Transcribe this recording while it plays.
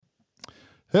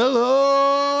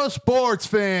Hello, sports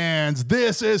fans.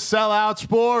 This is Sellout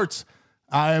Sports.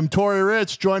 I am Tori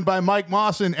Rich, joined by Mike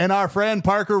Mawson and our friend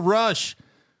Parker Rush.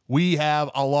 We have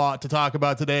a lot to talk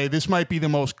about today. This might be the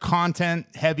most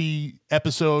content-heavy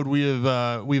episode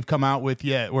we've come out with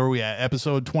yet. Where are we at?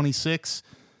 Episode 26.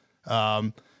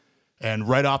 And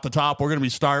right off the top, we're going to be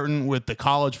starting with the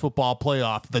college football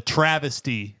playoff, the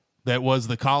travesty that was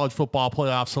the college football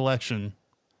playoff selection.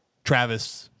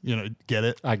 Travis, get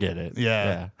it? I get it.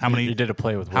 Yeah. How many? You did a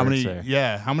play with words there.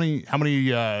 Yeah. How many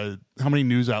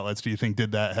news outlets do you think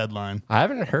did that headline? I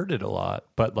haven't heard it a lot,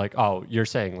 but you're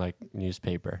saying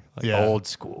newspaper, old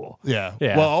school. Yeah.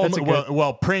 Yeah.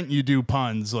 Well, print you do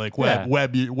puns,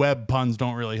 web puns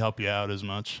don't really help you out as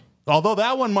much. Although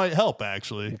that one might help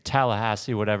actually.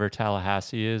 Tallahassee, whatever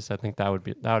Tallahassee is, I think that would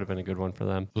have been a good one for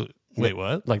them. Wait,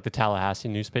 what? Like the Tallahassee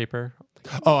newspaper.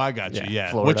 Oh, I got you.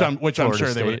 Yeah, Florida, which I'm sure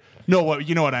State. they would. No, what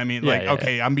you know what I mean? Yeah,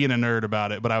 I'm being a nerd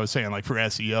about it, but I was saying for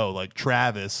SEO, like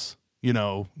Travis,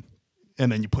 and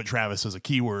then you put Travis as a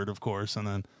keyword, of course, and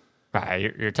then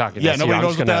you're talking. Yeah, SEO. nobody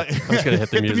knows what that. I'm just gonna hit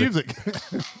the music.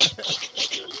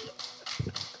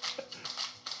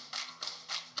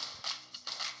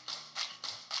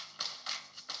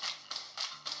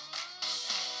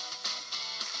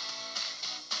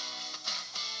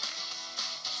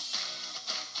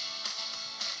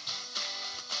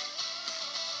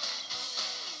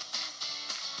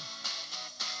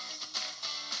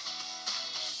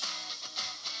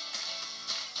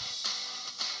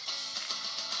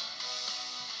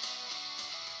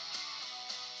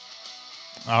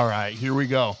 All right, here we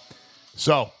go.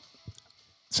 So,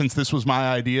 since this was my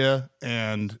idea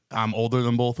and I'm older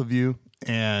than both of you,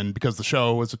 and because the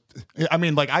show was,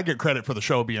 I get credit for the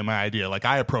show being my idea.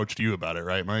 I approached you about it,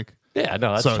 right, Mike? Yeah,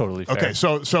 no, that's totally fair. Okay,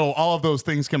 so all of those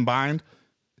things combined,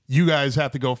 you guys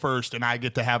have to go first, and I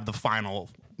get to have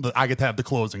I get to have the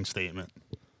closing statement.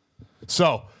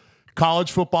 So,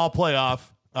 college football playoff.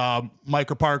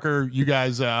 Mike or Parker, you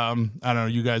guys, I don't know,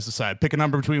 you guys decide. Pick a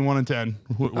number between 1 and 10.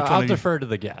 I'll defer to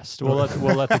the guest. We'll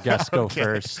let the guest go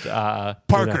first.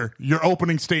 Parker, your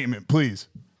opening statement, please.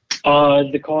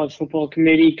 The college football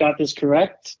committee got this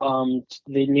correct.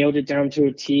 They nailed it down to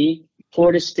a T.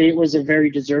 Florida State was a very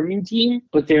deserving team,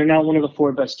 but they're not one of the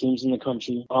 4 best teams in the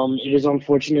country. It is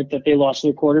unfortunate that they lost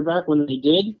their quarterback when they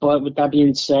did, but with that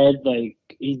being said,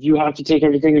 you have to take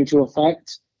everything into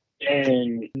effect.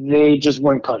 And they just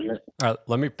weren't cutting it. All right,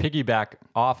 let me piggyback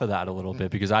off of that a little bit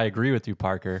because I agree with you,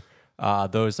 Parker.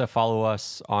 Those that follow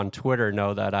us on Twitter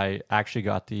know that I actually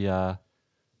got the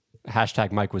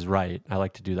hashtag Mike was right. I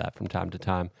like to do that from time to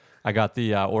time. I got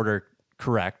the order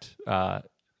correct.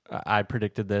 I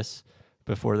predicted this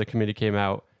before the committee came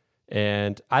out.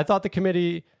 And I thought the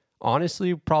committee,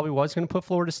 honestly, probably was going to put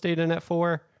Florida State in at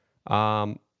 4.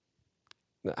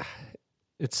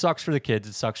 It sucks for the kids.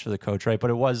 It sucks for the coach, right?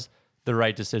 But it was the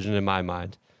right decision in my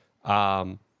mind.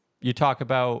 You talk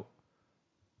about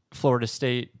Florida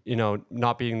State,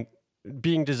 not being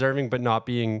deserving, but not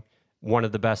being one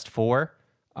of the best 4.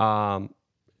 I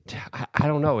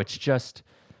don't know.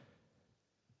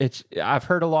 I've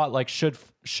heard a lot should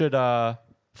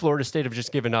Florida State have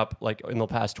just given up in the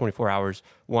past 24 hours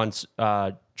once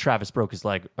Travis broke his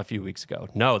leg a few weeks ago?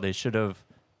 No, they should have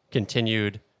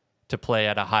continued to play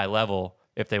at a high level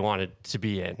if they wanted to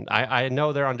be in. I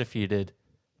know they're undefeated,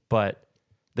 but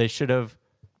they should have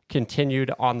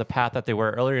continued on the path that they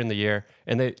were earlier in the year.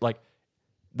 And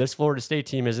this Florida State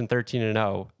team isn't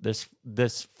 13-0.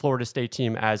 This Florida State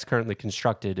team, as currently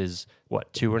constructed, is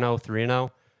 2-0,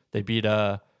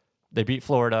 3-0. They beat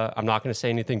Florida. I'm not going to say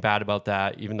anything bad about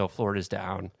that, even though Florida's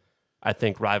down. I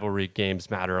think rivalry games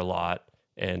matter a lot,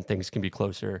 and things can be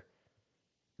closer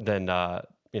than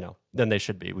they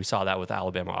should be. We saw that with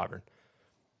Alabama Auburn.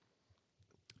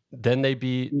 Then they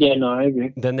beat. Yeah, no, I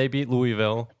agree. Then they beat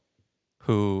Louisville,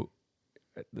 who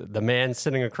the man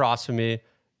sitting across from me,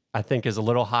 I think, is a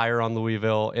little higher on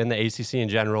Louisville in the ACC in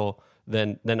general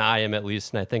than I am, at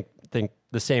least, and I think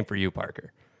the same for you,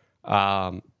 Parker.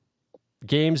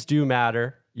 Games do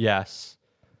matter, yes,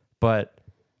 but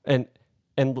and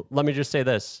let me just say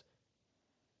this: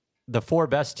 the 4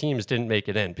 best teams didn't make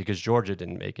it in because Georgia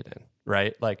didn't make it in,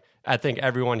 right? I think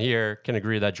everyone here can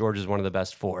agree that Georgia is one of the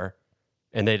best 4.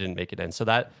 And they didn't make it in. So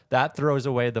that throws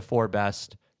away the 4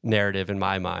 best narrative in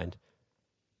my mind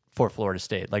for Florida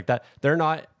State. That they're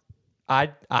not. I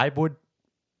would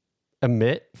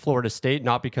admit Florida State,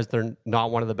 not because they're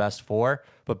not one of the best 4,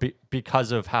 but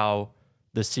because of how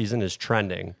the season is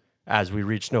trending as we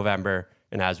reach November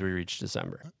and as we reach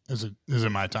December. Is it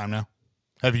my time now?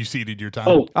 Have you ceded your time?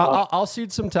 Oh, I'll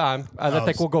cede some time. I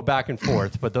think we'll go back and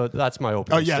forth, but that's my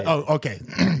opening. Oh, yeah. statement. Oh, okay.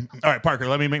 All right, Parker,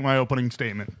 let me make my opening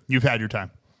statement. You've had your time.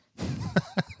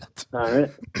 all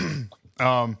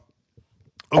right.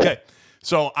 Okay.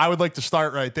 So I would like to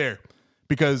start right there,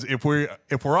 because if we're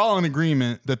all in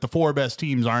agreement that the 4 best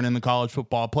teams aren't in the college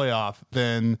football playoff,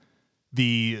 then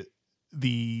the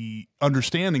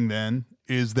understanding then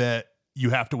is that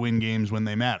you have to win games when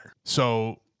they matter.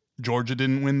 So Georgia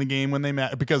didn't win the game when they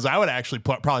matter, because I would actually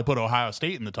probably put Ohio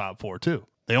State in the top 4 too.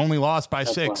 They only lost by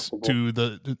 6 to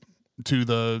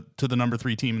the number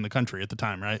 3 team in the country at the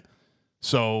time, right?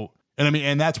 So, and I mean,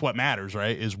 and that's what matters,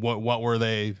 right? Is what were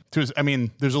they? I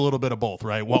mean, there's a little bit of both,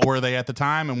 right? What were they at the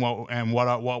time, and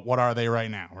what are they right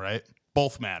now, right?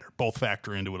 Both matter. Both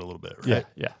factor into it a little bit, right?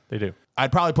 Yeah, they do.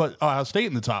 I'd probably put Ohio State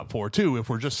in the top 4 too, if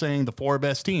we're just saying the 4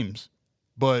 best teams.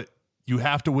 But you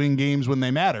have to win games when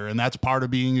they matter, and that's part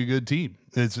of being a good team.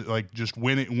 It's like just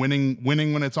winning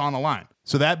when it's on the line.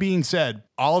 So that being said,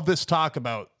 all of this talk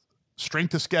about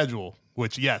strength of schedule,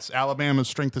 which yes, Alabama's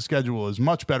strength of schedule is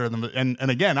much better than,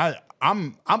 and again,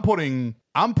 I'm putting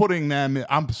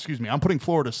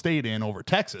Florida State in over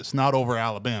Texas, not over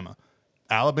Alabama.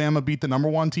 Alabama beat the number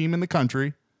 1 team in the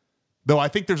country, though I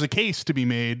think there's a case to be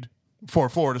made for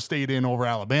Florida State in over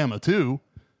Alabama too,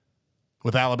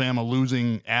 with Alabama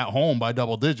losing at home by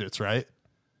double digits, right?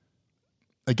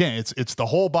 Again, it's the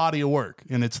whole body of work,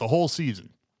 and it's the whole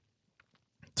season.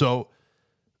 So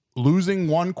losing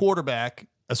one quarterback,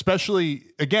 especially,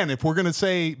 again, if we're going to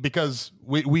say, because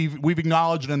we've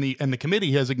acknowledged, and the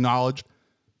committee has acknowledged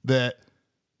that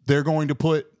they're going to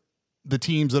put the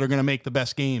teams that are going to make the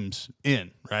best games in,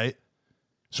 right?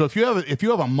 So if you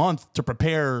have a month to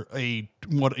prepare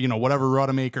whatever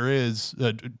Rodemaker is,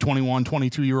 a 21,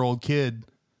 22-year-old kid,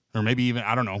 or maybe even,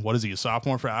 I don't know, what is he, a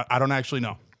sophomore? I don't actually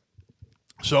know.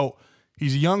 So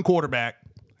he's a young quarterback.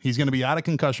 He's going to be out of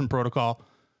concussion protocol.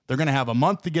 They're going to have a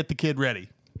month to get the kid ready.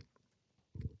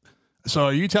 So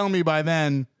are you telling me by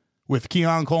then, with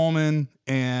Keon Coleman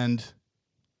and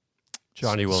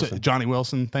Johnny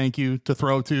Wilson, thank you, to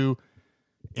throw to,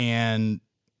 and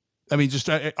I mean, just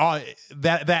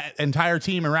that entire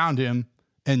team around him,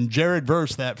 and Jared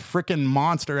Verse, that freaking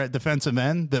monster at defensive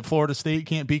end, that Florida State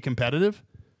can't be competitive?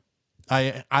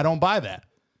 I don't buy that.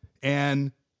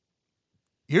 And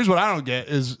here's what I don't get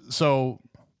is, so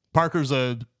Parker's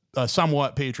a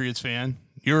somewhat Patriots fan.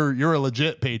 You're a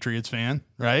legit Patriots fan,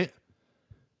 right?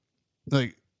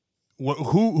 Like,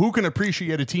 who can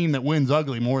appreciate a team that wins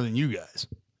ugly more than you guys?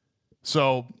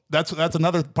 So that's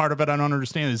another part of it I don't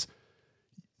understand is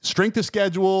strength of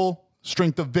schedule,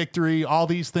 strength of victory, all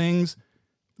these things.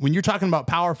 When you're talking about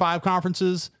Power 5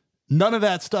 conferences, none of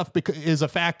that stuff is a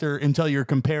factor until you're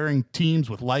comparing teams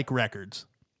with like records.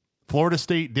 Florida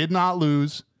State did not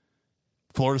lose.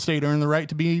 Florida State earned the right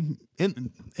to be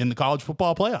in the college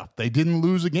football playoff. They didn't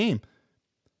lose a game.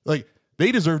 Like,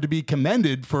 they deserve to be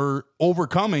commended for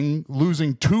overcoming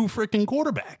losing 2 freaking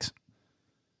quarterbacks.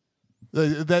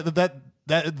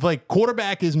 That like,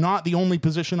 quarterback is not the only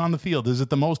position on the field. Is it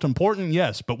the most important?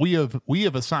 Yes, but we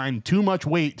have assigned too much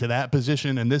weight to that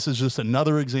position, and this is just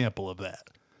another example of that.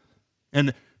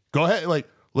 And go ahead, like,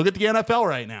 look at the NFL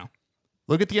right now.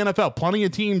 Look at the NFL. Plenty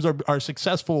of teams are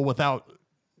successful without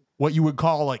what you would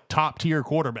call like top tier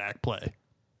quarterback play.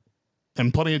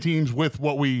 And plenty of teams with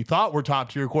what we thought were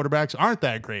top tier quarterbacks aren't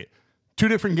that great. 2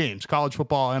 different games, college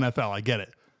football, NFL, I get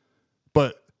it.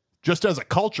 But just as a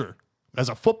culture, as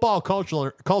a football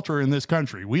culture in this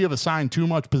country, we have assigned too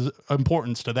much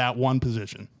importance to that one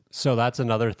position. So that's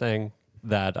another thing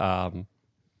that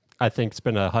I think's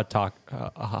been a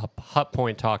hot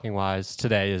point talking wise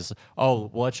today is, well,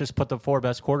 let's just put the 4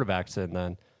 best quarterbacks in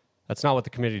then. That's not what the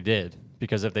committee did,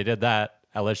 because if they did that,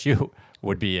 LSU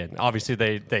would be in. Obviously,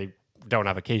 they don't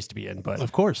have a case to be in, but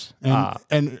of course.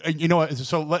 And you know what?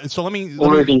 So let me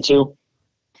Oregon too.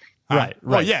 Right.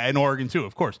 Well, yeah, and Oregon too,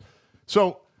 of course.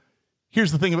 So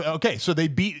here's the thing about, okay, so they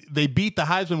beat the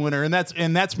Heisman winner, and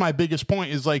that's my biggest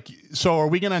point is, like, so are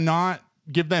we going to not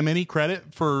give them any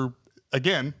credit for,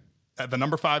 again, the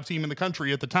number 5 team in the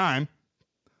country at the time,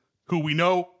 who we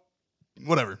know,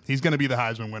 whatever, he's going to be the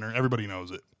Heisman winner. Everybody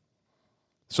knows it.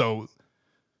 So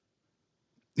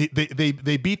they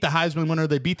beat the Heisman winner.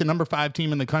 They beat the number 5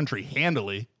 team in the country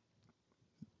handily.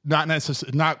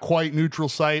 Not quite neutral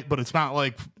site, but it's not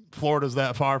like Florida's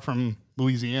that far from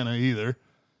Louisiana either.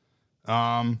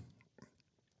 I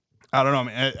don't know,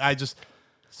 man. I just.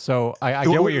 So I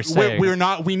get what you're saying.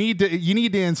 You need to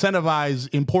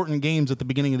incentivize important games at the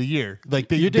beginning of the year. Like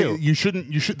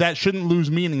that shouldn't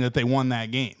lose meaning that they won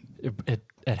that game.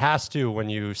 It has to, when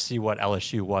you see what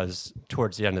LSU was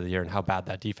towards the end of the year and how bad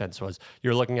that defense was.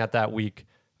 You're looking at that week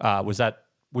Was that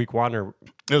week 1 or?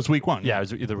 It was week 1. Yeah, it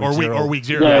was either week 0 or week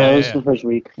 0. Yeah, it was the first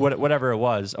week. Whatever it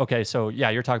was. Okay, so yeah,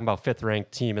 you're talking about 5th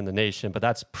ranked team in the nation, but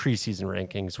that's preseason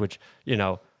rankings, which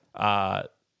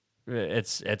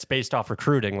it's based off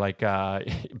recruiting. Like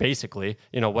basically,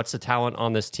 what's the talent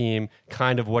on this team?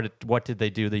 Kind of what did they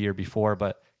do the year before,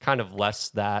 but kind of less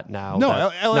that now. No,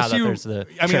 LSU. Now that there's the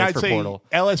I'd say portal.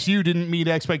 LSU didn't meet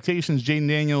expectations. Jaden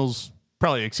Daniels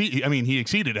probably he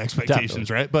exceeded expectations,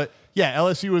 Definitely. right? But yeah,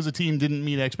 LSU as a team didn't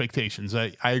meet expectations.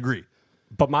 I agree.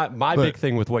 But my big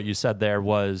thing with what you said there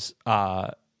was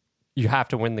you have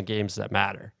to win the games that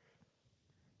matter.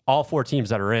 All 4 teams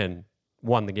that are in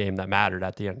won the game that mattered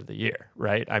at the end of the year,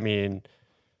 right? I mean,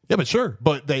 yeah, but sure,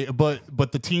 but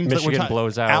the teams Michigan that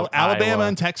blows out Alabama Iowa.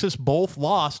 and Texas both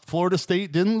lost. Florida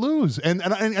State didn't lose. And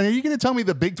are you going to tell me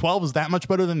the Big 12 is that much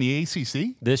better than the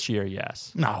ACC? This year,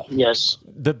 yes. No. Yes.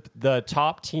 The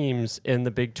top teams in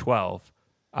the Big 12,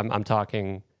 I'm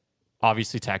talking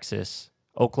obviously Texas,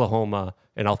 Oklahoma,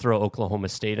 and I'll throw Oklahoma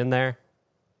State in there.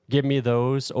 Give me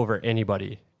those over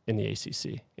anybody in the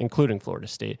ACC, including Florida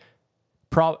State.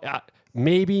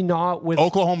 Maybe not with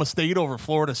Oklahoma State over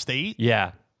Florida State?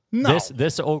 Yeah. No.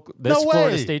 This No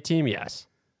Florida way. State team, yes.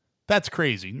 That's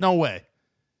crazy. No way.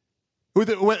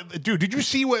 Dude, did you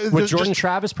see what With Jordan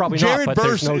Travis, probably Jared not. But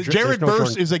Burse, there's no Jared Burse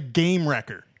Jordan. is a game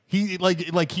wrecker. He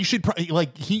he should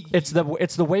he. It's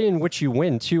the way in which you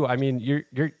win too. I mean,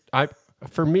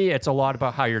 for me, it's a lot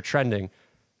about how you're trending.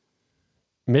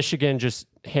 Michigan just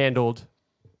handled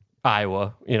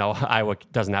Iowa. Iowa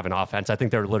doesn't have an offense. I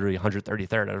think they're literally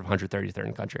 133rd out of 133rd in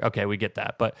the country. Okay, we get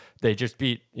that, but they just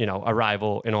beat a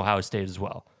rival in Ohio State as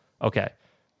well. Okay,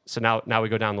 so now we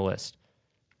go down the list.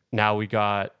 Now we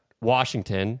got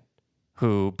Washington,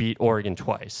 who beat Oregon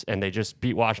twice, and they just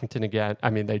beat Washington again.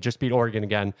 I mean, they just beat Oregon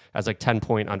again as like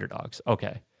 10-point underdogs.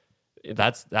 Okay,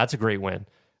 that's a great win.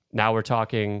 Now we're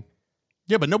talking.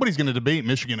 Yeah, but nobody's going to debate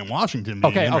Michigan and Washington.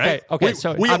 Being in, right? Okay.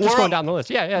 So I'm just going down the list.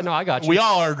 Yeah. No, I got you. We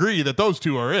all agree that those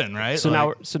two are in, right? So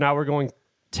now we're going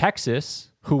Texas,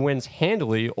 who wins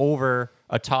handily over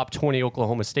a top 20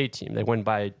 Oklahoma State team. They win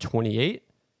by 28,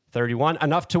 31,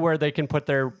 enough to where they can put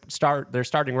their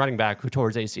starting running back who tore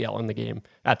his ACL in the game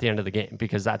at the end of the game,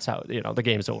 because that's how the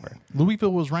game's over.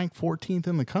 Louisville was ranked 14th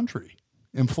in the country,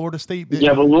 and Florida State.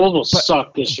 Yeah, but Louisville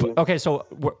sucked this year. Okay, so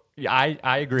I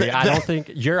agree. I don't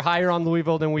think you're higher on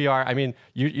Louisville than we are. I mean,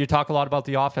 you talk a lot about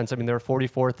the offense. I mean, they're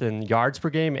 44th in yards per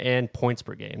game and points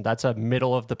per game. That's a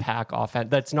middle of the pack offense.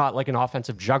 That's not like an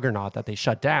offensive juggernaut that they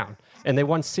shut down. And they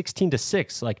won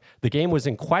 16-6. Like, the game was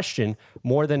in question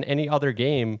more than any other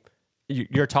game.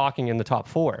 You're talking in the top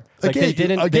 4. Like, they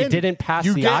didn't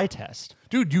pass the eye test.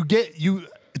 Dude,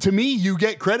 to me, you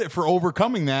get credit for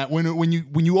overcoming that. When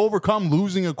you overcome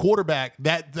losing a quarterback,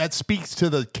 that speaks to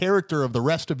the character of the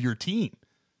rest of your team.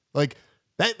 Like,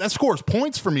 that scores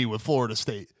points for me with Florida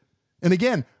State. And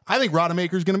again, I think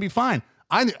Rodemaker's going to be fine.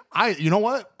 You know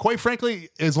what? Quite frankly,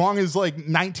 as long as like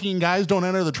 19 guys don't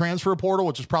enter the transfer portal,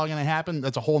 which is probably going to happen,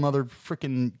 that's a whole nother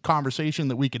freaking conversation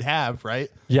that we could have, right?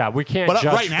 Yeah, we can't. But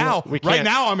judge right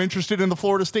now, I'm interested in the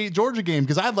Florida State Georgia game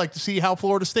because I'd like to see how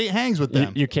Florida State hangs with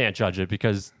them. You can't judge it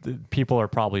because people are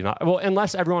probably not. Well,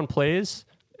 unless everyone plays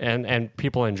and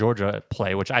people in Georgia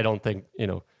play, which I don't think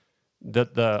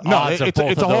the odds of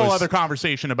both it's of a whole those, other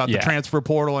conversation about the transfer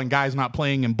portal and guys not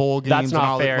playing in bowl games. That's not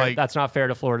and all fair. that. Like, that's not fair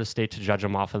to Florida State to judge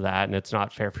them off of that, and it's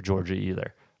not fair for Georgia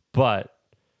either. But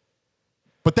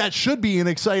that should be an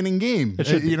exciting game. It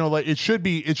should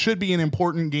be. It should be an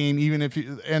important game, even if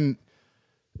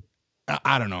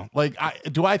I don't know. Like,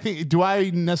 do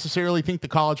I necessarily think the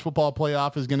college football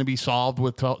playoff is going to be solved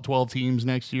with 12 teams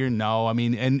next year? No. I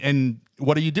mean, and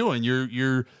what are you doing?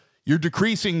 You're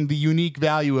decreasing the unique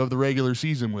value of the regular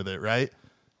season with it, right?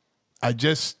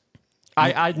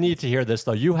 I need to hear this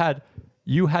though. You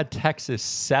had Texas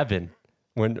 7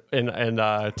 when in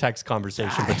text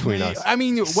conversation between us. I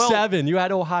mean, 7. You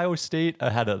had Ohio State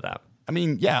ahead of them. I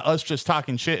mean, yeah, us just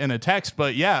talking shit in a text,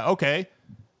 but yeah, okay.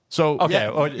 So okay,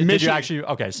 yeah, did you actually?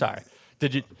 Okay, sorry.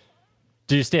 Do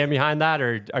you stand behind that,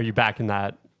 or are you backing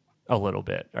that a little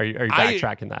bit? Are you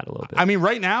backtracking that a little bit? I mean,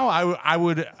 right now, I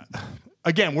would.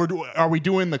 Again, are we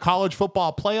doing the college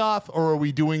football playoff, or are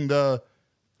we doing the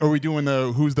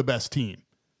who's the best team?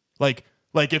 Like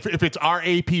if it's our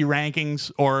AP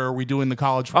rankings, or are we doing the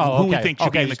college? Who we think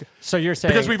should be in the? So you're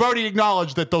saying, because we've already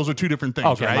acknowledged that those are two different things.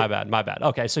 Okay, right? my bad.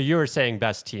 Okay, so you were saying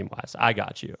best team wise. I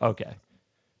got you. Okay.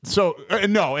 So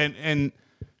no, and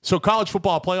so college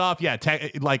football playoff, yeah.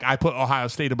 Like, I put Ohio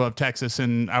State above Texas,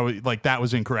 and I would that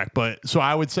was incorrect. But so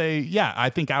I would say, yeah,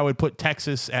 I think I would put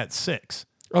Texas at 6.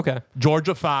 Okay.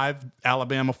 Georgia 5,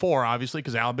 Alabama 4, obviously,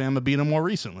 because Alabama beat them more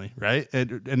recently, right?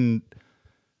 And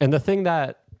And the thing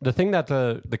that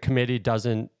the committee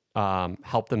doesn't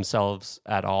help themselves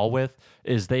at all with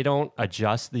is they don't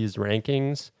adjust these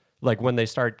rankings. Like when they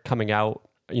start coming out,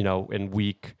 in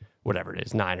week, whatever it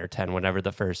is, 9 or 10, whenever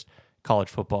the first college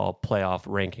football playoff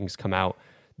rankings come out,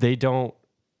 they don't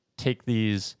take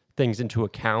these things into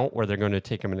account, or they're going to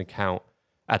take them into account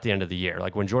at the end of the year.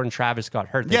 Like when Jordan Travis got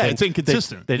hurt, it's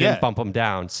inconsistent. They didn't bump him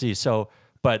down.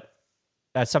 But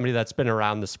as somebody that's been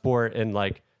around the sport and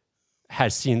like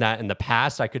has seen that in the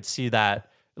past, I could see that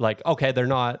like, okay, they're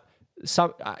not.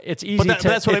 It's easy.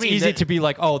 That's what I mean. Easy to be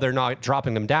like, oh, they're not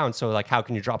dropping them down. So like, how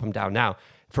can you drop them down now?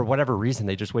 For whatever reason,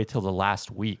 they just wait till the last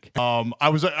week. I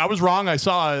was wrong. I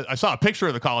saw a picture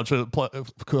of the college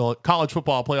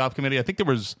football playoff committee. I think there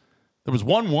was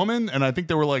one woman, and I think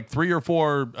there were like 3 or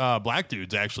 4 black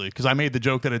dudes actually. Because I made the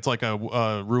joke that it's like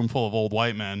a room full of old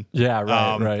white men. Yeah,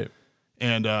 right.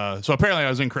 And so apparently I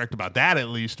was incorrect about that at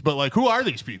least. But like, who are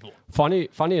these people? Funny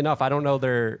enough, I don't know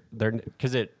they're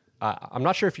because I'm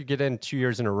not sure if you get in 2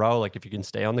 years in a row, like if you can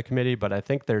stay on the committee. But I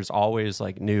think there's always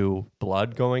like new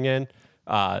blood going in.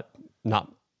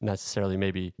 Not necessarily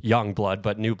maybe young blood,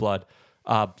 but new blood.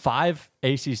 5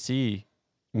 ACC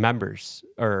members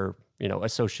or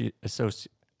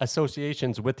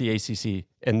associations with the ACC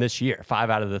in this year, 5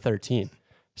 out of the 13.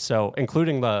 So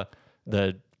including the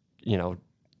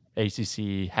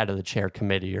ACC head of the chair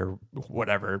committee or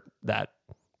whatever that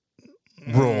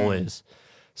role is.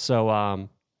 So I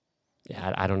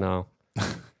don't know.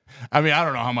 I mean, I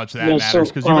don't know how much that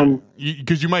matters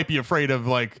because you might be afraid of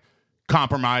like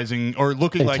compromising or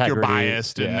looking like you're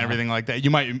biased and everything like that. You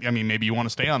might, maybe you want to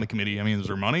stay on the committee. I mean, is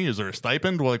there money? Is there a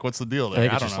stipend? Like, what's the deal there? I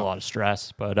think it's just a lot of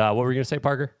stress. But what were you going to say,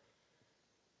 Parker?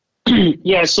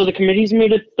 Yeah, so the committee's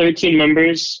made of 13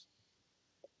 members.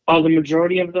 The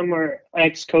majority of them are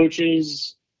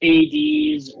ex-coaches,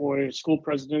 ADs, or school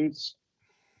presidents.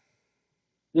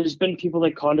 There's been people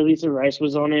like Condoleezza Rice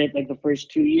was on it like the first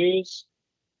 2 years.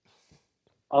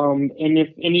 And if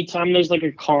anytime there's like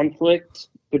a conflict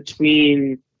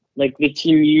between like the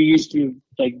team you used to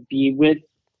like be with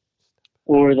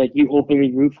or like you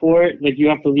openly root for, like you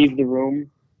have to leave the room.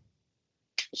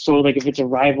 So like if it's a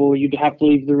rival, you'd have to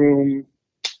leave the room.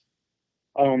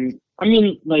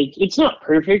 Like it's not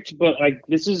perfect, but like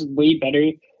this is way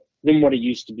better than what it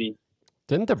used to be.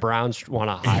 Didn't the Browns want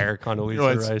to hire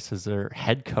Condoleezza Rice as their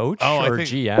head coach or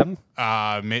GM?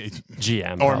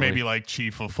 GM, or probably. maybe like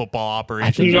chief of football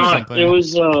operations or something. It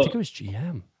was. I think it was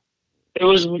GM. It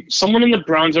was someone in the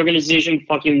Browns organization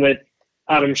fucking with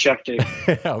Adam Schefter.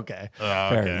 Okay,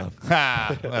 fair enough.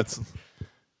 That's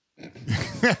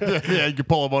yeah. You can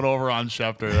pull one over on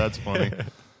Schefter. That's funny.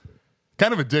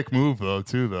 Kind of a dick move though, like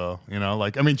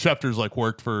Schefter's like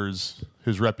worked for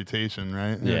his reputation,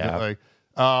 right? Yeah. Like.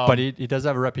 But he does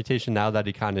have a reputation now that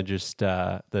he kind of just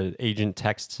the agent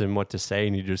texts him what to say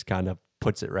and he just kind of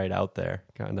puts it right out there,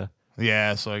 kind of.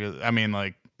 Yeah, so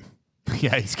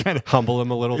he's kind of humble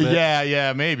him a little bit.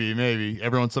 Yeah, maybe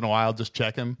every once in a while just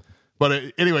check him.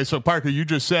 But anyway, so Parker, you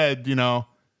just said, and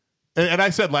I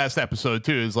said last episode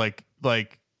too, is like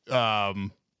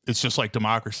it's just like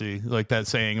democracy, like that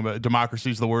saying about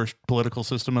democracy is the worst political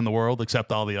system in the world,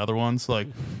 except all the other ones. Like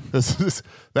that's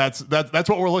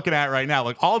what we're looking at right now.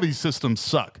 Like all these systems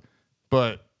suck,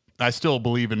 but I still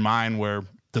believe in mine where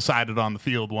decided on the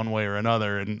field one way or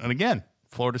another. And again,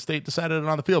 Florida State decided it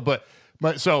on the field. But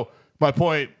so my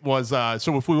point was,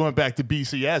 so if we went back to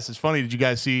BCS, it's funny. Did you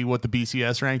guys see what the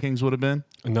BCS rankings would have been?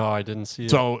 No, I didn't see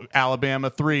it. So Alabama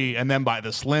 3, and then by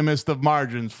the slimmest of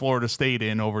margins, Florida State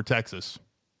in over Texas.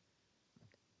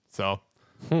 So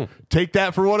take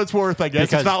that for what it's worth, I guess.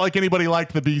 Because it's not like anybody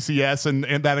liked the BCS,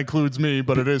 and that includes me,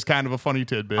 but it is kind of a funny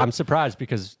tidbit. I'm surprised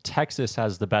because Texas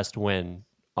has the best win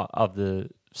of the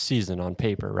season on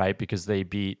paper, right? Because they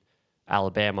beat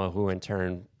Alabama, who in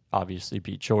turn obviously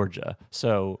beat Georgia.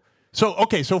 So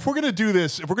if we're gonna do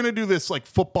this like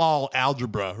football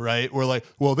algebra, right? We're like,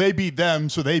 well, they beat them,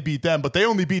 so they beat them, but they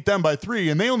only beat them by 3,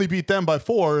 and they only beat them by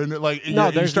 4, and like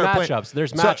there's matchups.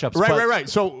 There's matchups. Right.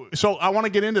 So I want to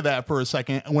get into that for a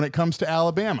second when it comes to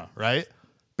Alabama, right?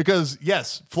 Because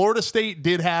yes, Florida State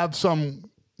did have some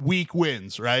weak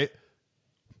wins, right?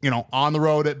 On the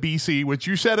road at BC, which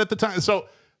you said at the time. So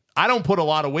I don't put a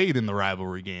lot of weight in the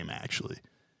rivalry game, actually.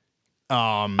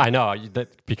 I know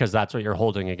because that's what you're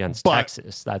holding against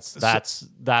Texas.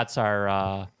 That's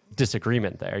our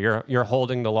disagreement there. You're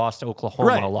holding the loss to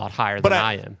Oklahoma a lot higher than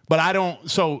I am. But I don't.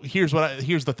 So here's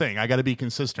the thing. I got to be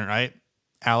consistent, right?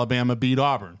 Alabama beat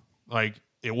Auburn. Like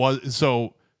it was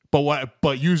so.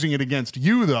 But using it against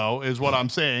you though is what I'm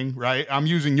saying, right? I'm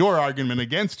using your argument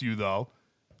against you though.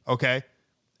 Okay,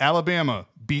 Alabama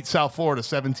beat South Florida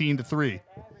 17-3.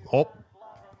 Oh.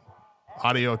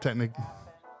 Audio technical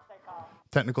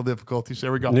difficulties.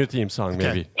 There we go. New theme song,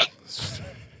 maybe.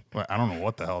 Well, I don't know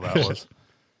what the hell that was.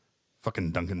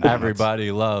 Fucking Dunkin' Donuts.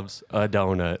 Everybody loves a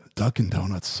donut. Dunkin'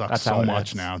 Donuts sucks That's how so it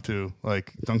much is. now, too.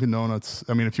 Like, Dunkin' Donuts,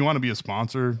 I mean, if you want to be a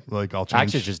sponsor, like, I'll change.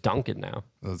 Actually, it's just Dunkin' now.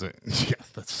 Yeah,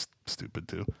 that's stupid,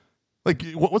 too. Like,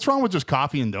 what's wrong with just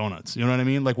coffee and donuts? You know what I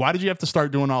mean? Like, why did you have to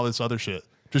start doing all this other shit?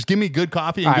 Just give me good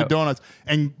coffee and good donuts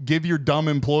and give your dumb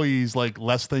employees, like,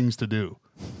 less things to do.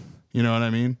 You know what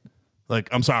I mean? Like,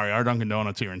 I'm sorry, our Dunkin'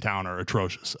 Donuts here in town are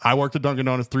atrocious. I worked at Dunkin'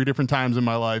 Donuts 3 different times in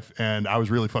my life, and I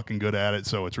was really fucking good at it,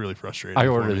 so it's really frustrating. I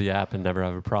order the app and never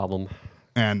have a problem.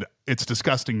 And it's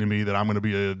disgusting to me that I'm going to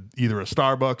be either a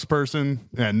Starbucks person,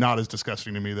 and not as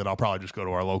disgusting to me that I'll probably just go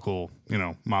to our local,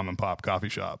 mom and pop coffee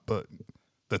shop. But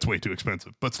that's way too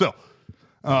expensive. But still,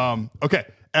 okay.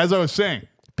 As I was saying,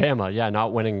 Bama, yeah,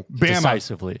 not winning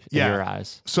decisively in your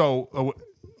eyes. So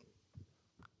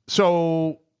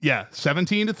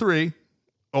 17-3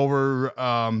 over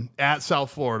at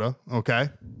South Florida. Okay.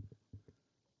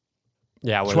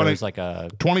 Yeah, where there's like a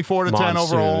 24-10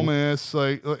 over Ole Miss.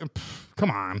 Like, come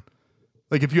on.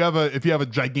 Like if you have a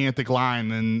gigantic line,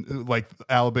 then like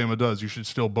Alabama does, you should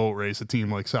still boat race a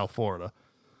team like South Florida.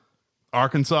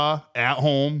 Arkansas at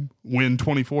home win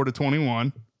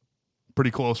 24-21,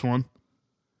 pretty close one.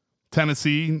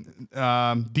 Tennessee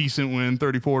decent win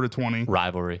 34-20.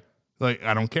 Rivalry. Like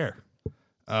I don't care.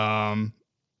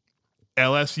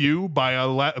 LSU by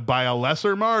a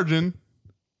lesser margin.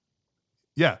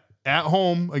 Yeah. At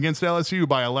home against LSU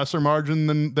by a lesser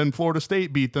margin than Florida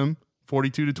State beat them,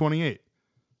 42-28.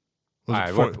 All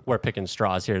right, we're picking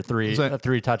straws here. A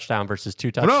 3 touchdown versus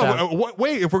 2 touchdowns. No,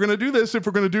 wait. If we're gonna do this, if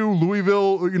we're gonna do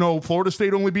Louisville, Florida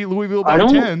State only beat Louisville by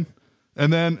 10,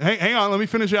 and then hang on, let me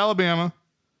finish Alabama.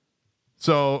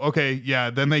 So okay, yeah,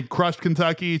 then they crushed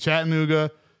Kentucky,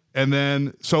 Chattanooga, and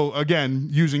then so again,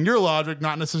 using your logic,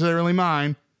 not necessarily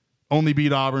mine, only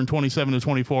beat Auburn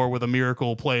 27-24 with a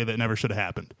miracle play that never should have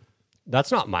happened.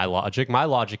 That's not my logic. My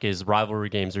logic is rivalry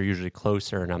games are usually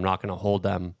closer, and I'm not going to hold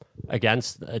them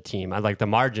against a team. I like the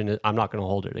margin. I'm not going to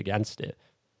hold it against it.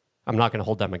 I'm not going to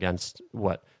hold them against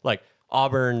what like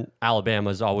Auburn,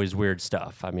 Alabama is always weird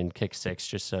stuff. I mean, kick six,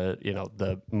 just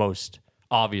the most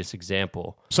obvious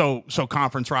example. So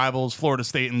conference rivals, Florida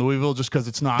State and Louisville, just because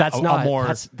it's not.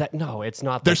 No, it's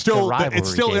not. They're still. rivalry It's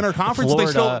still game.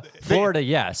 interconference. Florida,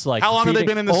 yes. Like how long have they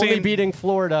been in the only same? Beating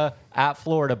Florida at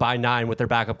Florida by 9 with their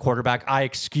backup quarterback. I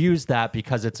excuse that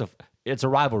because it's a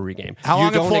rivalry game. How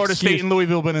long have Florida State and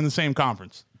Louisville been in the same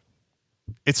conference?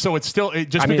 Just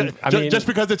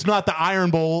because it's not the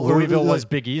Iron Bowl. Louisville was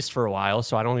Big East for a while,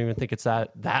 so I don't even think it's that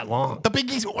long. The Big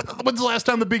East. When's the last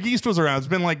time the Big East was around? It's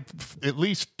been like at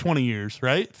least 20 years,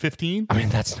 right? 15. I mean,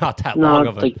 that's not that long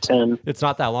of a. Like 10. It's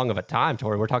not that long of a time,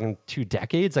 Tori. We're talking 2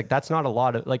 decades. Like that's not a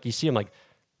lot of. Like you see them. Like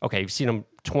okay, you've seen them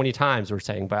 20 times. We're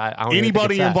saying, but I don't.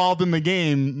 Anybody involved in the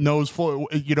game knows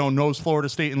Florida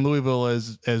State and Louisville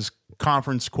as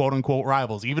conference quote unquote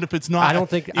rivals, even if it's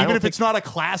not. It's not a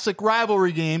classic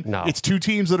rivalry game. No, it's 2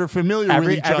 teams that are familiar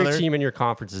with each other. Every team in your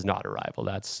conference is not a rival.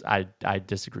 I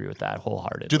disagree with that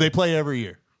wholeheartedly. Do they play every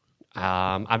year?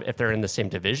 If they're in the same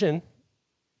division,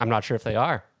 I'm not sure if they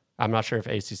are. I'm not sure if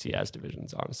ACC has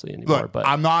divisions honestly anymore. Look, but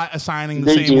I'm not assigning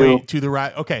the same weight to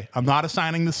the Okay, I'm not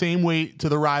assigning the same weight to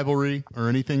the rivalry or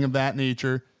anything of that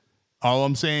nature. All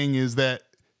I'm saying is that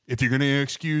if you're going to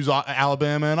excuse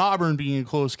Alabama and Auburn being a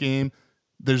close game,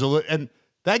 and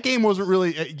that game wasn't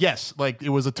really, yes, like it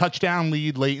was a touchdown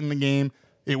lead late in the game.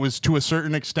 It was to a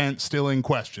certain extent still in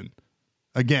question.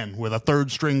 Again, with a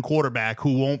 3rd-string quarterback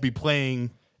who won't be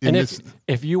playing.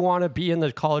 If you want to be in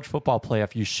the college football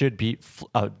playoff, you should beat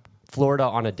Florida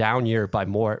on a down year by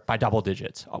double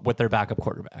digits with their backup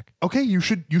quarterback. Okay, you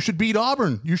should beat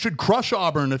Auburn. You should crush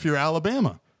Auburn if you're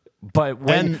Alabama.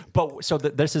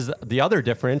 This is the other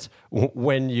difference.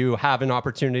 When you have an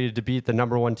opportunity to beat the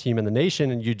number 1 team in the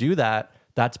nation and you do that,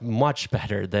 that's much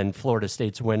better than Florida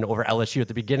State's win over LSU at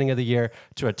the beginning of the year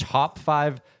to a top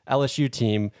 5 LSU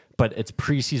team, but it's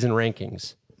preseason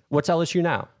rankings. What's LSU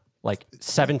now? Like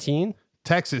 17?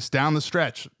 Texas down the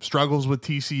stretch struggles with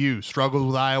TCU, struggles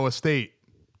with Iowa State.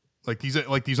 Like these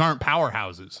aren't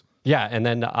powerhouses. Yeah, and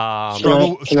then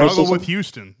struggle with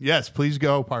Houston. Yes, please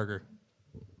go, Parker.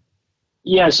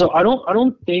 Yeah, so I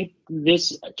don't think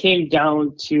this came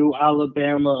down to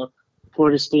Alabama,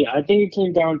 Florida State. I think it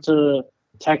came down to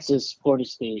Texas, Florida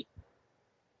State.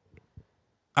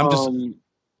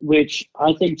 Which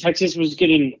I think Texas was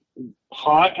getting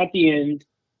hot at the end.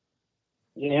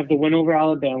 They have to win over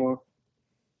Alabama.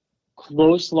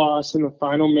 Close loss in the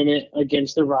final minute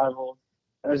against the rival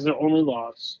as their only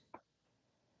loss.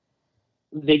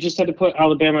 They just had to put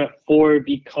Alabama at 4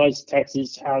 because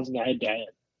Texas has a guy dead.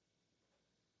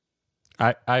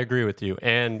 I agree with you.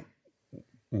 And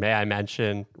may I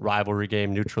mention rivalry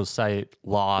game, neutral site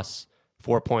loss,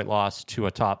 4-point loss to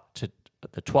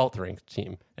the 12th ranked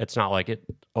team. It's not like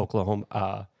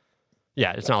Oklahoma.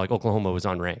 It's not like Oklahoma was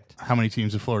unranked. How many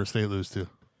teams did Florida State lose to?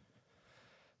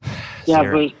 Yeah,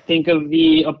 Zero. but think of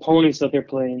the opponents that they're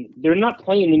playing. They're not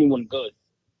playing anyone good.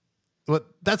 But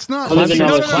that's not. Other than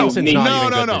no, Clemson's no, not no, even no,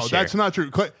 good no. this year. That's not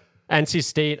true. NC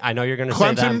State, I know you're going to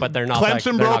say them, but they're not. Clemson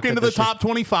they're broke not into good the this year. top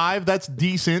 25. That's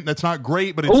decent. That's not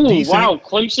great, but it's Oh, decent. wow.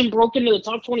 Clemson broke into the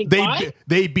top 25?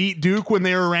 They beat Duke when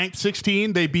they were ranked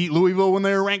 16. They beat Louisville when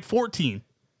they were ranked 14.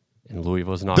 And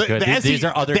Louisville's not good. These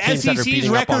are other teams that are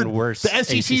beating up on worse. The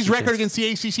SEC's record against the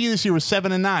ACC this year was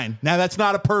 7-9. Now that's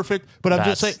not a perfect, but I'm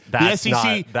just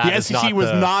saying the SEC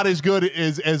was not as good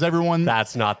as everyone.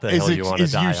 That's not the hill you want to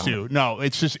die used to. No,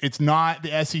 it's not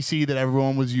the SEC that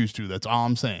everyone was used to. That's all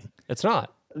I'm saying. It's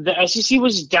not. The SEC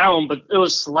was down, but it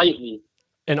was slightly.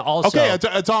 And also, okay,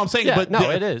 that's all I'm saying. Yeah, but no,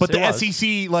 it is. But It the was.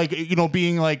 SEC,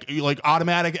 being like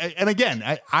automatic. And again,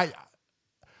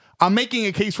 I'm making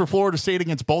a case for Florida State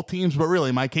against both teams, but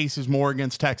really my case is more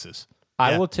against Texas.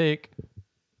 I will take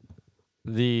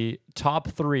the top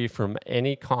 3 from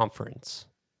any conference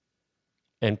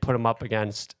and put them up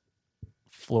against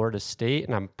Florida State,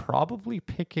 and I'm probably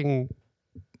picking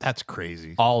That's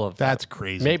crazy. all of them. That's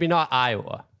crazy. Maybe not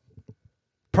Iowa.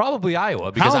 Probably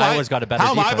Iowa, because Iowa's got a better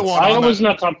how am I defense. the one- Iowa's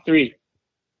not top 3.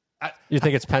 You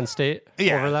think it's Penn State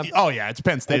over them? Oh, yeah, it's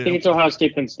Penn State. I think it's Ohio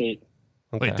State, Penn State.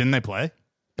 Okay. Wait, didn't they play?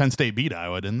 Penn State beat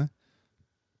Iowa, didn't they?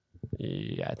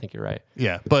 Yeah, I think you're right.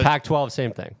 Yeah, but Pac-12,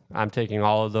 same thing. I'm taking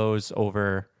all of those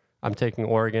over. I'm taking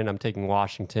Oregon. I'm taking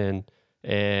Washington.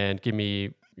 And give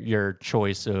me your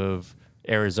choice of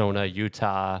Arizona,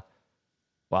 Utah.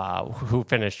 Wow, who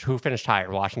finished higher,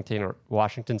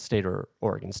 Washington State or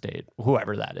Oregon State,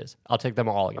 whoever that is. I'll take them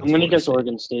all against. I'm going to Florida guess State.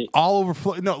 Oregon State. all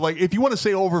over. No, like if you want to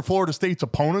say over Florida State's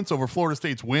opponents, over Florida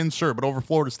State's wins, sure, but over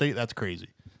Florida State, that's crazy.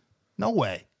 No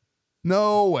way.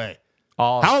 No way.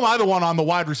 How am I the one on the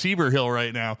wide receiver hill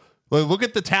right now? Look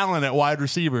at the talent at wide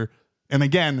receiver. And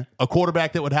again, a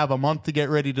quarterback that would have a month to get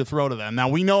ready to throw to them. Now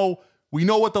we know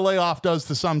what the layoff does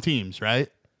to some teams, right?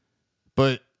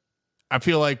 But I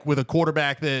feel like with a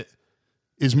quarterback that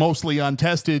is mostly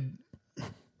untested,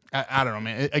 I don't know,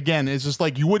 man. Again, it's just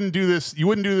like you wouldn't do this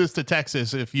to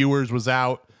Texas if Ewers was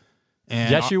out.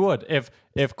 And Yes, you would.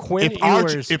 If Quinn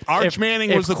Ewers, if Arch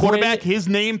Manning was the quarterback, his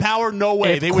name power, no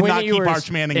way. They would not keep Arch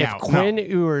Manning out. If Quinn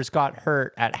Ewers got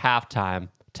hurt at halftime,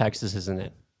 Texas isn't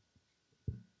in.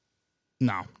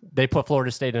 No. They put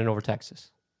Florida State in over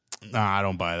Texas. No, I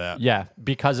don't buy that. Yeah,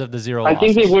 because of the 0 I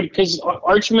losses. think they would because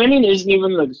Arch Manning isn't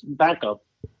even the backup.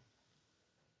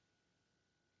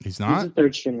 He's He's not? a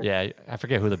third stringer. Yeah, I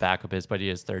forget who the backup is, but he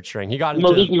is third string. He got into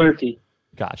Malik Murphy.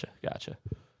 Gotcha.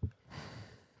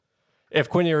 If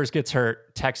Quinn Ewers gets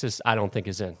hurt, Texas, I don't think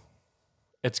is in.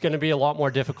 It's going to be a lot more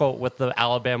difficult with the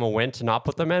Alabama win to not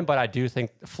put them in, but I do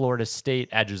think Florida State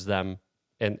edges them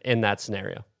in that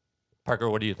scenario. Parker,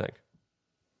 what do you think?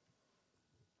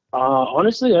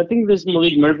 Honestly, I think this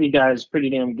Malik Murphy guy is pretty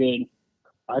damn good.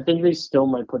 I think they still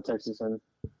might put Texas in.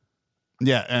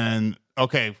 Yeah, and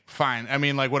okay, fine. I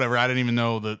mean, like, whatever. I didn't even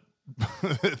know that,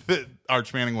 that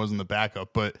Arch Manning wasn't the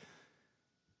backup, but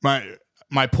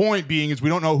my point being is we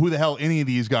don't know who the hell any of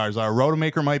these guys are.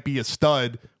 Rodemaker might be a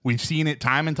stud. We've seen it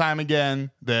time and time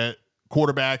again that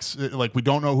quarterbacks, like, we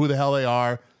don't know who the hell they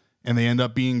are, and they end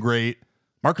up being great.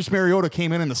 Marcus Mariota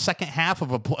came in the second half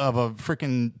of a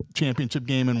freaking championship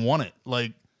game and won it.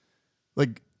 Like,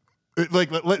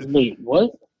 Wait,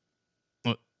 what?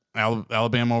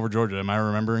 Alabama over Georgia. Am I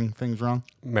remembering things wrong?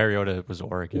 Mariota was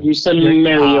Oregon. You said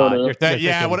Mariota.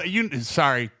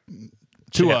 Sorry.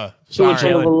 Tua.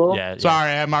 Sorry. Yeah. Sorry,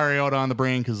 I had Mariota on the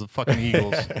brain because of the fucking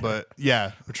Eagles. But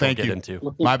yeah, thank we'll you. get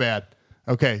into. My bad.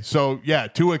 Okay, so yeah,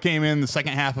 Tua came in the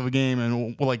second half of a game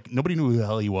and nobody knew who the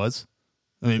hell he was.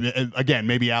 I mean, again,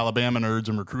 maybe Alabama nerds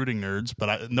and recruiting nerds,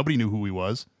 but nobody knew who he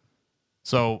was.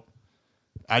 So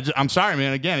I'm sorry,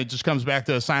 man. Again, it just comes back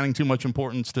to assigning too much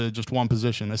importance to just one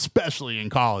position, especially in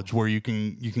college where you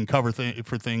can cover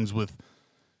for things with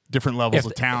different levels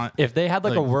of talent. If they had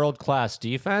like a world-class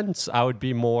defense, I would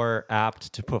be more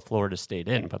apt to put Florida State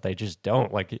in, but they just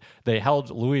don't. Like, they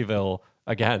held Louisville,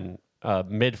 again,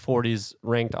 mid-40s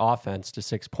ranked offense to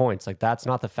 6 points. Like, that's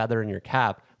not the feather in your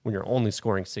cap when you're only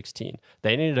scoring 16.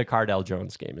 They needed a Cardell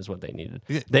Jones game is what they needed.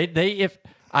 Yeah.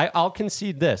 I'll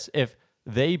concede this. If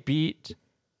they beat,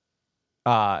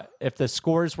 if the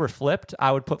scores were flipped,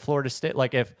 I would put Florida State,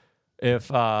 like if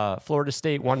Florida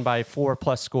State won by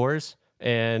 4+ scores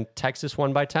and Texas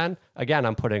won by 10, again,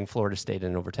 I'm putting Florida State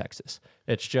in over Texas.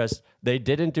 It's just they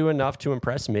didn't do enough to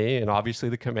impress me and obviously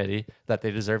the committee that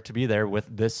they deserve to be there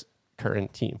with this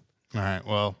current team. All right,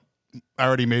 well, I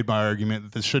already made my argument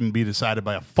that this shouldn't be decided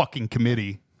by a fucking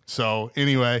committee. So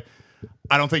anyway,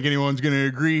 I don't think anyone's going to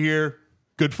agree here.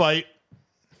 Good fight.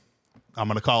 I'm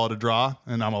going to call it a draw,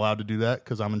 and I'm allowed to do that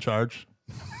because I'm in charge.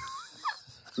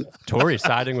 Tori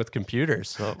siding with computers.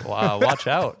 So, wow, watch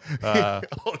out. Oh,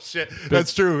 shit.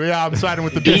 That's true. Yeah, I'm siding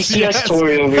with the BCS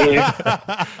Tori over here.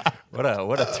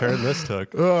 What a turn this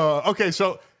took. Okay,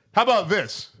 so how about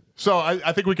this? So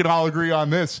I think we can all agree on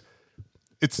this.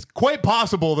 It's quite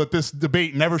possible that this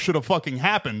debate never should have fucking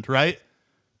happened, right?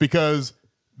 Because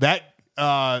that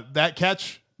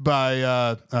catch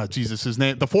by Jesus, his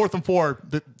name, the 4th and 4,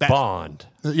 Bond.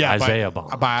 Yeah, Isaiah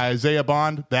Bond. By Isaiah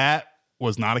Bond, that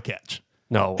was not a catch.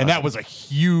 No, and that was a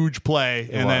huge play.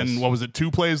 Then what was it?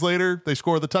 2 plays later, they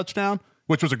scored the touchdown,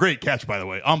 which was a great catch, by the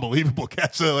way. Unbelievable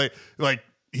catch. So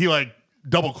he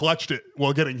double clutched it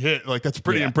while getting hit. Like, that's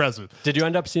pretty impressive. Did you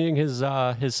end up seeing his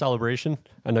celebration?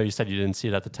 I know you said you didn't see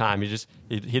it at the time.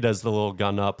 He does the little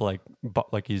gun up like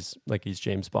he's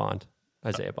James Bond,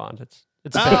 Isaiah Bond.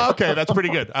 It's okay, that's pretty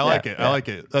good. I like it. I like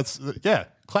it. That's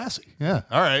classy. Yeah.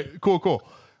 All right. Cool.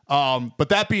 But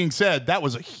that being said, that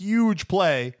was a huge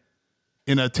play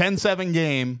in a 10-7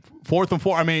 game, 4th and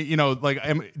 4. I mean,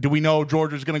 do we know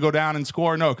Georgia's going to go down and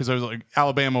score? No, because there was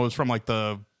Alabama was from I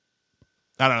don't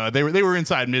know. They were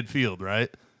inside midfield, right?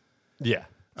 Yeah.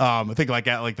 I think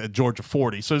at the Georgia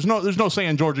 40. So there's no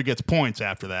saying Georgia gets points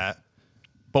after that.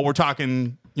 But we're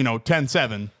talking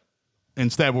 10-7.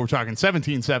 Instead, we're talking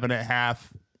 17-7 at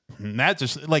half. And that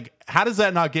just how does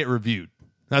that not get reviewed?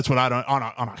 That's what I don't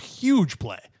on a huge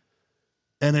play.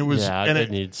 And it was it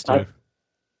needs to.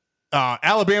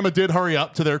 Alabama did hurry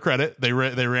up, to their credit. They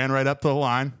ran right up to the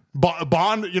line.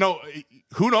 Bond,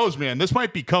 who knows, man? This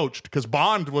might be coached because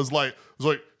Bond was like,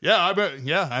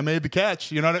 I made the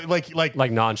catch. You know,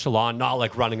 like nonchalant, not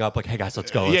like running up, like, hey guys,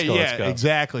 let's go. Let's go.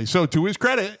 Exactly. So to his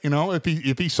credit,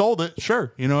 if he sold it,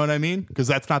 sure, you know what I mean, because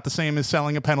that's not the same as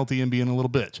selling a penalty and being a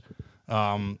little bitch.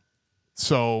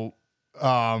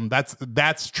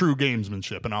 That's true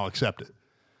gamesmanship, and I'll accept it.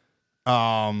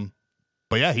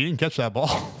 But yeah, he didn't catch that ball.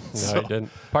 No, he didn't.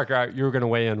 Parker, you were going to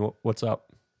weigh in. What's up?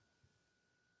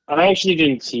 I actually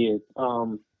didn't see it.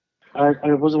 I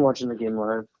wasn't watching the game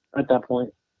live at that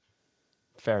point.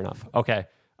 Fair enough. Okay.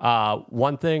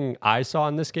 One thing I saw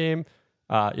in this game,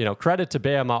 credit to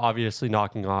Bama, obviously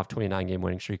knocking off 29-game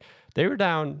winning streak. They were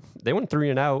down. They went 3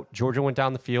 and out. Georgia went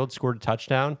down the field, scored a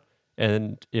touchdown,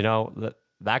 and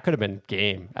that could have been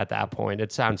game at that point.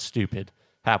 It sounds stupid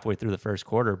halfway through the first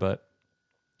quarter, but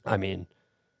I mean,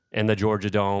 in the Georgia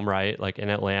Dome, right? Like in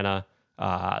Atlanta,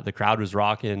 the crowd was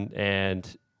rocking,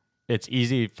 and it's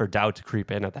easy for doubt to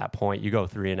creep in at that point. You go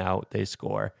 3 and out, they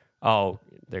score. Oh,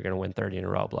 they're going to win 30 in a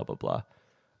row, blah, blah,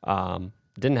 blah.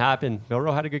 Didn't happen.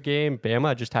 Milroe had a good game.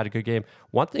 Bama just had a good game.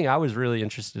 One thing I was really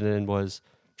interested in was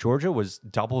Georgia was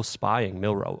double spying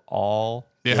Milroe all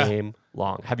game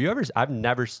long. Have you ever?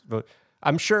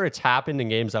 I'm sure it's happened in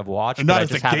games I've watched. Not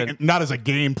as a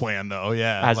game plan, though.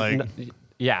 Yeah.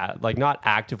 Not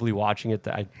actively watching it.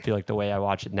 I feel like the way I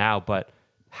watch it now, but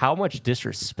how much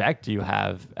disrespect do you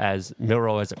have as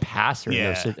Milroe as a passer,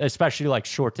 especially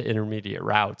short to intermediate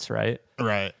routes, right?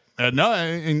 Right. No,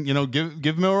 and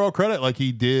give Milroe credit. Like,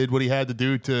 he did what he had to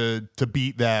do to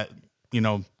beat that,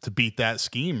 to beat that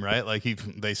scheme, right? Like,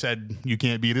 they said you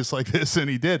can't beat us like this, and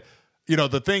he did.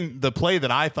 The play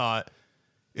that I thought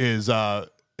is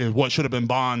what should have been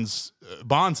Bond's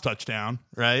touchdown,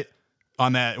 right?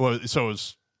 On that, so it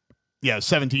was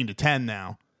 17-10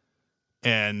 now.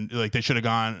 And they should have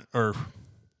gone, or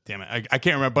damn it, I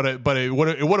can't remember, but it would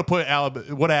have put Alabama.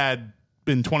 It would have had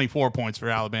been 24 points for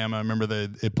Alabama. I remember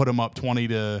it put them up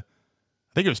 20-13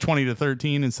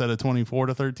 instead of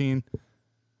 24-13.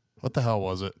 What the hell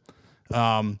was it?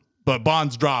 But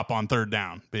Bond's drop on 3rd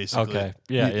down, basically.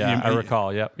 Okay, I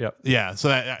recall. Yep. Yeah. So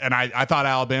I thought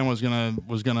Alabama was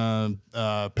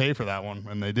gonna pay for that one,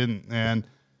 and they didn't. And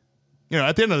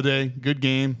at the end of the day, good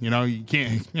game. You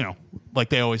can't, like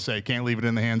they always say, can't leave it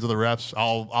in the hands of the refs.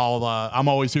 I'm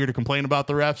always here to complain about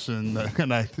the refs, and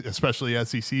especially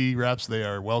SEC refs. They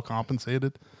are well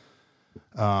compensated.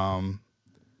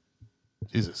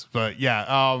 Jesus, but yeah.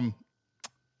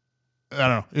 I don't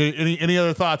know. Any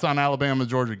other thoughts on Alabama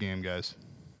Georgia game, guys?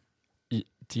 Do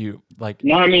you like?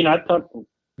 No, I mean, I thought.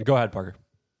 Go ahead, Parker.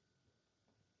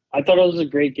 I thought it was a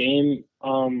great game.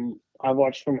 I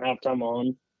watched from halftime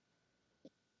on.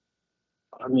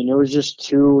 I mean, it was just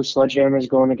 2 sledgehammers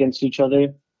going against each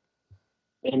other,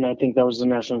 and I think that was the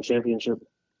national championship.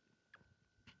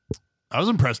 I was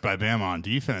impressed by Bama on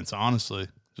defense, honestly.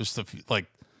 Just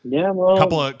Yeah, well,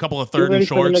 couple of third and ready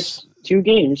for the shorts. next 2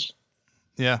 games.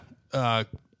 Yeah,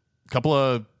 couple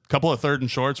of third and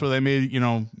shorts where they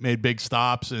made big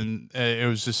stops, and it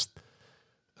was just,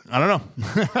 I don't know.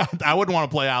 I wouldn't want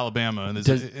to play Alabama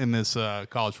in this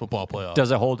college football playoff.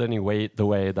 Does it hold any weight the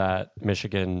way that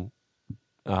Michigan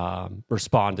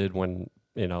responded when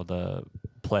the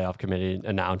playoff committee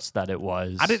announced that it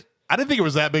was? I didn't think it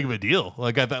was that big of a deal.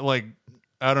 Like I thought,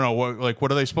 I don't know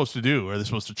what are they supposed to do? Are they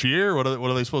supposed to cheer? What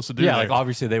are they supposed to do? Yeah, like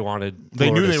obviously they wanted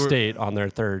Florida State on their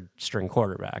third string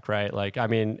quarterback, right? Like, I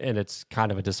mean, and it's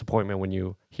kind of a disappointment when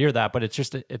you hear that, but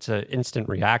it's an instant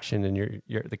reaction, and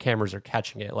the cameras are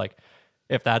catching it. Like,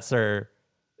 if that's their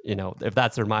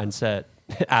mindset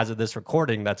as of this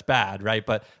recording, that's bad, right?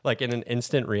 But like in an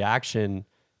instant reaction,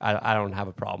 I don't have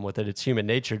a problem with it. It's human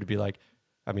nature to be like,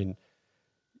 I mean,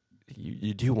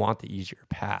 you do want the easier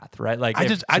path, right? Like I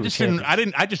just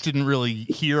didn't really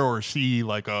hear or see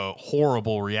like a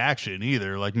horrible reaction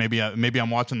either. Like maybe I'm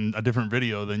watching a different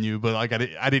video than you, but like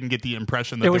I didn't get the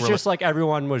impression that it was just like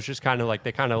everyone was just kind of like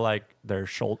their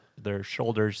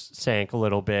shoulders sank a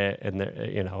little bit, and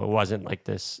it wasn't like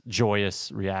this joyous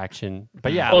reaction.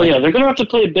 But yeah, yeah, they're gonna have to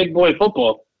play big boy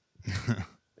football. Yeah,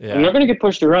 and they're gonna get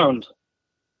pushed around,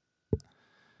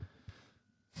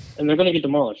 and they're gonna get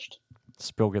demolished.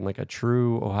 Spoken like a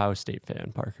true Ohio State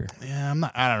fan, Parker. Yeah,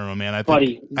 I don't know, man.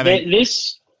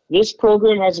 This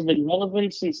program hasn't been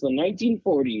relevant since the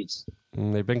 1940s.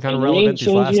 They've been kind of relevant these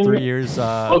last 3 years.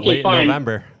 Late in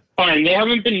November. Fine, they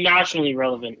haven't been nationally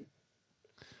relevant.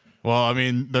 Well, I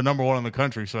mean, they're number 1 in the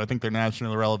country, so I think they're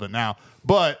nationally relevant now.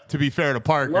 But to be fair to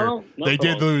Parker, they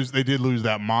did lose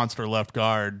that monster left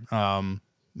guard. You're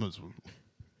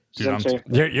going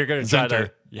to try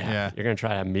to. Yeah, you're gonna try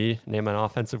to have me name an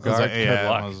offensive guard. Good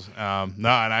luck. No,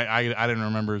 and I didn't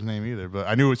remember his name either, but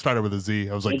I knew it started with a Z.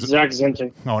 I was like, Zach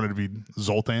Zinter. I wanted to be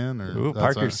Zoltan or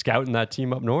Parker's scouting that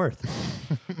team up north.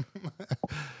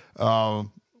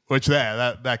 Which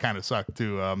that kind of sucked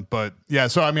too. But yeah,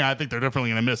 so I mean, I think they're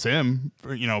definitely gonna miss him,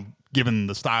 given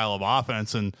the style of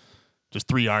offense and just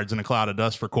 3 yards in a cloud of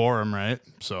dust for Corum, right?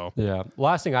 So yeah.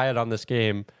 Last thing I had on this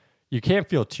game. You can't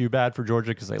feel too bad for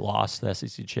Georgia because they lost the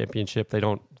SEC championship. They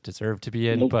don't deserve to be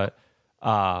in, Nope. but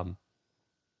not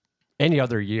any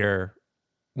other year,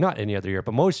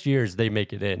 but most years they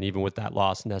make it in, even with that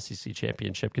loss in the SEC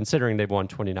championship, considering they've won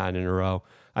 29 in a row.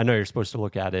 I know you're supposed to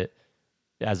look at it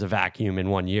as a vacuum in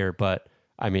 1 year, but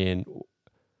I mean,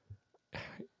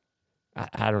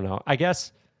 I don't know. I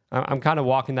guess I'm kind of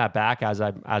walking that back as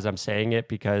I'm saying it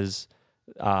because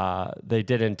they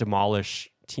didn't demolish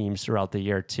teams throughout the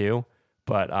year too,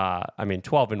 but I mean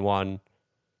 12-1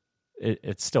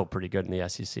 it's still pretty good in the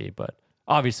SEC, but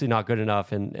obviously not good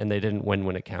enough, and they didn't win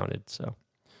when it counted. So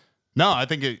no, I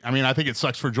think it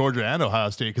sucks for Georgia and Ohio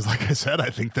State because like I said, I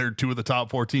think they're 2 of the top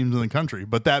 4 teams in the country.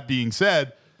 But that being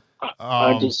said,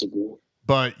 I disagree.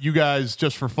 But you guys,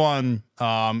 just for fun,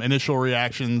 initial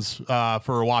reactions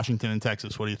for Washington and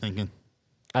Texas, what are you thinking?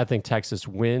 I think Texas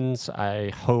wins. I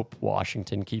hope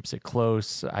Washington keeps it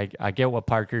close. I get what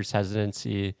Parker's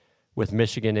hesitancy with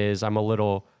Michigan is. I'm a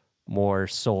little more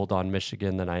sold on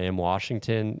Michigan than I am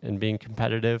Washington in being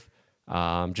competitive,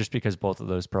 just because both of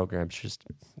those programs just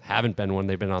haven't been when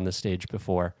they've been on the stage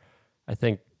before. I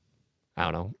think,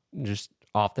 I don't know, just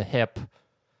off the hip,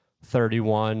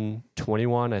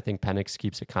 31-21. I think Penix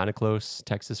keeps it kind of close.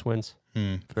 Texas wins.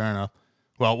 Fair enough.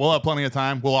 Well, we'll have plenty of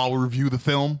time. We'll all review the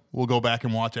film. We'll go back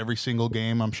and watch every single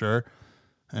game, I'm sure,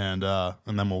 and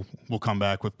then we'll come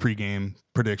back with pregame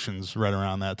predictions right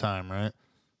around that time, right?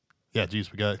 Yeah, geez,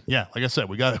 like I said,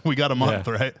 we got a month,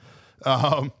 right?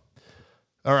 All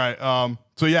right.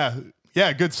 So yeah,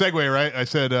 good segue, right? I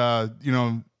said,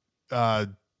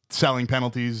 selling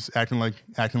penalties, acting like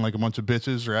a bunch of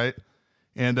bitches, right?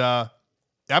 And I'm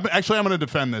going to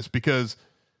defend this because.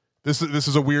 This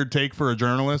is a weird take for a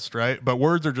journalist, right? But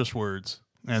words are just words.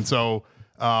 And so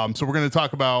we're going to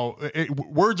talk about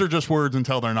words are just words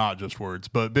until they're not just words.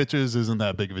 But bitches isn't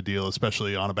that big of a deal,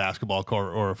 especially on a basketball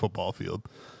court or a football field.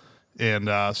 And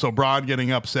so Braun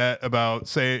getting upset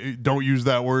about don't use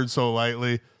that word so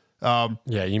lightly. Ime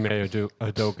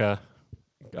Udoka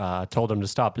told him to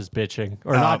stop his bitching.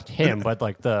 Or not him, but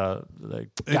like the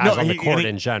guys on the court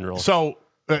in general. So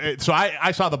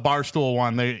I saw the Barstool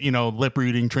one, they lip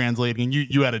reading, translating.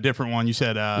 You had a different one. You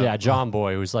said John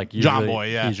Boy, who's like usually, John Boy,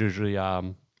 yeah, he's usually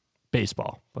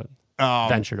baseball, but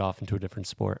ventured off into a different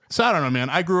sport. So I don't know, man.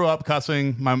 I grew up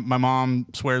cussing. My mom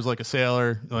swears like a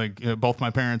sailor. Like both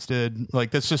my parents did.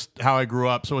 Like that's just how I grew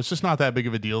up. So it's just not that big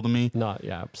of a deal to me.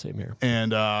 Same here.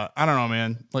 And I don't know,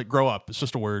 man. Like grow up. It's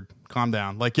just a word. Calm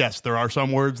down. Like yes, there are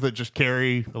some words that just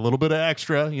carry a little bit of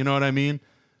extra. You know what I mean?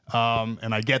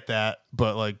 And I get that.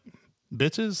 But like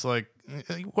bitches, like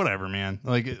whatever, man.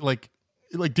 Like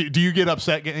do you get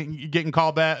upset getting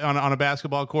called back on a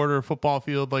basketball court or a football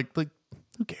field? Like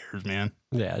who cares, man?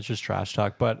 Yeah, it's just trash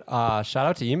talk. But shout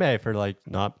out to Ime for like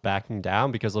not backing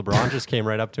down because LeBron just came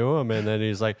right up to him and then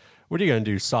he's like, "What are you gonna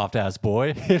do, soft ass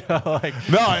boy?" Like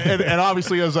no, and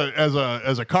obviously as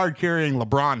a card carrying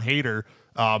LeBron hater,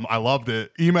 I loved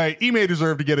it. Ime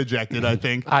deserved to get ejected. I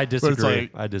think. I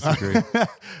disagree. I don't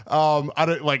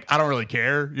really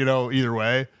care. Either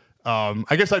way.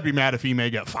 I guess I'd be mad if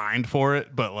Ime got fined for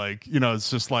it, but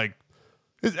it's just like.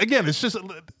 Again, it's just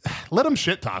let him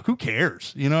shit talk. Who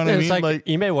cares? You know what I mean? Like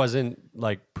Ime wasn't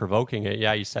like provoking it.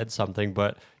 Yeah, he said something,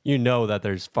 but that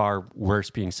there's far worse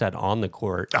being said on the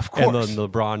court. Of course. And then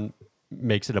LeBron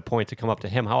makes it a point to come up to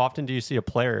him. How often do you see a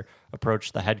player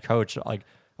approach the head coach? Like,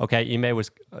 okay, Ime was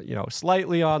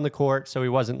slightly on the court, so he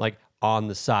wasn't like on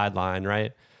the sideline,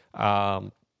 right?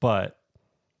 But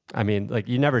I mean, like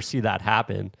you never see that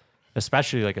happen,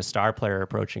 especially like a star player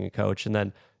approaching a coach. And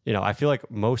then I feel like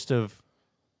most of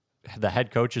the head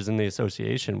coaches in the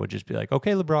association would just be like,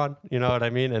 okay, LeBron, you know what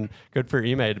I mean? And good for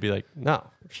Ime to be like, no,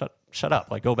 shut up.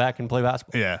 Like, go back and play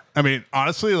basketball. Yeah. I mean,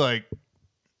 honestly, like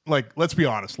let's be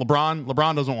honest.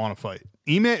 LeBron doesn't want to fight.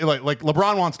 Ime, like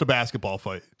LeBron wants to basketball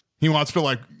fight. He wants to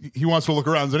look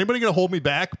around. Is anybody going to hold me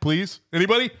back, please?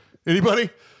 Anybody?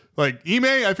 Like Ime,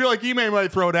 I feel like Ime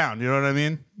might throw down. You know what I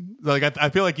mean? Like, I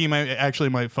feel like Ime actually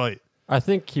might fight. I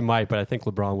think he might, but I think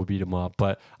LeBron would beat him up.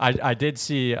 But I did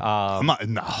see. No.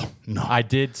 I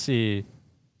did see.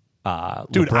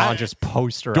 LeBron just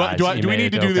posterized. Do we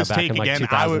need to do this take in, like, again?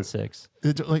 2006.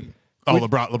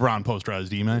 LeBron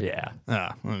posterized Ime. Yeah.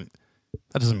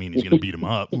 That doesn't mean he's going to beat him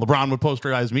up. LeBron would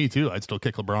posterize me too. I'd still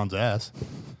kick LeBron's ass.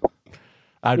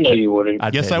 No, you wouldn't.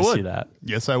 Yes, I would. See that.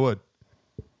 Yes, I would.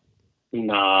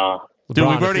 Nah. Dude,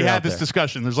 LeBron, we've already had this there.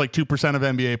 discussion. There's like 2% of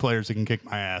NBA players that can kick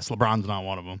my ass. LeBron's not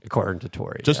one of them. According to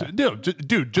Tory. Just yeah. dude,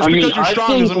 just because you're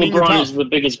strong doesn't mean you're LeBron tough. is the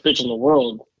biggest bitch in the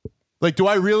world. Like, do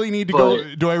I really need to go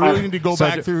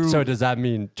back through? So does that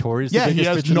mean Tory's the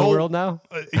biggest bitch in the world now?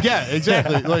 Yeah,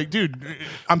 exactly. Like, dude,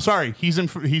 I'm sorry. He's in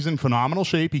phenomenal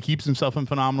shape. He keeps himself in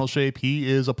phenomenal shape. He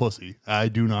is a pussy. I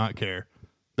do not care.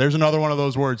 There's another one of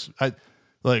those words.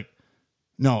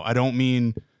 No, I don't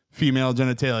mean female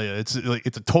genitalia. It's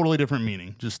a totally different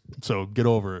meaning. Just so get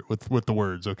over it with the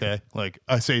words, okay? Like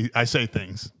I say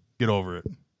things. Get over it,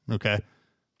 okay?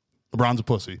 LeBron's a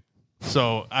pussy.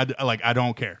 So I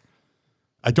don't care.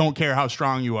 I don't care how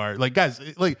strong you are. Like, guys,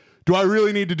 like, do I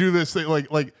really need to do this thing?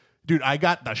 Like, dude, I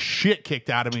got the shit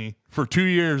kicked out of me for 2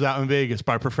 years out in Vegas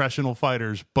by professional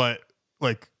fighters, but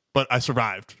I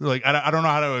survived. Like, I don't know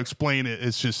how to explain it.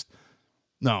 It's just,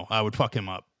 no, I would fuck him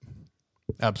up.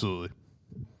 Absolutely.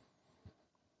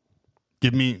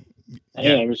 I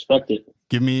respect it.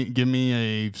 Give me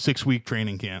a 6-week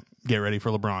training camp. Get ready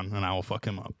for LeBron, and I will fuck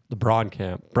him up. The Braun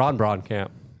camp. Braun camp.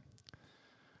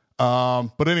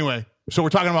 But anyway, so we're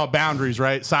talking about boundaries,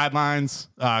 right? Sidelines,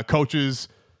 coaches.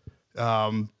 We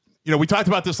talked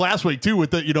about this last week too,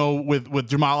 with with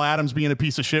Jamal Adams being a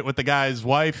piece of shit with the guy's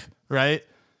wife, right?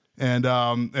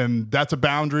 And that's a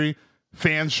boundary.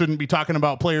 Fans shouldn't be talking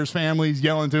about players' families,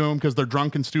 yelling to them because they're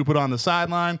drunk and stupid on the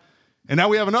sideline. And now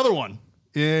we have another one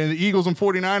in the Eagles and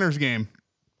 49ers game.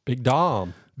 Big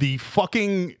Dom. The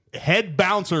fucking head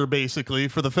bouncer, basically,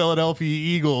 for the Philadelphia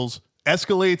Eagles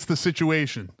escalates the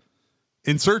situation.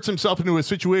 Inserts himself into a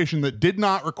situation that did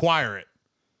not require it.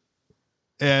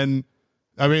 And,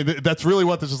 I mean, that's really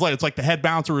what this is like. It's like the head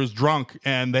bouncer is drunk,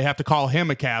 and they have to call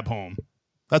him a cab home.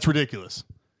 That's ridiculous.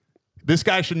 This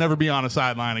guy should never be on a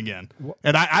sideline again.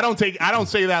 And I don't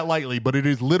say that lightly, but it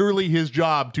is literally his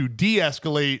job to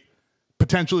de-escalate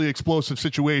potentially explosive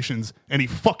situations, and he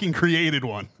fucking created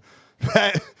one.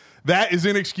 That is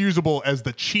inexcusable as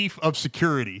the chief of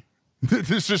security.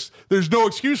 There's no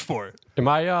excuse for it. Am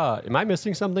I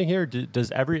missing something here? Does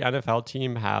every NFL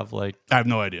team have like I have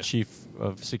no idea chief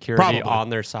of security Probably. on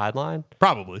their sideline?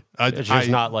 Probably. It's just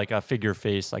not like a figure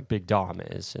face like Big Dom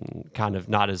is, and kind of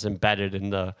not as embedded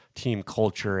in the team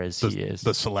culture as he is.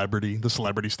 The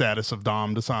celebrity status of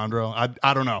Dom DeSandro.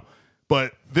 I don't know,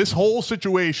 but this whole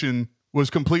situation was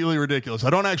completely ridiculous. I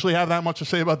don't actually have that much to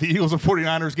say about the Eagles and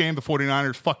 49ers game. The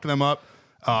 49ers fucked them up.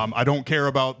 I don't care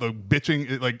about the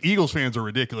bitching. Like, Eagles fans are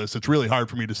ridiculous. It's really hard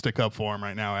for me to stick up for them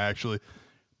right now, actually.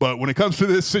 But when it comes to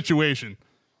this situation,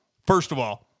 first of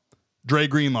all, Dre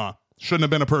Greenlaw, shouldn't have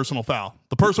been a personal foul.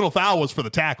 The personal foul was for the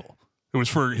tackle. It was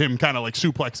for him kind of like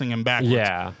suplexing him backwards.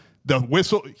 Yeah. The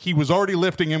whistle, he was already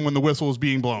lifting him when the whistle was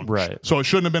being blown. Right. So it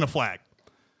shouldn't have been a flag.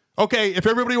 Okay, if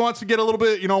everybody wants to get a little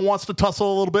bit, wants to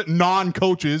tussle a little bit,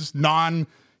 non-coaches,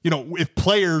 if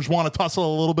players want to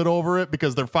tussle a little bit over it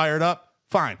because they're fired up,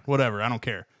 fine, whatever, I don't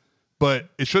care. But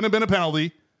it shouldn't have been a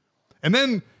penalty. And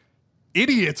then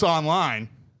idiots online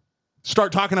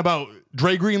start talking about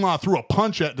Dre Greenlaw threw a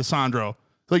punch at DeSandro.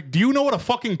 Like, do you know what a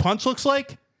fucking punch looks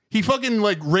like? He fucking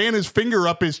ran his finger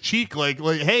up his cheek like,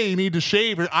 hey, you need to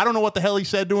shave. I don't know what the hell he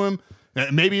said to him.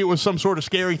 Maybe it was some sort of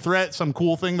scary threat, some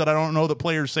cool thing that I don't know that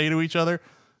players say to each other.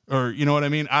 Or, you know what I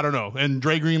mean? I don't know. And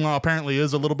Dre Greenlaw apparently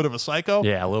is a little bit of a psycho.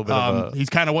 Yeah, a little bit of a... He's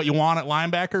kind of what you want at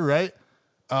linebacker, right?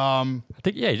 I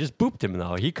think, he just booped him,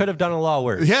 though. He could have done a lot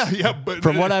worse. Yeah. But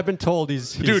from what I've been told,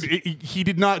 he's... Dude, he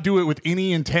did not do it with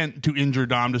any intent to injure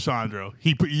Dom DeSandro.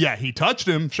 He touched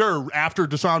him, sure, after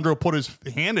DeSandro put his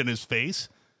hand in his face.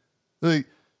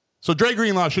 So Dre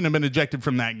Greenlaw shouldn't have been ejected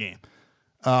from that game.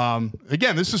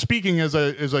 Again, this is speaking as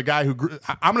a guy who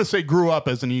I'm going to say grew up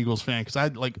as an Eagles fan because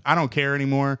I don't care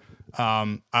anymore.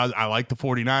 I like the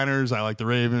 49ers. I like the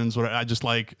Ravens. I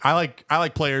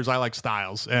like players. I like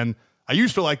styles. And I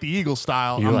used to like the Eagles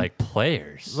style. You like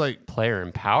players, like player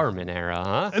empowerment era,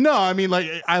 huh? No, I mean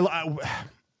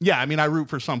I root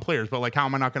for some players, but how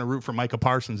am I not going to root for Micah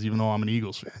Parsons even though I'm an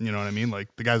Eagles fan? You know what I mean? Like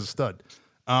the guy's a stud.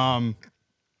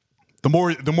 The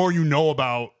more you know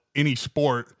about any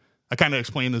sport, I kind of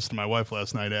explained this to my wife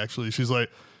last night. Actually, she's like,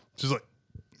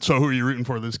 so who are you rooting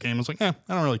for this game? I was like, I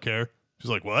don't really care. She's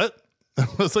like, what? I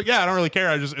was like, I don't really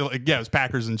care. It's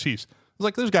Packers and Chiefs. I was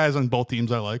like, there's guys on both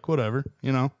teams I like, whatever,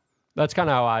 That's kind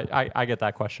of how I get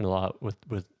that question a lot with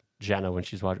Jenna when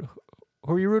she's watching.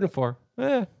 Who are you rooting for?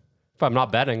 If I'm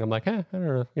not betting, I'm like, I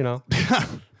don't know,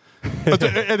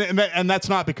 and that's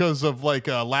not because of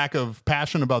a lack of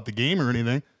passion about the game or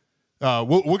anything.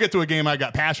 We'll get to a game I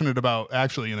got passionate about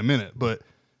actually in a minute, but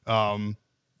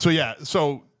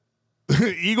so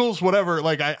Eagles, whatever.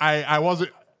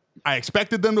 I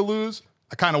expected them to lose.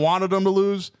 I kind of wanted them to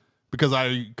lose because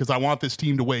I want this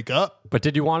team to wake up. But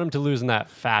did you want them to lose in that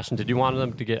fashion? Did you want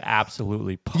them to get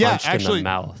absolutely punched in the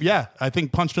mouth? Yeah, I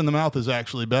think punched in the mouth is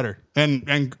actually better.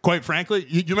 And quite frankly,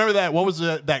 you remember that? What was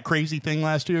that crazy thing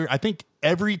last year? I think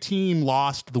every team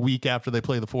lost the week after they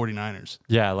play the 49ers.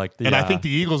 Yeah, I think the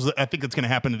Eagles. I think it's going to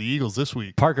happen to the Eagles this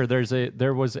week. Parker,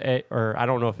 there was or I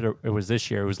don't know if it was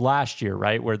this year. It was last year,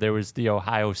 right? Where there was the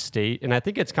Ohio State, and I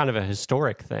think it's kind of a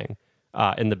historic thing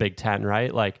in the Big Ten,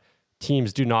 right? Like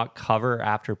teams do not cover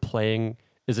after playing.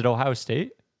 Is it Ohio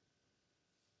State?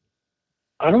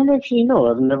 I don't actually know.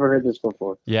 I've never heard this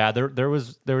before. Yeah, there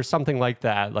was something like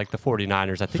that, like the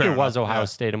 49ers. I think it was Ohio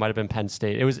State. It might have been Penn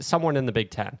State. It was someone in the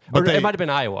Big Ten. Or it might have been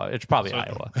Iowa. It's probably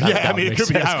Iowa. It could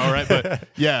be Iowa, right?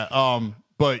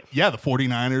 But the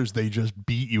 49ers, they just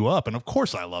beat you up. And of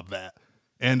course I love that.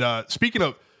 And speaking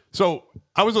of, so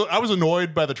I was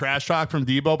annoyed by the trash talk from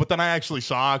Debo, but then I actually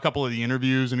saw a couple of the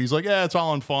interviews and he's like, it's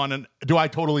all in fun. And do I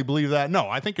totally believe that? No,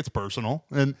 I think it's personal.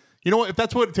 And you know what? If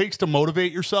that's what it takes to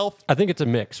motivate yourself, I think it's a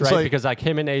mix, right? Because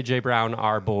him and AJ Brown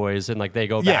are boys, and they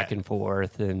go back and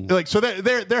forth, and so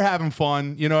they're having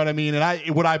fun. You know what I mean? And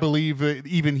I believe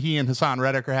even he and Hassan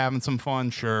Reddick are having some fun.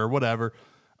 Sure, whatever.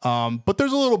 But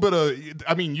there's a little bit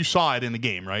of, you saw it in the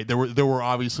game, right? There were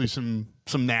obviously some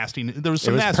nasty. There was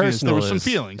some nastiness. There was some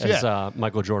feelings. As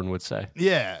Michael Jordan would say.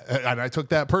 Yeah, and I took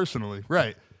that personally,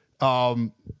 right?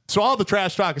 So all the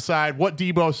trash talk aside, what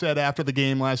Debo said after the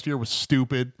game last year was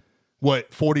stupid.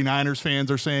 What 49ers fans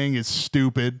are saying is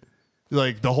stupid.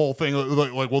 Like the whole thing,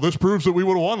 well, this proves that we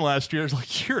would have won last year. It's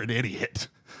like, you're an idiot.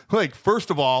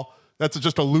 First of all, that's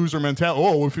just a loser mentality.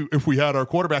 Oh, if we had our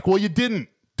quarterback. Well, you didn't,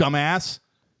 dumbass.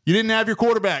 You didn't have your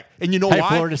quarterback. And you know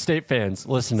why? Florida State fans,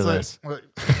 listen to this.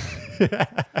 Okay,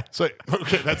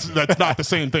 that's not the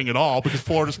same thing at all because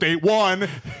Florida State won.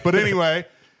 But anyway,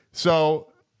 you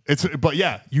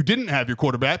didn't have your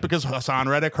quarterback because Hassan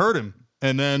Reddick hurt him.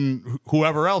 And then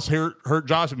whoever else hurt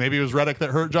Josh. Maybe it was Reddick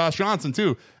that hurt Josh Johnson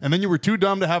too. And then you were too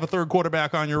dumb to have a third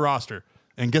quarterback on your roster.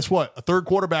 And guess what? A third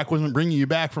quarterback wasn't bringing you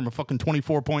back from a fucking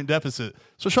 24-point deficit.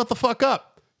 So shut the fuck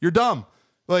up. You're dumb.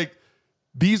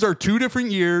 These are two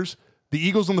different years. The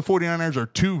Eagles and the 49ers are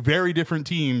two very different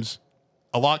teams.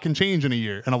 A lot can change in a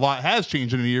year, and a lot has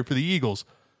changed in a year for the Eagles.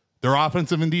 Their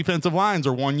offensive and defensive lines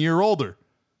are 1 year older.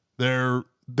 They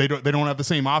don't have the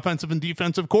same offensive and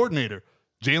defensive coordinator.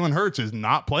 Jalen Hurts is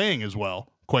not playing as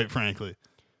well, quite frankly.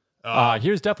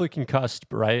 He was definitely concussed,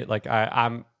 right?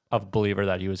 I'm a believer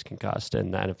that he was concussed,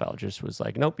 and the NFL just was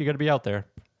like, nope, you got to be out there.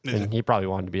 And he probably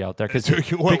wanted to be out there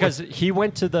because he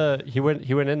went in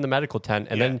the medical tent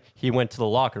and then he went to the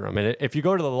locker room. And if you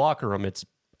go to the locker room, it's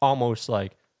almost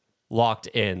like locked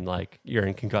in, like you're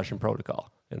in concussion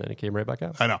protocol. And then he came right back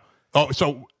out. I know. Oh,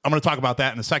 so I'm going to talk about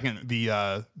that in a second.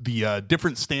 The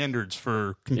different standards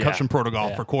for concussion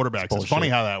protocol for quarterbacks. It's funny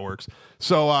how that works.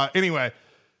 So anyway,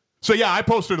 I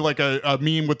posted like a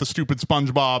meme with the stupid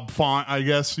SpongeBob font, I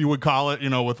guess you would call it,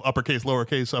 with uppercase,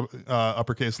 lowercase,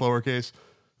 uppercase, lowercase.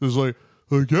 It was like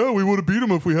yeah, we would have beat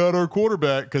him if we had our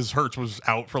quarterback, because Hurts was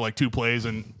out for like 2 plays,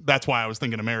 and that's why I was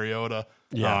thinking of Mariota.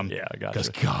 I got you. Because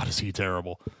God, is he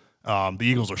terrible. The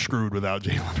Eagles are screwed without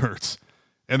Jalen Hurts.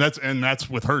 And that's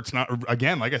with Hurts. Not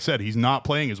again, like I said, he's not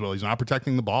playing as well. He's not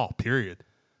protecting the ball. Period.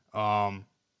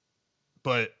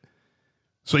 But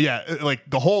so like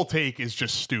the whole take is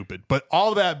just stupid. But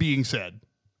all that being said,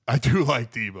 I do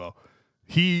like Debo.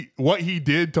 What he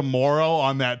did to Morrow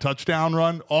on that touchdown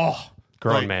run. Oh,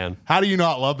 grown man. How do you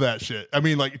not love that shit? I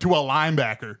mean, like, to a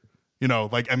linebacker.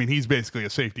 He's basically a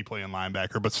safety playing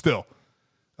linebacker, but still.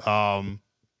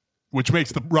 Which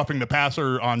makes the roughing the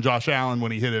passer on Josh Allen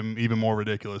when he hit him even more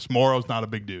ridiculous. Morrow's not a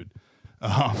big dude.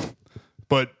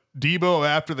 But Debo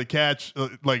after the catch,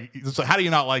 how do you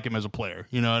not like him as a player?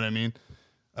 You know what I mean?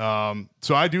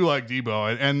 So I do like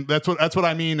Debo. And that's what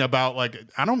I mean about, like,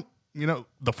 I don't,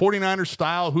 the 49ers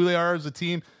style, who they are as a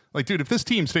team. Like, dude, if this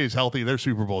team stays healthy, they're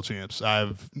Super Bowl champs.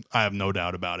 I have no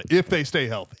doubt about it. If they stay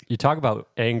healthy. You talk about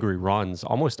angry runs.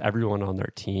 Almost everyone on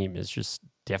their team is just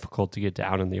difficult to get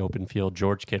down in the open field.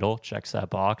 George Kittle checks that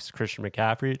box. Christian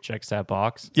McCaffrey checks that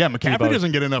box. Yeah, McCaffrey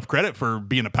doesn't get enough credit for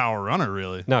being a power runner,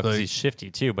 really. No, because he's shifty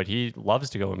too, but he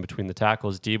loves to go in between the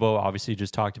tackles. Debo obviously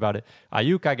just talked about it.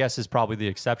 Ayuk, I guess, is probably the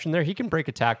exception there. He can break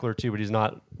a tackle or two, but he's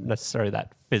not necessarily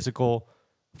that physical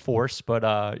force. But,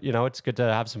 it's good to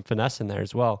have some finesse in there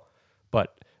as well.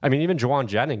 But, I mean, even Juwan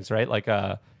Jennings, right? Like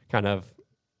kind of...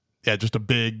 Yeah, just a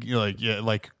big,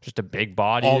 just a big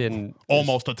body and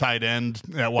almost a tight end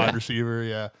at wide receiver.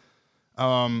 Yeah,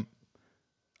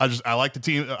 I like the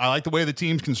team. I like the way the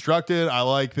team's constructed. I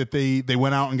like that they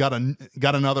went out and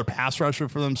got another pass rusher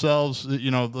for themselves.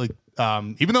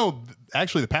 Even though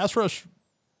actually the pass rush,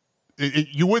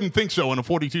 you wouldn't think so in a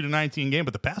 42-19 game,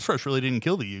 but the pass rush really didn't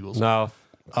kill the Eagles. No,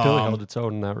 Philly held its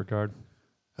own in that regard.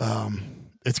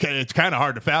 It's kind of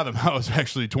hard to fathom how it's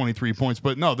actually 23 points.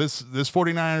 But no, this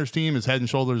 49ers team is head and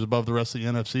shoulders above the rest of the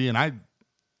NFC, and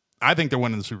I think they're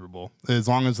winning the Super Bowl as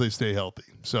long as they stay healthy.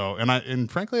 So, and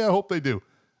frankly, I hope they do.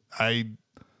 I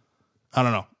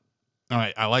don't know. All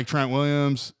right, I like Trent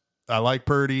Williams. I like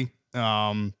Purdy.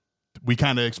 We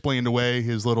kind of explained away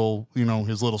his little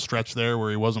stretch there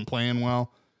where he wasn't playing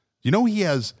well. He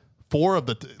has 4 of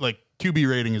the QB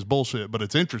rating is bullshit, but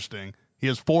it's interesting. He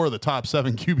has 4 of the top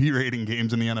 7 QB rating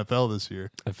games in the NFL this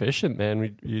year. Efficient,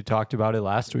 man. You talked about it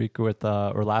last week or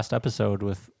last episode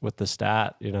with the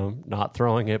stat, not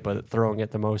throwing it, but throwing it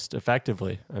the most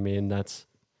effectively. I mean, that's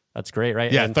great,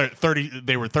 right? Yeah, 30.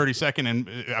 They were 32nd, and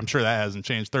I'm sure that hasn't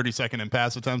changed. 32nd in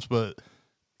pass attempts, but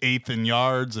 8th in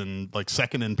yards and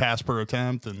 2nd in pass per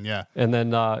attempt, and yeah. And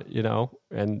then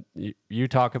and you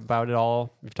talk about it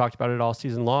all. We've talked about it all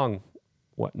season long.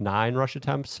 9 rush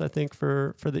attempts, I think,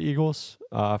 for the Eagles,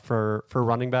 for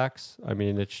running backs. I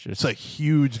mean, it's a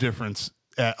huge difference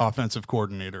at offensive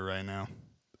coordinator right now.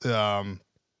 So I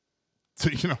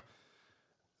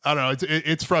don't know.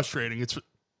 It's frustrating.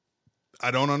 I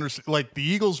don't understand. Like, the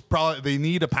Eagles they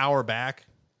need a power back,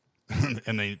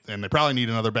 and they probably need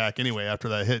another back anyway after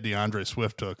that hit DeAndre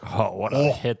Swift took. Oh, what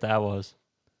a hit that was!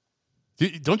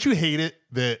 Don't you hate it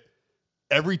that?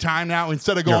 Every time now,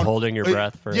 instead of going, you're holding your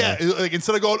breath for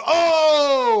instead of going,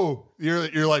 oh,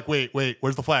 you're like, wait,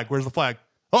 where's the flag? Where's the flag?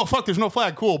 Oh fuck, there's no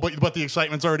flag. Cool, but the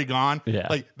excitement's already gone. Yeah,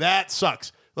 like that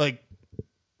sucks. Like,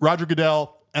 Roger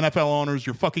Goodell, NFL owners,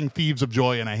 you're fucking thieves of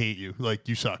joy, and I hate you. Like,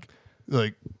 you suck.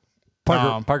 Like,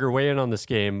 Parker, weigh in on this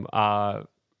game.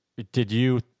 Did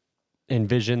you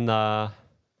envision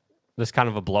this kind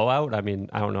of a blowout? I mean,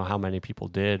 I don't know how many people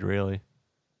did really.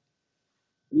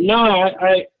 No,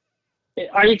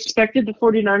 I expected the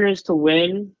 49ers to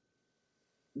win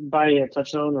by a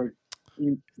touchdown or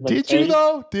Did you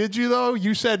though?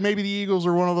 You said maybe the Eagles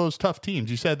are one of those tough teams.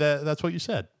 You said that's what you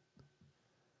said.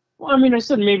 Well, I mean, I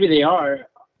said maybe they are.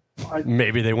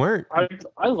 Maybe they weren't.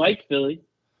 I like Philly.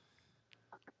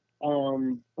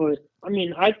 But I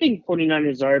mean, I think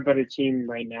 49ers are a better team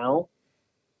right now.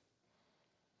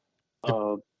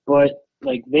 But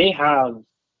they have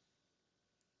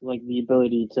the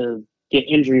ability to get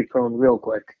injury prone real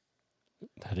quick.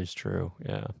 That is true.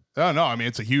 Yeah. Oh no, I mean,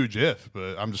 it's a huge if,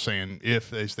 but I'm just saying if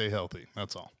they stay healthy.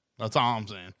 That's all. That's all I'm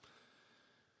saying.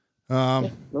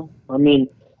 No, I mean,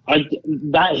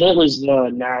 That hit was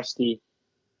nasty.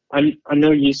 I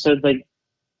know you said like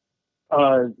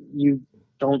you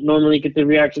don't normally get the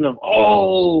reaction of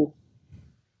oh,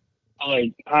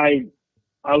 like I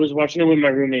was watching it with my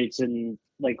roommates and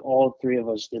like all three of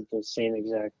us did the same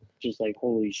exact, just like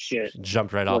holy shit,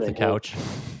 Jumped right off the couch.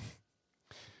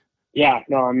 Yeah,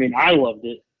 no, I mean I loved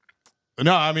it.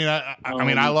 No, I mean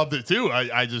I loved it too.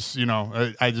 I just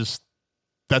I just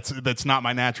that's not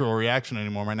my natural reaction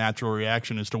anymore. My natural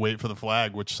reaction is to wait for the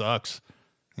flag, which sucks.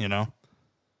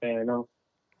 Fair enough.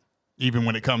 Even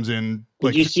when it comes in.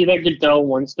 Did you see that Goodell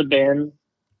wants to ban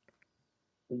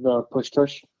the push?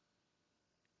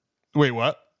 Wait,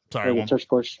 what? Sorry, the tush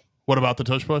push. What about the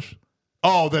tush push?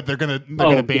 Oh, that they're gonna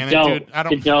ban Goodell, it, dude.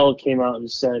 Goodell came out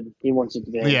and said he wants it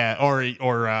to ban. Yeah, or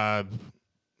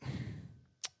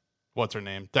what's her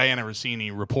name? Diana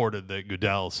Rossini reported that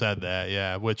Goodell said that.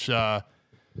 Yeah, which I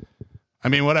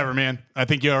mean, whatever, man. I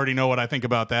think you already know what I think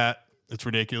about that. It's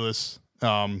ridiculous.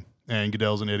 And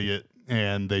Goodell's an idiot,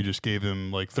 and they just gave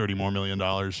him like $30 million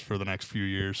more for the next few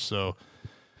years. So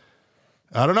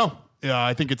I don't know. Yeah,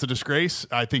 I think it's a disgrace.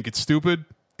 I think it's stupid.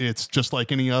 It's just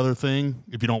like any other thing.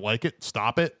 If you don't like it,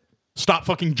 stop it. Stop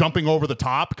fucking jumping over the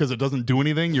top because it doesn't do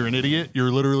anything. You're an idiot.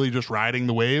 You're literally just riding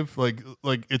the wave. Like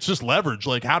it's just leverage.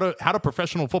 Like how do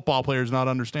professional football players not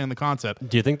understand the concept?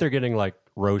 Do you think they're getting like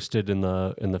roasted in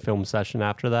the film session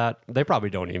after that? They probably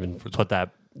don't even put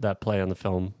that play on the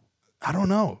film. I don't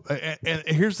know. And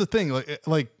here's the thing.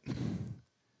 Like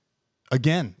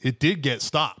again, it did get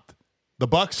stopped. The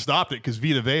Bucs stopped it because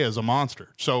Vita Vea is a monster.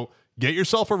 So get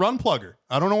yourself a run plugger.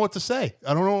 I don't know what to say.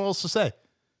 I don't know what else to say.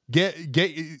 Get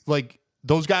like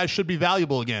those guys should be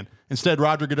valuable again. Instead,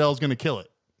 Roger Goodell's going to kill it.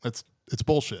 It's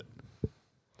bullshit.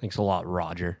 Thanks a lot,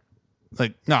 Roger.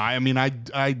 Like no, I mean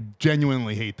I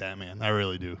genuinely hate that man. I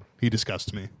really do. He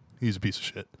disgusts me. He's a piece of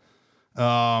shit.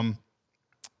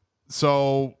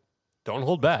 So don't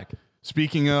hold back.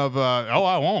 Speaking of, I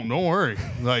won't. Don't worry.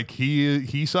 Like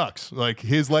he sucks. Like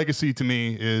his legacy to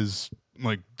me is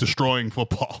like destroying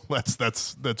football.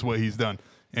 That's what he's done.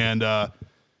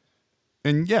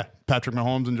 And yeah, Patrick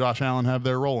Mahomes and Josh Allen have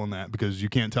their role in that because you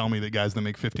can't tell me that guys that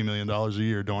make $50 million a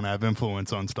year don't have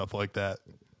influence on stuff like that.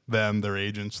 Them, their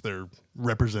agents, their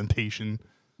representation,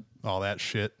 all that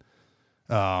shit.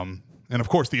 And of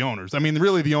course the owners. I mean,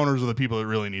 really the owners are the people that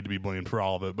really need to be blamed for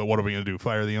all of it. But what are we going to do?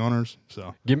 Fire the owners?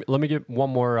 So let me get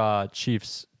one more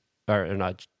Chiefs. Or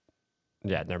not.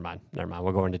 Yeah, never mind.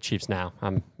 We're going to Chiefs now.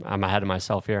 I'm ahead of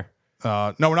myself here.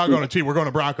 No, we're not going to Chiefs. We're going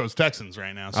to Broncos Texans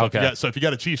right now. So okay. If you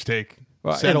got a Chiefs take,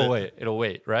 it'll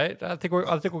wait, right? I think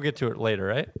we'll get to it later,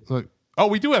 right? Look,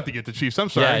 we do have to get the Chiefs. I'm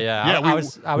sorry. Yeah.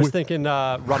 I was thinking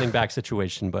running back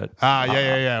situation, but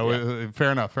yeah.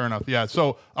 Fair enough. Yeah.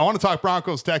 So I want to talk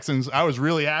Broncos Texans. I was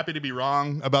really happy to be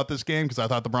wrong about this game because I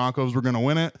thought the Broncos were going to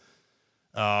win it.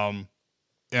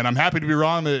 And I'm happy to be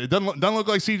wrong. It doesn't look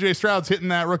like CJ Stroud's hitting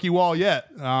that rookie wall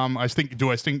yet. Do I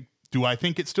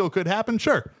think it still could happen?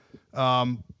 Sure.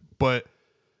 But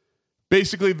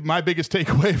basically my biggest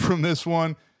takeaway from this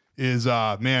one is,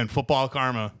 man, football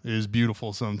karma is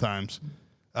beautiful sometimes.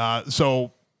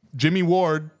 So Jimmy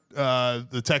Ward,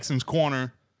 the Texans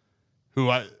corner, who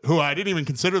I didn't even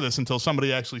consider this until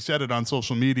somebody actually said it on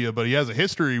social media, but he has a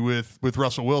history with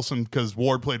Russell Wilson because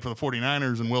Ward played for the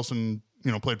 49ers and Wilson,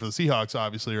 played for the Seahawks,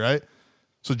 obviously, right?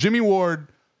 So Jimmy Ward,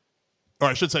 or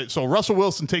I should say, so Russell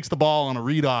Wilson takes the ball on a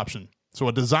read option. So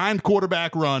a designed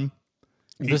quarterback run.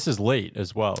 This is late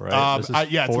as well, right?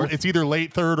 It's either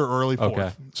late third or early fourth.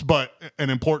 Okay. But an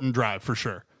important drive for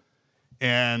sure.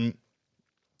 And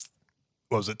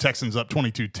what was it? Texans up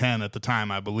 22-10 at the time,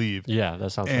 I believe. Yeah,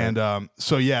 that sounds right. And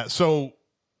so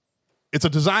it's a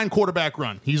designed quarterback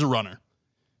run. He's a runner.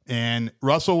 And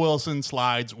Russell Wilson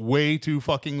slides way too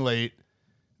fucking late.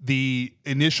 The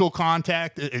initial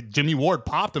contact, Jimmy Ward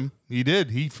popped him. He did.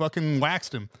 He fucking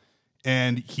waxed him.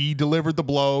 And he delivered the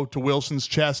blow to Wilson's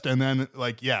chest and then,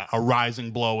 a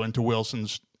rising blow into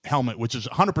Wilson's helmet, which is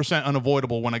 100%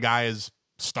 unavoidable when a guy is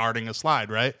starting a slide,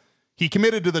 right? He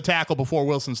committed to the tackle before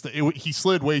Wilson. He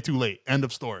slid way too late. End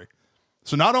of story.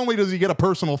 So not only does he get a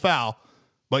personal foul,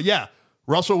 but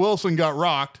Russell Wilson got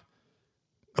rocked.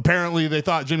 Apparently, they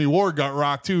thought Jimmy Ward got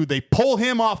rocked, too. They pull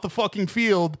him off the fucking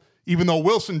field, even though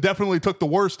Wilson definitely took the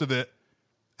worst of it,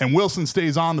 and Wilson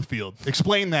stays on the field.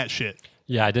 Explain that shit.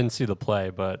 Yeah, I didn't see the play,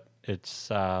 but it's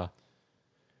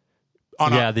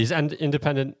these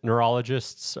independent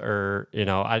neurologists are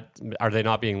they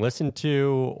not being listened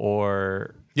to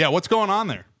or what's going on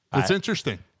there? It's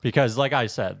interesting because, like I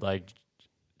said,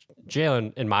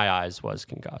 Jalen in my eyes was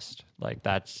concussed.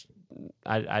 That's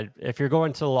if you're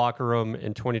going to the locker room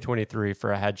in 2023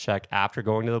 for a head check after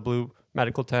going to the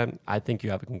medical tent, I think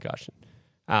you have a concussion.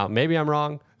 Maybe I'm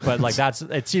wrong, but like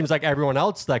it seems like everyone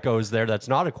else that goes there that's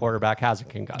not a quarterback has a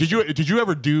concussion.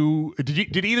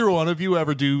 Did either one of you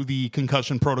ever do the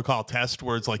concussion protocol test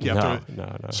where it's like you have to?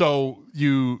 No. So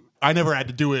I never had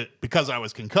to do it because I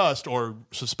was concussed or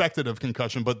suspected of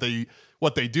concussion, but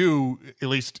what they do, at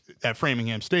least at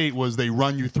Framingham State, was they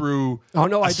run you through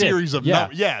series of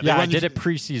I did it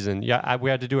preseason. Yeah,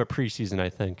 we had to do it preseason, I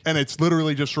think. And it's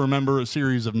literally just remember a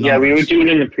series of numbers. Yeah, we would do it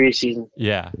in the preseason.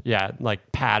 Yeah,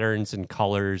 like patterns and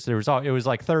colors. It was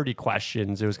like 30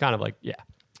 questions. It was kind of like, yeah.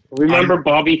 Remember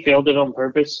Bobby failed it on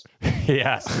purpose?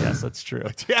 yes, that's true.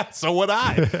 Yeah, so would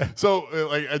I. So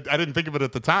I didn't think of it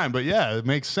at the time, but yeah, it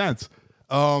makes sense.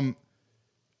 And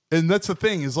that's the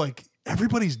thing is like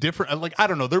everybody's different. Like, I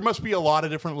don't know. There must be a lot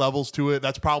of different levels to it.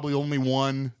 That's probably only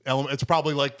one element. It's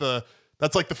probably like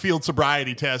that's like the field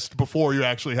sobriety test before you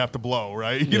actually have to blow,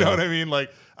 right? You know what I mean?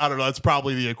 Like, I don't know. That's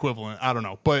probably the equivalent. I don't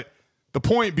know. But the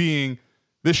point being,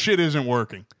 this shit isn't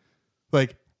working.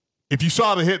 Like, if you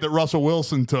saw the hit that Russell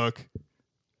Wilson took,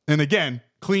 and again,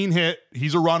 clean hit,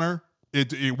 he's a runner.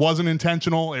 It wasn't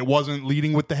intentional. It wasn't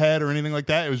leading with the head or anything like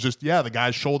that. It was just, the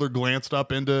guy's shoulder glanced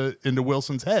up into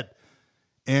Wilson's head.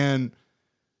 And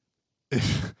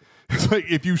it's like,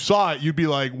 if you saw it, you'd be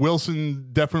like, Wilson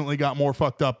definitely got more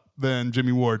fucked up than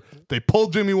Jimmy Ward. They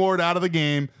pulled Jimmy Ward out of the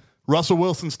game. Russell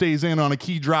Wilson stays in on a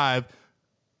key drive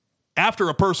after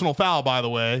a personal foul, by the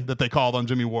way, that they called on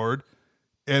Jimmy Ward.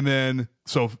 And then,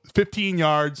 so 15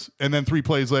 yards, and then 3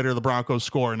 plays later, the Broncos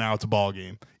score, and now it's a ball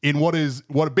game in what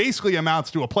basically amounts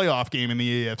to a playoff game in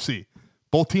the AFC.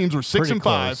 Both teams were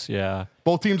 6-5. Yeah.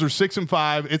 Both teams are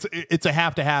 6-5. It's a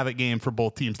have to have it game for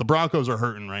both teams. The Broncos are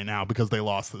hurting right now because they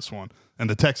lost this one, and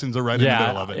the Texans are right in the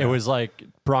middle of it. It was like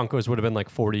Broncos would have been like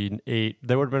 48.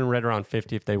 They would have been right around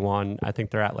 50 if they won. I think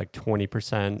they're at like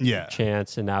 20%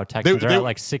 chance, and now Texans are at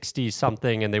like 60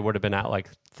 something, and they would have been at like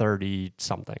 30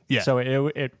 something. Yeah. So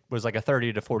it was like a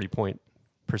 30 to 40%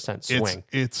 swing.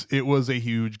 It was a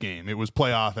huge game. It was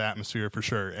playoff atmosphere for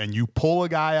sure. And you pull a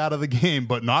guy out of the game,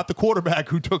 but not the quarterback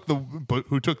who took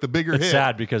the bigger hit. It's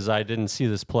sad because I didn't see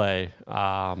this play,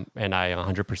 and I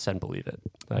 100% believe it.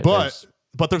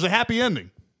 But there's a happy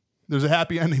ending. There's a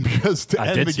happy ending because to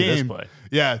end the game,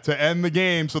 to end the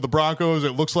game. So the Broncos,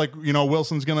 it looks like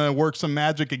Wilson's gonna work some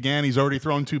magic again. He's already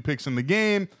thrown 2 picks in the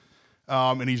game,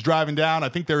 and he's driving down. I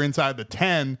think they're inside the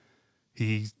 10.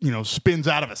 He, spins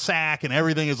out of a sack and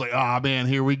everything is like, oh man,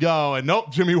 here we go. And nope,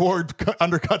 Jimmy Ward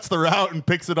undercuts the route and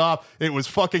picks it off. It was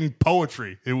fucking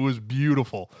poetry. It was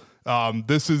beautiful.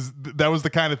 That was the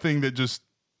kind of thing that just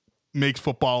makes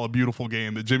football a beautiful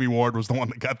game. That Jimmy Ward was the one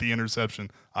that got the interception.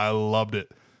 I loved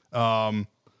it. So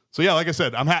yeah, like I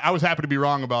said, I was happy to be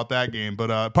wrong about that game.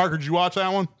 But Parker, did you watch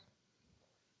that one?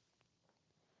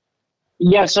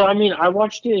 Yeah, so I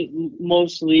watched it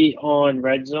mostly on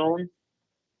Red Zone.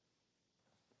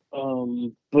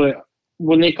 But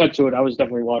when they cut to it, I was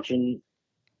definitely watching.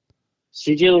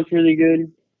 CJ looked really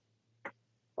good.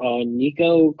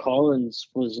 Nico Collins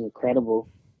was incredible.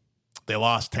 They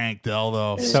lost Tank Dell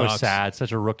though. So sad.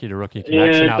 Such a rookie to rookie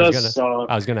connection. Yeah,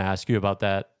 I was gonna ask you about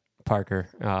that, Parker.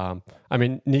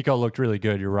 Nico looked really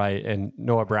good. You're right. And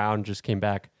Noah Brown just came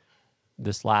back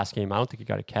this last game. I don't think he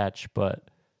got a catch, but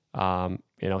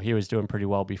he was doing pretty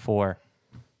well before.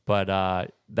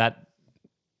 But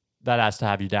that has to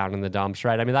have you down in the dumps,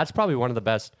 right? I mean, that's probably one of the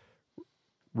best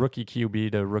rookie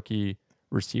QB to rookie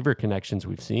receiver connections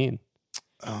we've seen.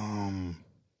 Yeah,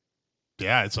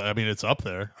 it's up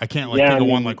there. I can't think of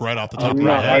one right off the top of my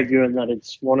head. I'm not arguing that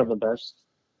it's one of the best.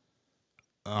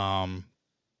 Yeah,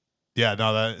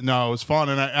 it was fun,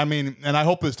 and I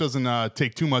hope this doesn't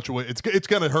take too much away. It's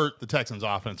going to hurt the Texans'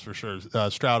 offense for sure.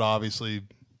 Stroud obviously,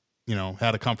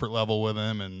 had a comfort level with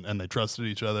him, and they trusted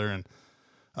each other,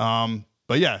 and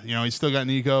but yeah, he's still got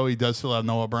Nico. He does still have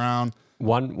Noah Brown.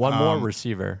 One more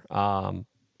receiver.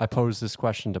 I posed this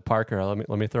question to Parker. Let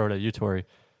me throw it at you, Tori.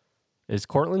 Is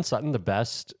Cortland Sutton the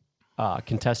best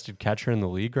contested catcher in the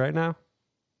league right now?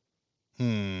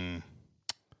 Man,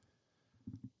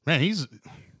 he's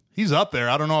up there.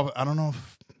 I don't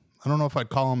know if I'd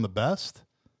call him the best.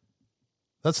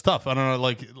 That's tough. I don't know.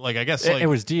 Like I guess it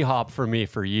was D-Hop for me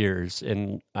for years,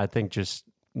 and I think just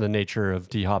the nature of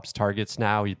D-Hop's targets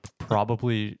now, he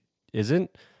probably isn't.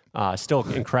 Still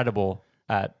incredible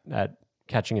at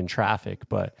catching in traffic,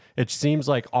 but it seems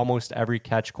like almost every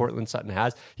catch Cortland Sutton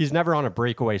has, he's never on a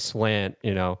breakaway slant,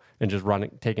 and just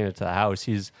taking it to the house.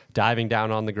 He's diving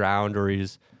down on the ground, or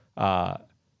he's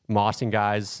mossing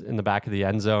guys in the back of the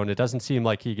end zone. It doesn't seem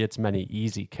like he gets many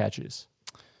easy catches.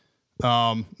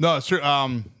 No, it's true.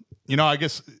 I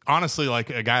guess honestly, like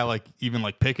a guy like even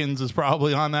like Pickens is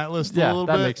probably on that list a Yeah, little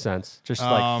that bit. makes sense. Just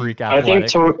like freak I think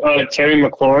athletic. Terry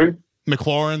McLaurin.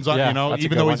 McLaurin's on, Yeah, even that's a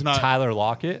though good he's one. not Tyler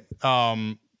Lockett.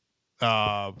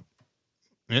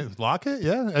 Yeah, Lockett,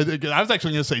 yeah. I was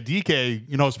actually going to say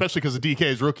DK, especially because of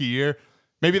DK's rookie year.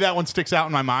 Maybe that one sticks out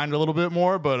in my mind a little bit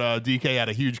more, but DK had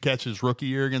a huge catch his rookie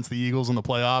year against the Eagles in the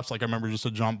playoffs. Like, I remember just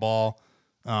a jump ball.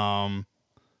 I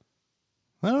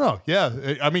don't know.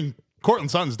 Yeah, I mean, Cortland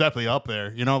Sutton's definitely up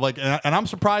there, and I'm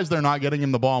surprised they're not getting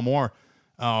him the ball more.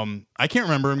 I can't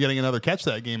remember him getting another catch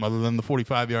that game other than the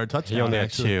 45-yard touchdown. He only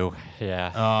had 2,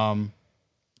 yeah.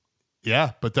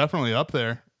 Yeah, but definitely up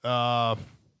there. He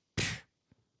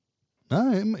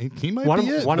might be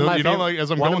it. One of my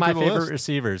favorite list.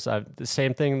 receivers. The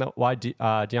same thing that why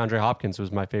DeAndre Hopkins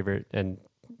was my favorite, and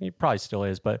he probably still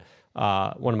is, but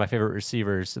one of my favorite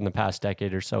receivers in the past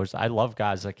decade or so. I love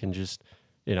guys that can just,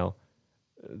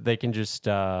 they can just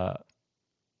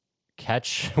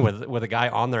catch with a guy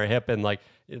on their hip and like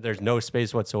there's no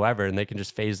space whatsoever, and they can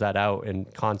just phase that out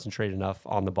and concentrate enough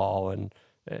on the ball, and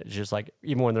it's just like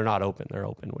even when they're not open, they're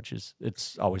open, which is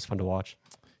it's always fun to watch.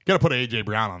 Got to put AJ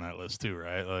Brown on that list too,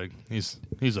 right? Like he's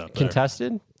up there.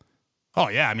 Contested. Oh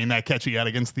yeah, I mean that catch he had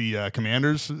against the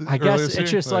Commanders. I guess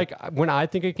it's just like when I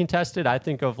think of contested, I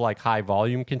think of like high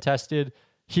volume contested.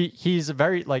 He's a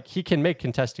very like he can make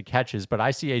contested catches, but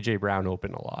I see AJ Brown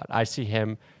open a lot. I see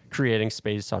him creating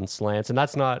space on slants, and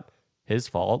that's not his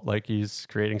fault. Like he's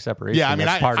creating separation. Yeah, I mean,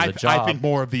 that's part of the job. I think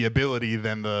more of the ability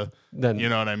than you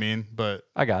know what I mean. But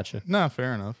I got you. No,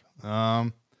 fair enough.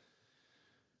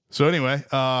 So anyway,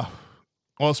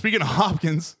 well, speaking of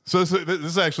Hopkins, so this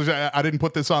is actually I didn't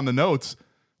put this on the notes,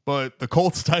 but the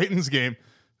Colts-Titans game,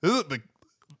 this is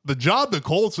the job the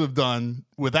Colts have done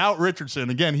without Richardson.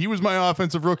 Again, he was my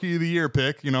offensive rookie of the year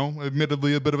pick.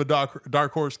 Admittedly a bit of a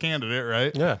dark horse candidate,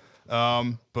 right? Yeah.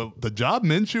 But the job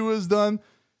Minshew has done.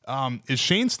 Is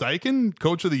Shane Steichen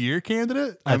coach of the year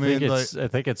candidate? I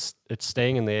think it's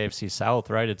staying in the AFC South,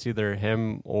 right? It's either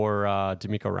him or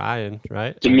D'Amico Ryan,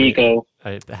 right? D'Amico.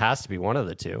 It has to be one of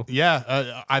the two.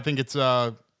 Yeah, I think it's.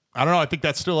 I don't know. I think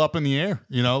that's still up in the air.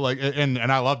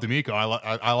 And I love D'Amico.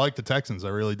 I like the Texans. I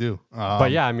really do.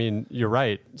 But yeah, I mean, you're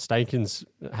right. Steichen's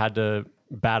had to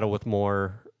battle with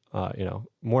more,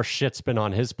 more shit's been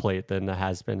on his plate than there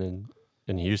has been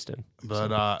in Houston.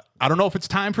 But I don't know if it's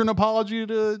time for an apology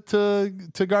to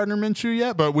Gardner Minshew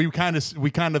yet, but we kind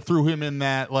of threw him in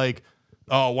that like,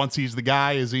 oh, once he's the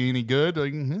guy, is he any good?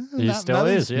 Like, he still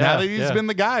is. Now that he's been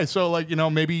the guy, so like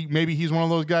maybe he's one of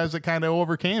those guys that kind of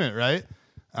overcame it, right?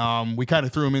 We kind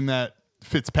of threw him in that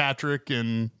Fitzpatrick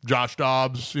and Josh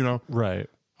Dobbs, right.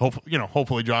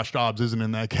 Hopefully Josh Dobbs isn't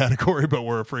in that category, but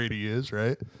we're afraid he is,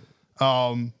 right?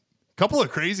 Couple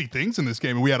of crazy things in this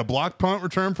game. We had a blocked punt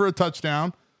return for a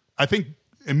touchdown. I think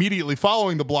immediately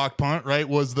following the blocked punt, right,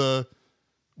 was the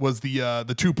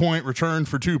 2-point return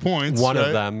for 2 points. One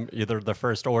of them, either the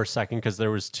first or second, because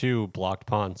there was 2 blocked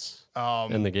punts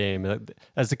in the game.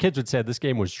 As the kids would say, this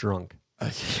game was drunk.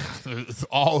 It's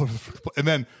and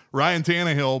then Ryan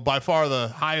Tannehill, by far the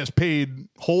highest paid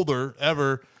holder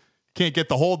ever, can't get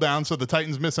the hold down, so the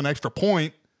Titans miss an extra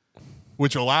point,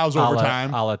 which allows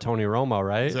overtime. A la Tony Romo,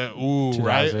 right? Right?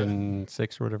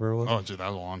 2006 or whatever it was. Oh, dude, that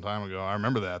was a long time ago. I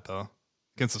remember that, though.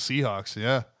 Against the Seahawks,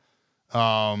 yeah.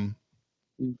 I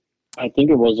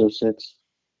think it was 06.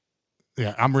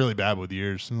 Yeah, I'm really bad with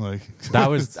years. Like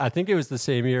I think it was the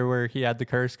same year where he had the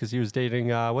curse because he was dating,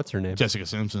 what's her name? Jessica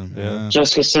Simpson. Yeah.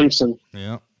 Jessica Simpson.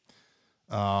 Yeah.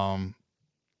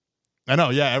 I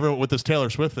know, yeah. Everyone with this Taylor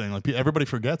Swift thing, like everybody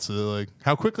forgets, like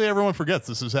how quickly everyone forgets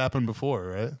this has happened before,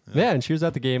 right? Yeah, and she was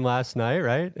at the game last night,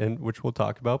 right? And which we'll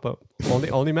talk about, but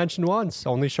only mentioned once,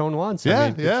 only shown once.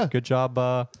 Yeah, Good job,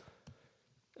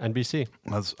 NBC.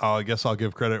 I guess I'll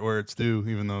give credit where it's due,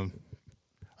 even though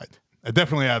I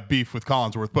definitely have beef with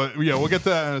Collinsworth. But yeah, we'll get to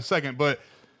that in a second. But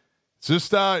it's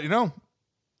just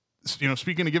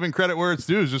speaking of giving credit where it's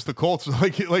due, is just the Colts.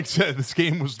 Like you said, this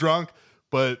game was drunk.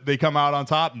 But they come out on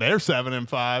top. They're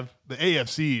 7-5. The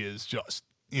AFC is just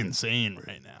insane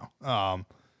right now.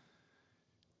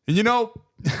 And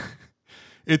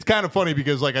it's kind of funny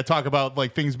because like I talk about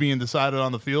like things being decided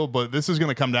on the field, but this is going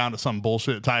to come down to some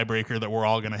bullshit tiebreaker that we're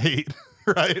all going to hate,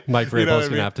 right? Mike Vrabel's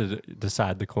going to have to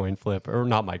decide the coin flip, or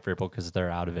not Mike Vrabel because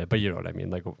they're out of it, but you know what I mean,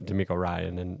 like D'Amico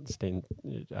Ryan and Stain,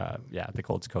 the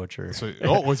Colts coach. Was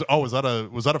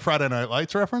that a Friday Night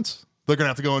Lights reference? They're going to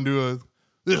have to go and do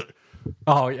a.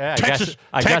 Oh yeah,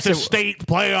 Texas State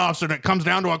playoffs, and it comes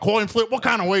down to a coin flip. What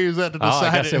kind of way is that to decide?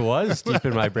 I guess it was deep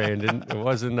in my brain. It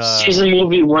wasn't. She's a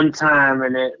movie one time,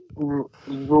 and it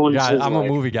ruins. Yeah, his I'm life.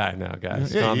 a movie guy now,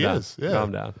 guys. Yeah, Calm he down. is. Yeah.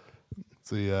 Calm down.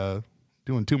 So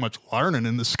doing too much learning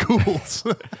in the schools.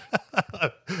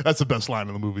 That's the best line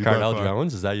in the movie. Cardell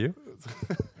Jones, is that you?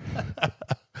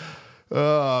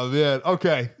 Oh, man.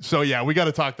 Okay. So, yeah, we got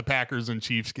to talk the Packers and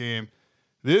Chiefs game.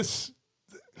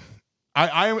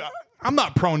 I'm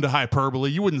not prone to hyperbole.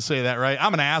 You wouldn't say that, right?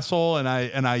 I'm an asshole and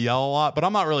I yell a lot, but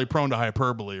I'm not really prone to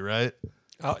hyperbole, right?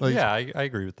 Yeah, I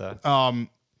agree with that.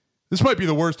 This might be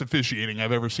the worst officiating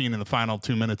I've ever seen in the final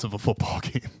 2 minutes of a football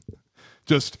game.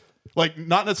 Just like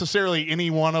not necessarily any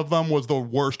one of them was the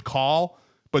worst call,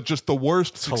 but just the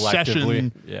worst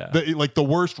succession, the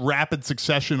worst rapid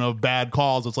succession of bad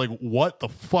calls. It's like, what the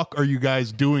fuck are you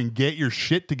guys doing? Get your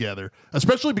shit together.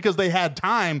 Especially because they had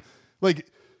time. Like,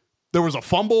 there was a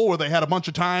fumble where they had a bunch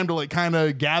of time to like kind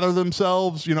of gather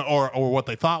themselves, or what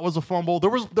they thought was a fumble. There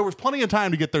was plenty of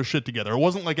time to get their shit together. It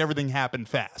wasn't like everything happened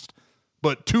fast.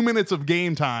 But 2 minutes of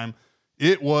game time,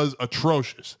 it was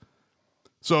atrocious.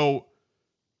 So,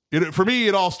 for me,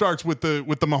 it all starts with the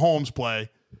Mahomes play.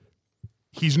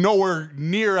 He's nowhere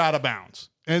near out of bounds.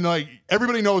 And like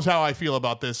everybody knows how I feel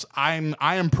about this. I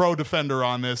am pro defender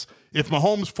on this. If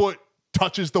Mahomes' foot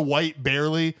touches the white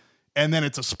barely, and then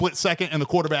it's a split second and the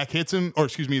quarterback hits him,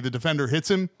 the defender hits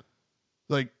him,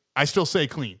 like I still say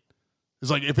clean.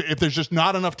 It's like if there's just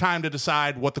not enough time to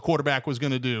decide what the quarterback was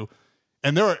going to do,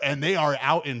 and they are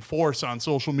out in force on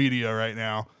social media right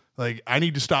now. Like I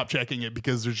need to stop checking it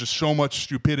because there's just so much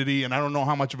stupidity, and I don't know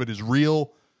how much of it is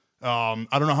real. I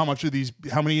don't know how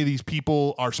many of these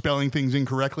people are spelling things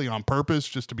incorrectly on purpose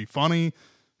just to be funny.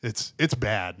 It's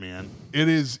bad, man. It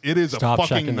is Stop a fucking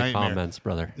checking nightmare. the comments,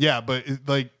 brother. Yeah, but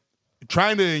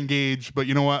trying to engage, but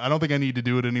you know what? I don't think I need to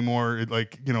do it anymore.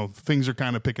 Things are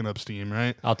kind of picking up steam,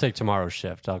 right? I'll take tomorrow's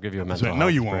shift. I'll give you a mental health No,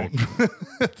 you break.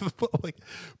 won't.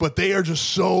 But they are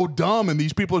just so dumb, and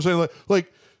these people are saying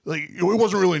like it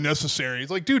wasn't really necessary.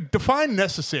 It's like, dude, define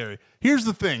necessary. Here's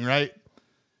the thing, right?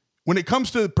 When it comes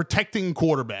to protecting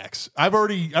quarterbacks, I've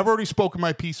already spoken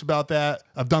my piece about that.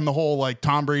 I've done the whole like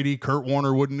Tom Brady, Kurt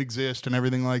Warner wouldn't exist and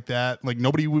everything like that. Like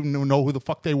nobody would know who the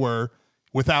fuck they were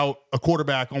without a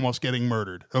quarterback almost getting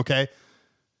murdered, okay?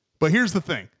 But here's the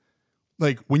thing.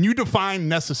 Like when you define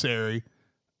necessary,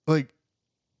 like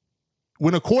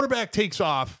when a quarterback takes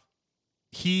off,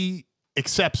 he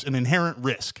accepts an inherent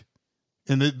risk.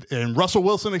 And Russell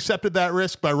Wilson accepted that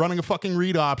risk by running a fucking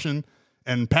read option.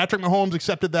 And Patrick Mahomes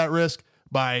accepted that risk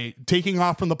by taking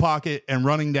off from the pocket and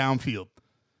running downfield.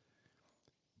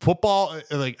 Football,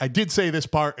 like I did say this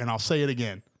part, and I'll say it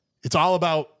again. It's all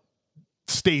about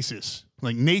stasis.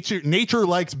 Like nature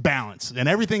likes balance, and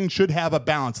everything should have a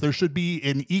balance. There should be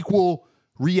an equal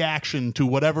reaction to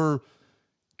whatever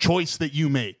choice that you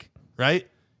make, right?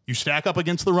 You stack up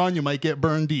against the run, you might get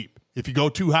burned deep. If you go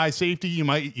too high safety, you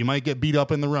might get beat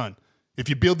up in the run. If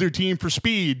you build your team for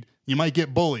speed, you might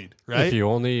get bullied, right? If you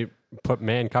only put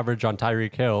man coverage on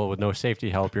Tyreek Hill with no safety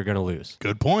help, you're going to lose.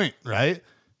 Good point, right?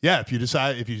 Yeah, if you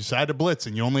decide to blitz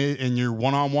and you're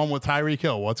one-on-one with Tyreek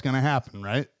Hill, what's going to happen,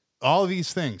 right? All of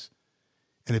these things.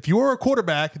 And if you're a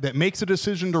quarterback that makes a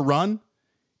decision to run,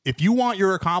 if you want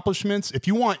your accomplishments, if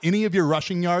you want any of your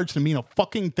rushing yards to mean a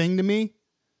fucking thing to me,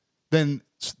 then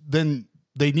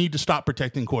they need to stop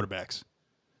protecting quarterbacks.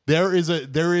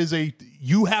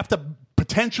 You have to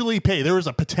potentially pay. There is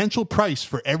a potential price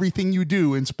for everything you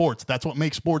do in sports. That's what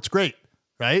makes sports great,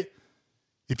 right?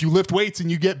 If you lift weights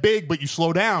and you get big, but you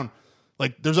slow down,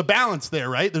 like there's a balance there,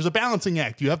 right? There's a balancing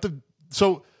act. You have to,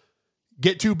 so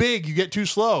get too big, you get too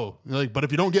slow. Like, but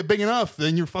if you don't get big enough,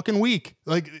 then you're fucking weak.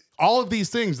 Like all of these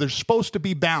things, there's supposed to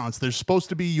be balance. There's supposed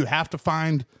to be, you have to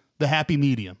find the happy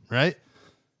medium, right?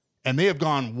 And they have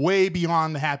gone way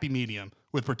beyond the happy medium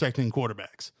with protecting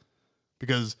quarterbacks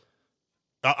because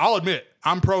I'll admit,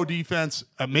 I'm pro defense.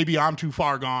 Maybe I'm too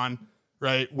far gone,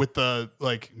 right? With the,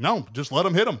 no, just let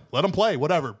them hit them. Let them play,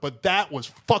 whatever. But that was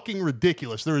fucking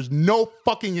ridiculous. There is no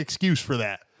fucking excuse for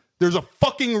that. There's a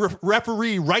fucking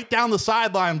referee right down the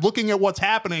sideline looking at what's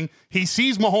happening. He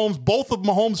sees Mahomes. Both of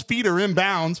Mahomes' feet are in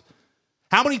bounds.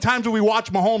 How many times do we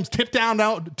watch Mahomes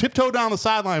tiptoe down the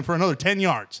sideline for another 10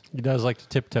 yards? He does like to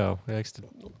tiptoe. He likes to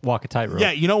walk a tightrope.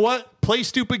 Yeah, you know what? Play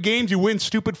stupid games, you win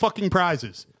stupid fucking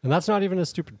prizes. And that's not even a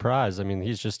stupid prize. I mean,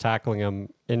 he's just tackling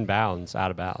him in bounds,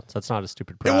 out of bounds. That's not a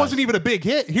stupid prize. It wasn't even a big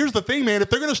hit. Here's the thing, man. If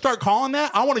they're going to start calling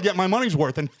that, I want to get my money's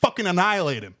worth and fucking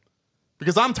annihilate him.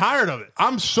 Because I'm tired of it.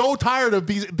 I'm so tired of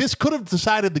these. This could have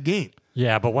decided the game.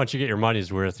 Yeah, but once you get your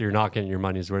money's worth, you're not getting your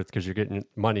money's worth because you're getting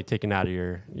money taken out of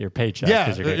your paycheck.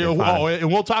 Yeah,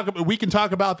 and we can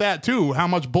talk about that too. How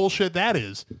much bullshit that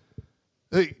is.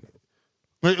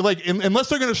 Unless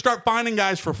they're going to start finding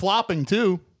guys for flopping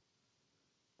too.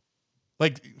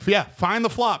 Like, yeah, find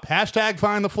the flop. Hashtag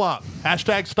find the flop.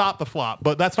 Hashtag stop the flop.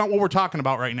 But that's not what we're talking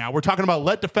about right now. We're talking about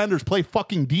let defenders play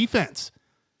fucking defense.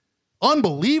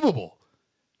 Unbelievable.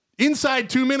 Inside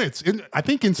 2 minutes. I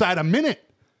think inside a minute.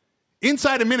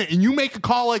 Inside a minute. And you make a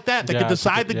call like that that could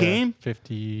decide the game.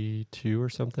 52 or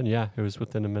something. Yeah, it was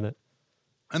within a minute.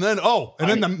 And then,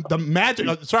 the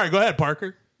magic. Sorry, go ahead,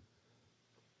 Parker.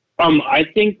 I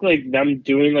think like them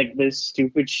doing like this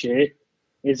stupid shit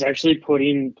is actually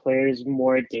putting players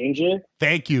more at danger.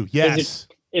 Thank you. Yes.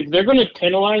 If they're going to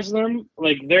penalize them,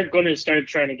 like they're going to start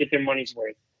trying to get their money's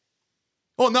worth.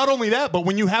 Well, not only that, but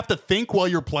when you have to think while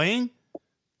you're playing,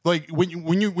 like when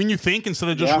you think instead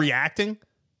of just reacting,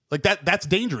 like that's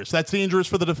dangerous. That's dangerous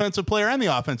for the defensive player and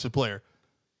the offensive player.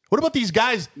 What about these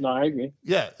guys? No, I agree.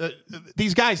 Yeah,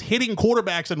 these guys hitting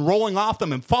quarterbacks and rolling off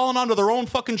them and falling onto their own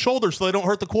fucking shoulders so they don't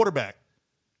hurt the quarterback.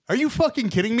 Are you fucking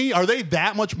kidding me? Are they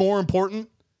that much more important?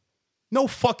 No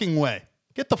fucking way.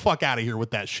 Get the fuck out of here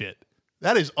with that shit.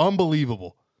 That is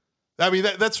unbelievable. I mean,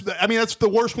 that's the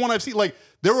worst one I've seen. Like,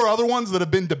 there were other ones that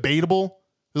have been debatable.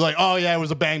 It's like, oh yeah, it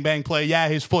was a bang bang play. Yeah,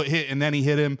 his foot hit and then he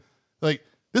hit him. Like,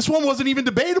 this one wasn't even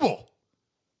debatable.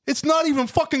 It's not even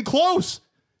fucking close.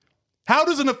 How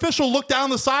does an official look down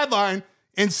the sideline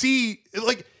and see,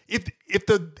 like, if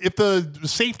the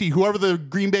safety, whoever the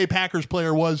Green Bay Packers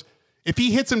player was, if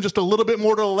he hits him just a little bit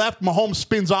more to the left, Mahomes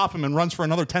spins off him and runs for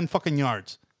another 10 fucking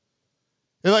yards.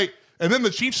 And then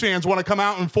the Chiefs fans want to come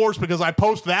out and force because I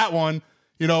post that one,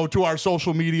 to our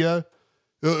social media.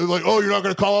 Like, oh, you're not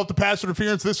going to call out the pass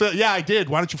interference? Yeah, I did.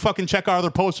 Why don't you fucking check our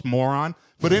other posts, moron?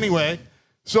 But anyway,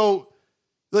 so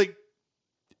like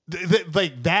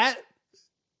that.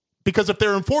 Because if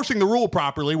they're enforcing the rule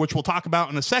properly, which we'll talk about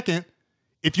in a second,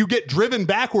 if you get driven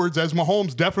backwards, as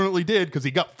Mahomes definitely did because he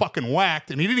got fucking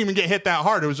whacked, and he didn't even get hit that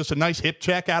hard. It was just a nice hip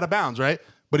check out of bounds, right?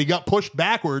 But he got pushed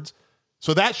backwards,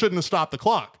 so that shouldn't have stopped the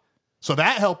clock. So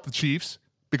that helped the Chiefs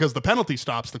because the penalty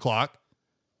stops the clock.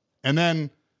 And then,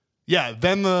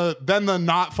 then the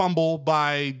not fumble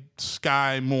by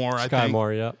Sky Moore, I think. Sky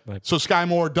Moore, yeah. So Sky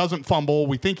Moore doesn't fumble.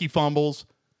 We think he fumbles.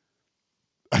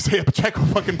 Isaiah Pacheco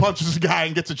fucking punches a guy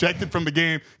and gets ejected from the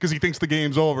game because he thinks the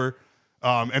game's over.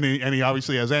 And he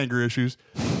obviously has anger issues.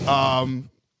 But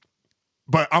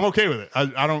I'm okay with it.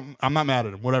 I'm not mad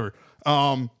at him, whatever.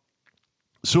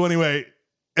 So anyway,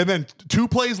 and then 2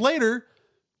 plays later,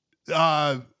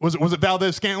 was it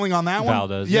Valdez-Scantling on that one?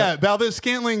 Valdez. Yeah,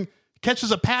 Valdez-Scantling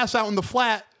catches a pass out in the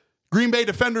flat. Green Bay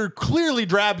defender clearly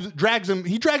drags him.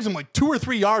 He drags him like 2 or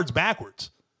 3 yards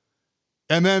backwards.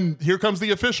 And then here comes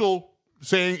the official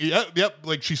saying, yep,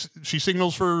 like she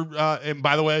signals for, and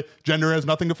by the way, gender has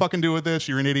nothing to fucking do with this.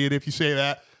 You're an idiot if you say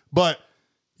that. But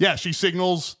yeah, she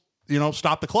signals,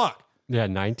 stop the clock. Yeah,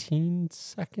 19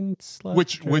 seconds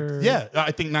left.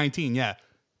 I think 19, yeah.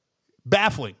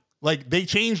 Baffling. Like, they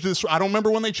changed this. I don't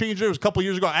remember when they changed it. It was a couple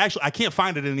years ago. Actually, I can't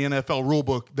find it in the NFL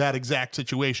rulebook, that exact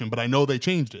situation, but I know they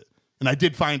changed it. And I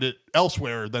did find it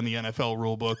elsewhere than the NFL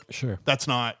rulebook. Sure. That's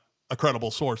not a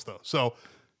credible source, though. So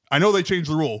I know they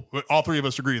changed the rule. All 3 of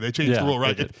us agree. They changed the rule,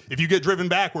 right? If you get driven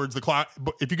backwards,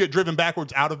 if you get driven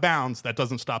backwards out of bounds, that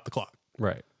doesn't stop the clock.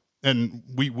 Right. And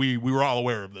we were all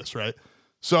aware of this, right?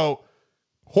 So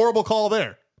horrible call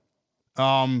there.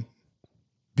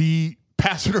 The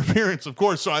pass interference, of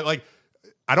course. So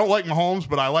I don't like Mahomes,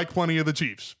 but I like plenty of the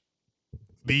Chiefs.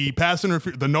 The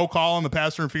no call on the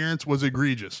pass interference was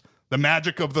egregious. The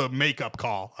magic of the makeup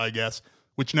call, I guess,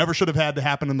 which never should have had to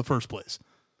happen in the first place.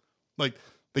 Like,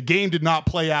 the game did not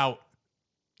play out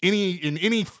in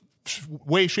any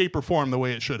way, shape, or form the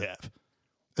way it should have.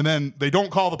 And then they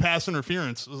don't call the pass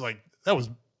interference. It was like, that was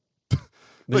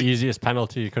the easiest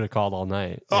penalty you could have called all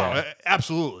night. Oh,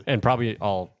 absolutely. And probably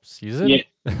all season. Yeah.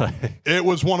 It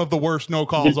was one of the worst no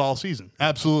calls all season.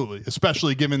 Absolutely.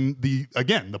 Especially given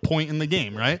the point in the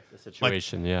game, right? The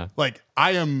situation, yeah. Like,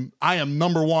 I am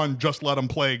number one, just let him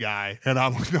play guy. And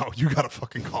I'm like, no, you got to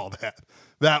fucking call that.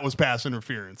 That was pass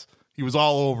interference. He was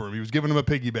all over him. He was giving him a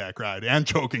piggyback ride and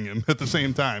choking him at the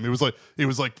same time. It was like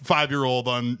 5-year-old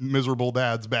on miserable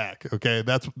dad's back. Okay,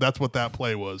 that's what that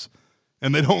play was,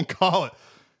 and they don't call it.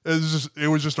 It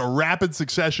was just a rapid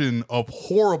succession of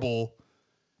horrible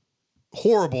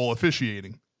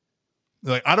officiating.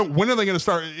 Like, when are they going to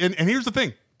start? And here's the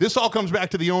thing: this all comes back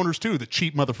to the owners too, the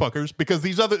cheap motherfuckers, because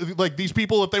these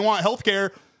people, if they want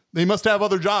healthcare, they must have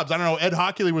other jobs. I don't know. Ed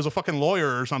Hockley was a fucking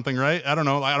lawyer or something, right? I don't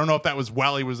know. I don't know if that was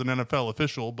while he was an NFL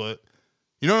official, but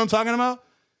you know what I'm talking about?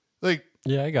 Like,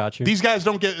 yeah, I got you. These guys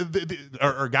don't get,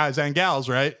 or guys and gals,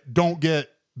 right? Don't get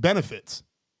benefits.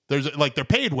 They're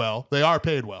paid well. They are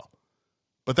paid well.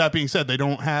 But that being said, they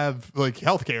don't have like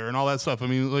healthcare and all that stuff. I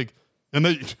mean, like, and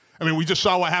I mean, we just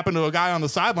saw what happened to a guy on the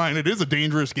sideline. It is a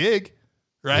dangerous gig,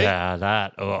 right? Yeah,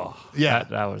 that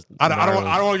was. I don't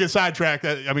want to get sidetracked.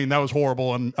 I mean, that was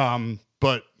horrible, and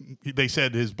but they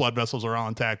said his blood vessels are all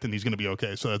intact and he's going to be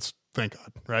okay. So that's thank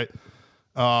God, right?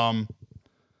 But I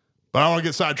don't want to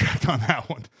get sidetracked on that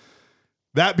one.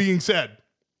 That being said,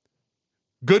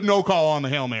 good no call on the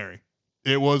Hail Mary.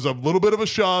 It was a little bit of a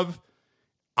shove.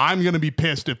 I'm going to be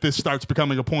pissed if this starts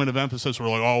becoming a point of emphasis. We're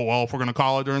like, oh, well, if we're going to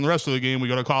call it during the rest of the game, we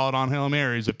got to call it on Hail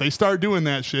Marys. If they start doing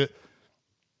that shit,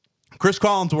 Chris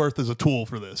Collinsworth is a tool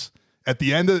for this. At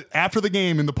the end after the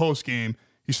game, in the post game,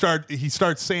 he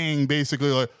starts saying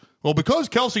basically like, well, because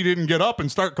Kelsey didn't get up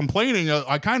and start complaining,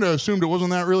 I kind of assumed it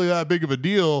wasn't really that big of a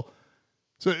deal.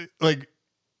 So like,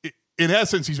 in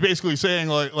essence, he's basically saying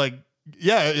like,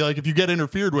 yeah, like if you get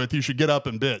interfered with, you should get up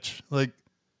and bitch. Like,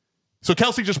 so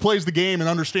Kelsey just plays the game and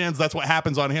understands that's what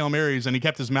happens on Hail Marys, and he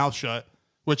kept his mouth shut,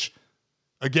 which,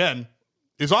 again,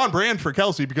 is on brand for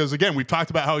Kelsey because, again, we've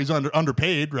talked about how he's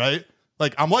underpaid, right?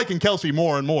 Like, I'm liking Kelsey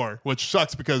more and more, which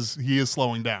sucks because he is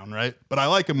slowing down, right? But I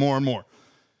like him more and more.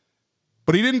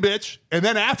 But he didn't bitch. And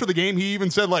then after the game, he even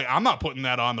said, like, I'm not putting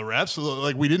that on the refs.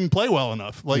 Like, we didn't play well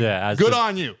enough. Like, good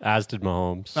on you. As did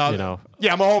Mahomes,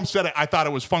 Yeah, Mahomes said it. I thought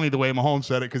it was funny the way Mahomes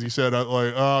said it because he said,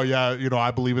 like, oh, yeah, I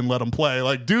believe in let him play.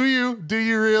 Like, do you? Do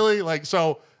you really? Like,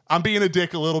 so I'm being a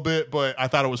dick a little bit, but I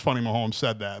thought it was funny Mahomes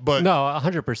said that. But no,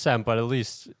 100%. But at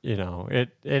least, it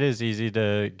is easy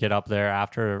to get up there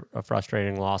after a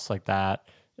frustrating loss like that.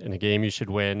 In a game you should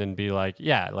win and be like,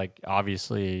 yeah, like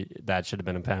obviously that should have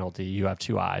been a penalty. You have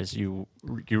two eyes. You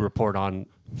report on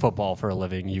football for a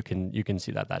living. You can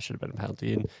see that should have been a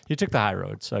penalty. And he took the high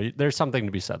road. So there's something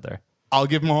to be said there. I'll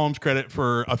give Mahomes credit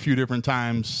for a few different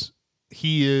times.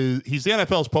 He's the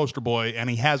NFL's poster boy, and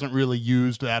he hasn't really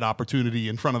used that opportunity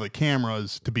in front of the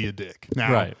cameras to be a dick.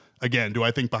 Now, Again, do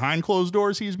I think behind closed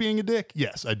doors he's being a dick?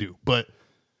 Yes, I do. But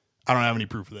I don't have any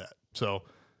proof of that. So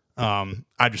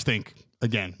I just think,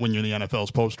 again, when you're the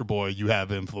NFL's poster boy, you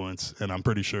have influence, and I'm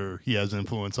pretty sure he has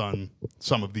influence on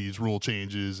some of these rule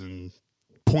changes and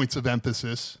points of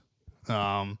emphasis.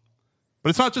 But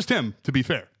it's not just him, to be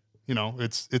fair.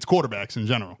 It's quarterbacks in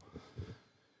general.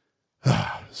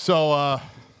 So, what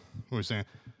were we saying?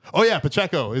 Oh, yeah,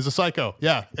 Pacheco is a psycho.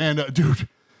 Yeah, and, dude,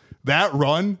 that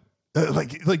run,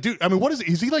 dude, I mean, what is it?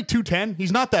 Is he like 210?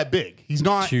 He's not that big. He's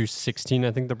not 216.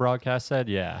 I think the broadcast said.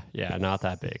 Yeah, not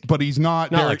that big. But he's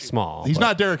not like small. He's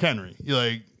not Derrick Henry.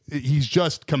 He's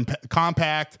just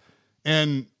compact.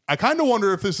 And I kind of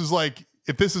wonder if this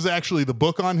is actually the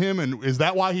book on him, and is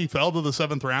that why he fell to the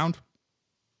 7th round?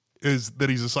 Is that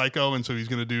he's a psycho, and so he's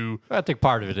going to do? I think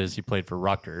part of it is he played for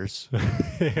Rutgers.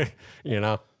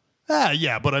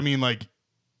 Yeah, but I mean,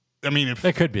 if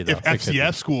it could be, though. If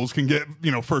FCS schools can get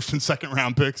 1st and 2nd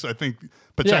round picks, I think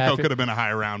Pacheco could have been a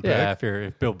higher round pick. Yeah,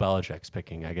 if Bill Belichick's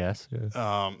picking, I guess.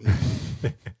 Yeah.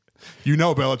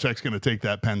 Belichick's going to take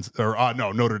that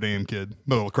Notre Dame kid,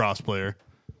 the lacrosse player.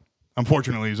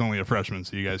 Unfortunately, he's only a freshman,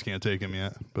 so you guys can't take him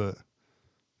yet. But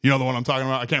you know the one I'm talking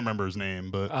about. I can't remember his name,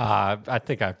 but I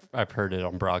think I've heard it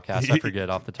on broadcast. I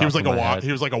forget off the top. He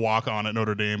was like a walk on at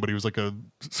Notre Dame, but he was like a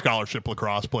scholarship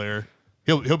lacrosse player.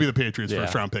 He'll be the Patriots'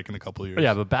 first round pick in a couple of years.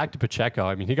 Yeah, but back to Pacheco.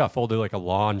 I mean, he got folded like a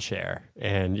lawn chair,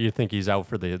 and you think he's out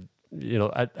for the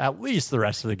at least the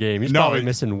rest of the game. He's probably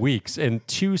missing weeks. And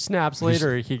 2 snaps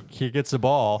later, he gets the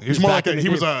ball. He's more like he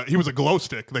was a glow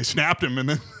stick. They snapped him, and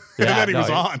then he was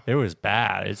on. It was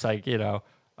bad. It's like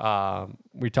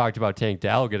we talked about Tank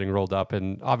Dell getting rolled up,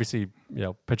 and obviously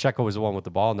Pacheco was the one with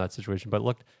the ball in that situation, but it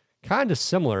looked kind of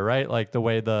similar, right? Like the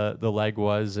way the leg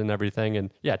was and everything.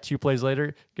 And 2 plays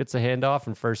later, gets a handoff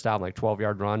and first down, like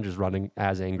 12-yard run, just running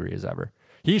as angry as ever.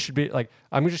 He should be like,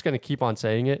 I'm just going to keep on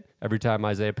saying it every time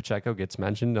Isaiah Pacheco gets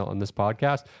mentioned on this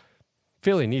podcast.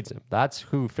 Philly needs him. That's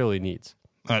who Philly needs.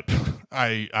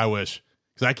 I wish.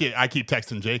 Because I keep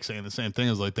texting Jake saying the same thing,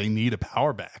 is like they need a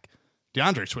power back.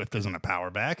 DeAndre Swift isn't a power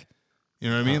back. You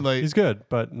know what I mean? Like, he's good,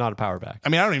 but not a power back. I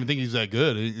mean, I don't even think he's that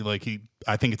good.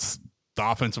 I think it's the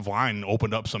offensive line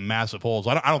opened up some massive holes.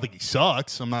 I don't think he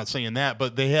sucks. I'm not saying that,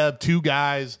 but they have 2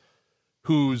 guys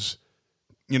whose,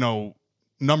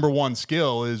 number one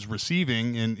skill is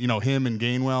receiving, and him and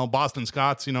Gainwell. Boston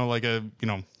Scott's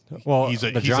well,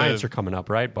 the Giants are coming up,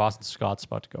 right? Boston Scott's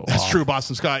about to go. That's true,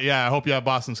 Boston Scott. Yeah, I hope you have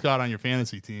Boston Scott on your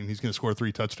fantasy team. He's going to score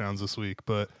 3 touchdowns this week,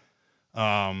 but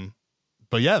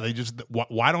yeah,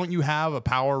 why don't you have a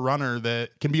power runner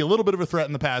that can be a little bit of a threat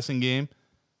in the passing game,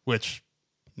 which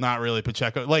not really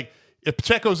Pacheco. Like, if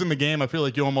Pacheco's in the game, I feel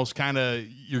like you almost kind of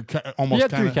He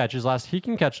had 3 catches last. He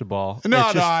can catch the ball.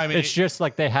 I mean, it's just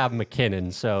like they have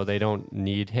McKinnon, so they don't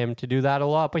need him to do that a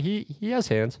lot. But he has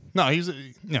hands. No, he's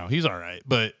all right.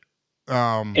 But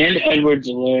And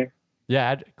Edwards-Helaire.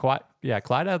 Yeah,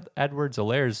 Clyde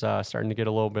Edwards-Helaire's starting to get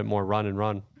a little bit more run and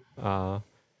run.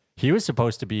 He was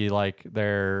supposed to be like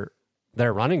their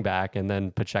running back, and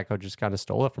then Pacheco just kind of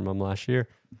stole it from him last year.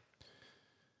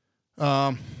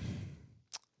 But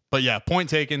yeah, point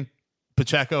taken.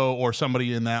 Pacheco or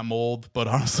somebody in that mold. But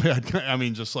honestly, I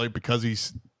mean, just like because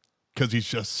he's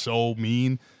just so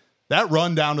mean. That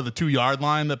run down to the 2-yard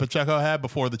line that Pacheco had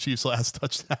before the Chiefs' last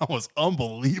touchdown was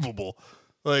unbelievable.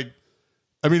 Like,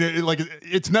 I mean,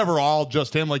 it's never all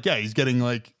just him. Like, yeah, he's getting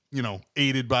like,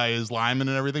 aided by his linemen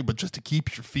and everything, but just to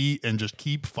keep your feet and just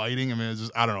keep fighting. I mean, it's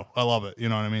just, I don't know. I love it. You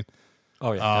know what I mean?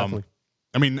 Oh yeah, definitely.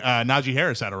 I mean, Najee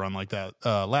Harris had a run like that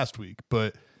last week,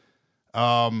 but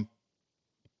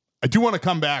I do want to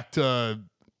come back to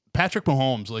Patrick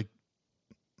Mahomes. Like,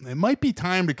 it might be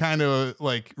time to kind of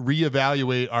like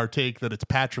reevaluate our take that it's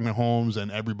Patrick Mahomes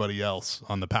and everybody else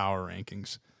on the power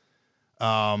rankings.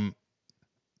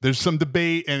 There's some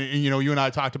debate, and you and I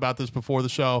talked about this before the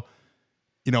show.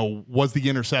 Was the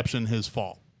interception his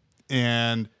fault?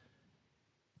 And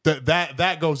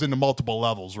that goes into multiple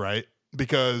levels, right?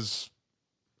 Because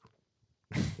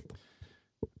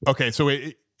okay, so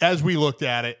as we looked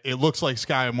at it, it looks like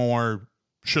Sky Moore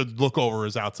should look over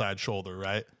his outside shoulder,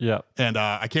 right? Yeah. And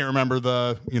I can't remember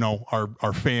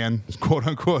our fan, quote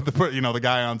unquote, the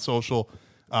guy on social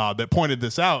that pointed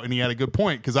this out, and he had a good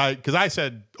point because I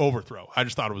said overthrow. I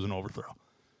just thought it was an overthrow.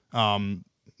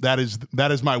 That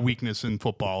is my weakness in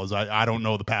football is I don't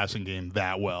know the passing game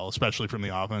that well, especially from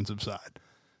the offensive side.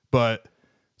 But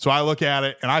so I look at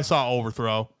it and I saw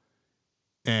overthrow,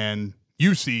 and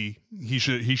you see he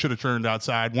should have turned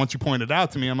outside. Once you pointed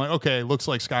out to me, I'm like, okay, looks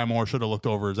like Sky Moore should have looked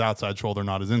over his outside shoulder,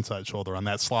 not his inside shoulder on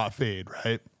that slot fade,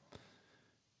 right?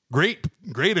 Great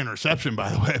interception, by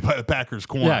the way, by the Packers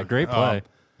corner. Yeah, great play.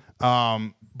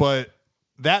 But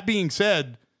that being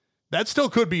said, that still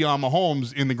could be on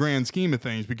Mahomes in the grand scheme of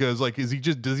things because, like, does he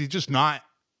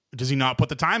not put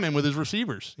the time in with his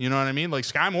receivers? You know what I mean? Like,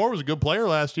 Sky Moore was a good player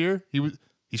last year.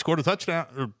 He scored a touchdown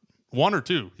or one or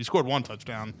two. He scored one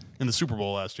touchdown in the Super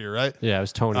Bowl last year, right? Yeah, it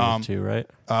was Tony too, right?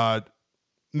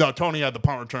 No, Tony had the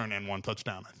punt return and one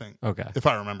touchdown, I think. Okay, if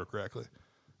I remember correctly.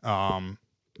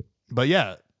 But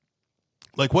yeah,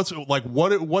 like what's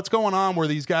going on where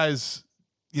these guys,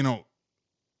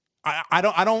 I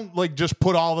don't like just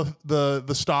put all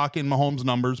the stock in Mahomes'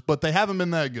 numbers, but they haven't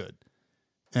been that good.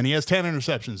 And he has 10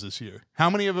 interceptions this year. How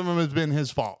many of them has been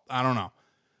his fault? I don't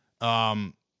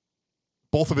know.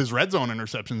 Both of his red zone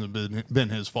interceptions have been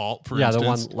his fault. For instance, the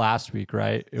one last week,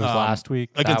 right? It was last week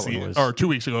against or 2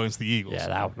 weeks ago against the Eagles. Yeah,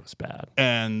 that one was bad.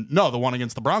 And no, the one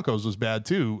against the Broncos was bad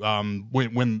too.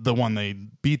 When the one they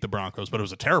beat the Broncos, but it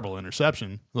was a terrible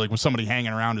interception. Like with somebody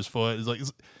hanging around his foot.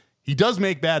 He does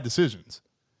make bad decisions.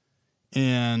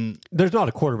 And there's not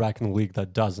a quarterback in the league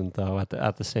that doesn't, though.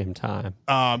 At the same time,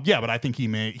 yeah, but I think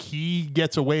he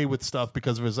gets away with stuff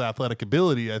because of his athletic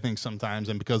ability. I think sometimes,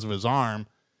 and because of his arm.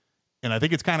 And I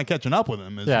think it's kind of catching up with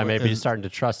him. Maybe he's starting to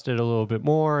trust it a little bit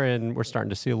more, and we're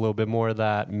starting to see a little bit more of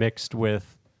that mixed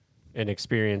with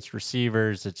inexperienced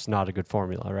receivers. It's not a good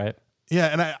formula, right? Yeah,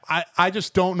 and I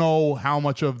just don't know how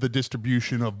much of the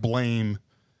distribution of blame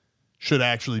should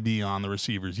actually be on the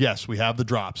receivers. Yes, we have the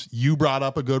drops. You brought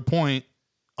up a good point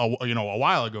a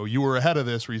while ago. You were ahead of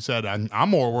this where you said, I'm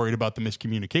more worried about the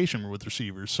miscommunication with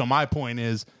receivers. So my point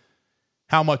is,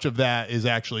 how much of that is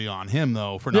actually on him,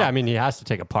 though? Yeah, I mean, he has to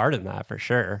take a part in that for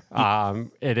sure.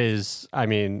 It is. I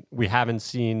mean, we haven't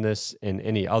seen this in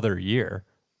any other year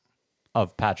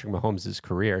of Patrick Mahomes'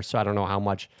 career, so I don't know how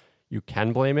much you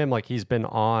can blame him. Like, he's been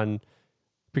on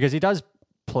because he does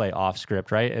play off script,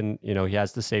 right? And he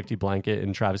has the safety blanket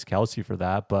in Travis Kelce for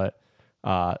that, but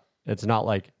it's not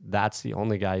like that's the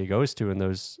only guy he goes to in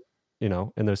those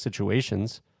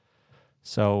situations.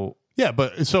 So. Yeah,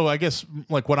 but so I guess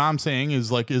like what I'm saying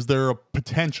is like, is there a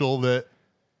potential that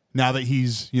now that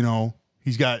he's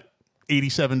got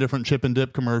 87 different chip and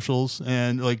dip commercials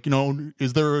and like,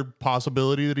 is there a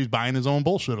possibility that he's buying his own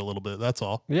bullshit a little bit? That's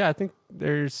all. Yeah, I think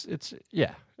there's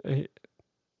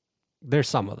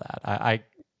some of that.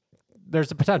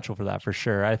 There's a potential for that for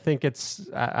sure. I think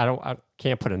I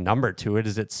can't put a number to it.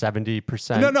 Is it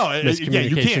 70%? No,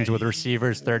 miscommunications with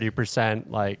receivers, 30%,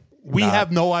 like. We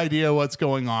have no idea what's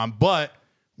going on, but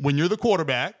when you're the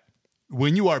quarterback,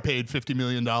 when you are paid $50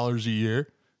 million a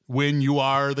year, when you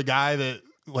are the guy that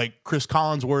like Chris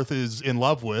Collinsworth is in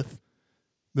love with,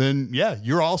 then yeah,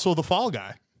 you're also the fall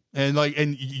guy. And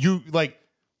you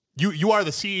are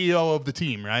the CEO of the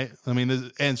team, right? I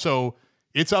mean, and so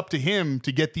it's up to him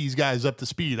to get these guys up to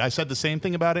speed. I said the same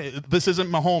thing about it. This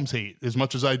isn't Mahomes hate as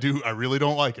much as I really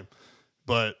don't like him,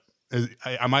 but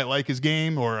I might like his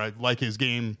game, or I like his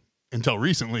game until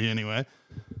recently anyway.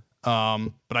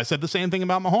 But I said the same thing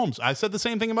about Mahomes. I said the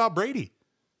same thing about Brady.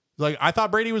 Like, I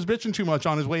thought Brady was bitching too much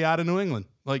on his way out of New England.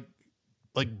 Like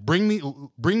bring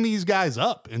these guys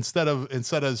up instead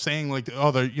of saying like,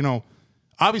 oh, they're, you know,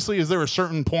 obviously, is there a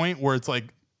certain point where it's like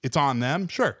it's on them?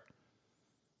 Sure.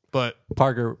 But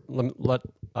Parker,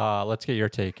 let's get your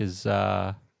take. Is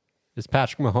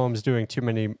Patrick Mahomes doing too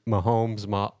many Mahomes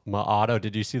auto?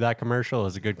 Did you see that commercial? It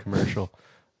was a good commercial.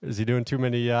 Is he doing too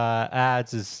many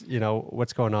ads? Is, you know,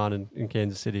 what's going on in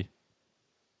Kansas City?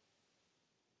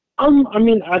 I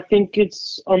mean, I think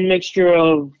it's a mixture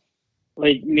of,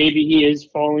 like, maybe he is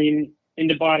falling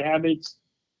into bad habits.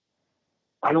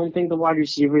 I don't think the wide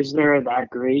receivers there are that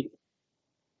great.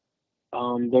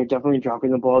 They're definitely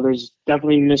dropping the ball. There's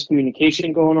definitely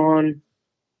miscommunication going on.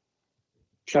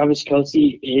 Travis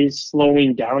Kelce is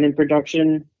slowing down in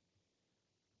production,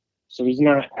 so he's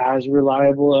not as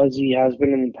reliable as he has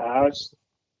been in the past.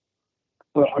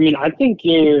 But, I mean, I think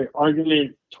your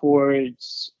argument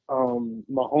towards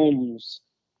Mahomes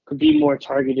could be more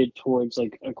targeted towards,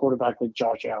 like, a quarterback like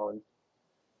Josh Allen.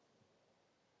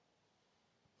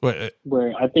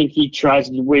 Where I think he tries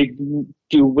to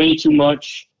do way too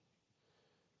much,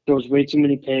 throws way too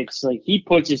many picks. Like, he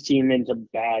puts his team into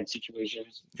bad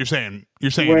situations. You're saying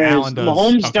Whereas Allen does.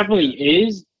 Mahomes definitely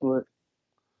is, but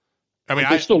I mean,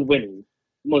 they're still winning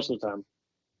most of the time.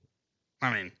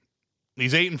 I mean,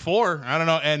 he's 8-4. I don't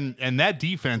know, and that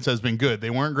defense has been good. They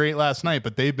weren't great last night,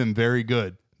 but they've been very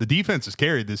good. The defense has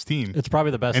carried this team. It's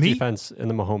probably the best defense in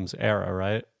the Mahomes era,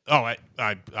 right? Oh,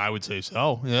 I would say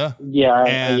so. Yeah. Yeah,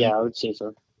 I would say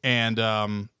so.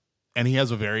 And he has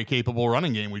a very capable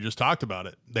running game. We just talked about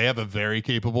it. They have a very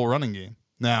capable running game.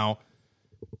 Now,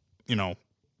 you know,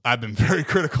 I've been very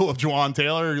critical of Juwan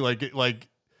Taylor. Like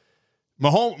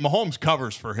Mahomes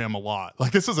covers for him a lot.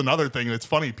 Like, this is another thing that's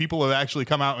funny. People have actually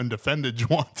come out and defended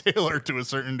Juwan Taylor to a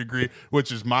certain degree,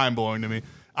 which is mind blowing to me.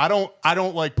 I don't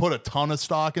like put a ton of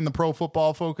stock in the Pro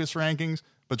Football Focus rankings,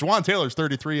 but Juwan Taylor's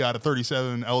 33 out of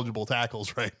 37 eligible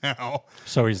tackles right now.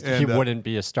 So he wouldn't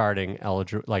be a starting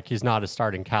eligible, like, he's not a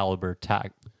starting caliber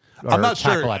tackle. I'm not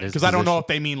sure, because I don't know if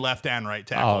they mean left and right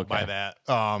tackle by that.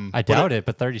 I doubt it,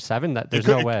 but 37, there's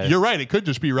no way. You're right. It could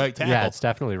just be right tackle. Yeah, it's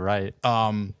definitely right.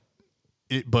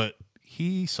 But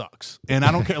he sucks. And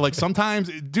I don't care. Like, sometimes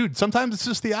it's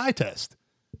just the eye test.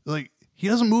 Like, he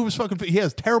doesn't move his fucking feet. He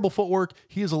has terrible footwork.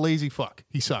 He is a lazy fuck.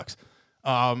 He sucks.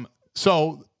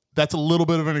 So that's a little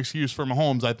bit of an excuse for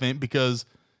Mahomes, I think, because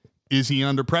is he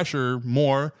under pressure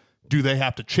more? Do they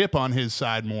have to chip on his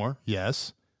side more?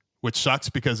 Yes. Which sucks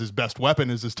because his best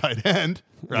weapon is his tight end,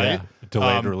 right? Yeah,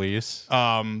 delayed release.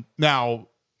 Now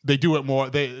they do it more.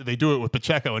 They do it with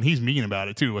Pacheco, and he's mean about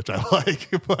it too, which I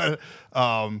like.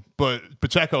 But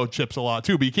Pacheco chips a lot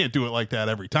too, but you can't do it like that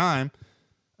every time.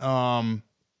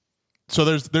 So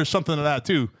there's something to that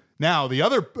too. Now, the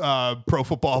other Pro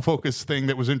Football Focus thing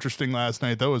that was interesting last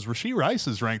night, though, is Rashee Rice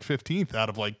is ranked 15th out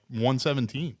of like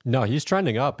 117. No, he's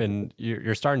trending up, and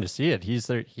you're starting to see it. He's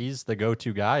the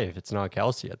go-to guy if it's not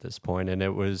Kelce at this point. And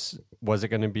was it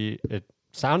going to be? It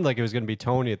sounded like it was going to be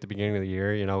Tony at the beginning of the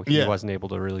year. You know, he wasn't able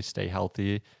to really stay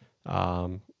healthy. I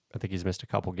think he's missed a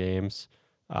couple games.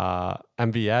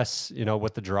 MVS, you know,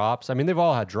 with the drops. I mean, they've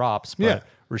all had drops, but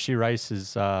Rashee Rice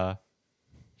is.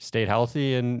 Stayed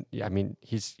healthy, and I mean,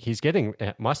 he's getting,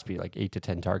 it must be like 8 to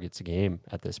 10 targets a game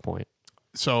at this point.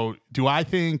 So do I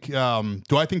think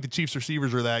the Chiefs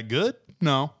receivers are that good?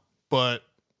 No, but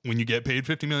when you get paid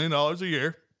 $50 million a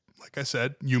year, like I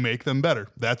said, you make them better.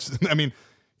 I mean,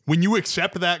 when you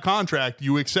accept that contract,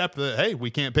 you accept that, hey,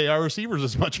 we can't pay our receivers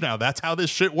as much now. That's how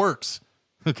this shit works.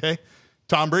 Okay.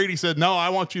 Tom Brady said, no, I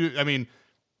want you. I mean,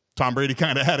 Tom Brady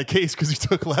kind of had a case because he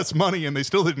took less money and they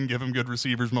still didn't give him good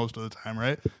receivers most of the time,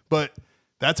 right? But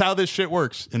that's how this shit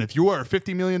works. And if you are a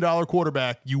 $50 million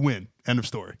quarterback, you win. End of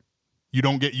story. You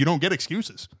don't get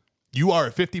excuses. You are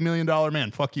a $50 million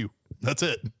man. Fuck you. That's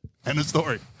it. End of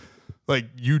story. Like,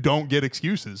 you don't get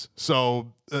excuses.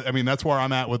 So, I mean, that's where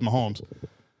I'm at with Mahomes.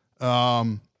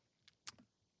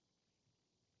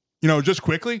 You know, just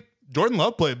quickly, Jordan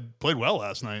Love played well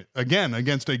last night, again,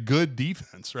 against a good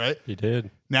defense, right? He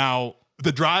did. Now,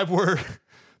 the drive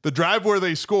where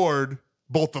they scored,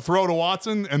 both the throw to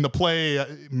Watson and the play,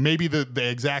 maybe the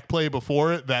exact play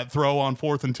before it, that throw on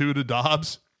 4th and 2 to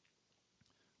Dobbs,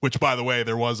 which, by the way,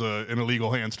 there was an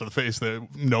illegal hands to the face, that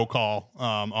no call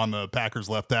on the Packers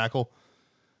left tackle.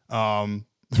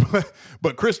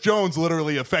 But Chris Jones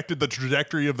literally affected the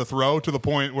trajectory of the throw to the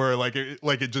point where like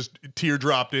it just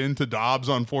teardropped into Dobbs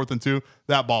on 4th and 2.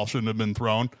 That ball shouldn't have been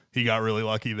thrown. He got really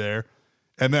lucky there.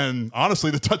 And then, honestly,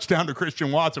 the touchdown to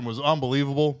Christian Watson was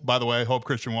unbelievable. By the way, hope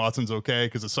Christian Watson's okay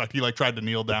because it sucked. He tried to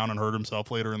kneel down and hurt himself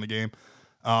later in the game.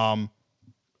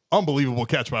 Unbelievable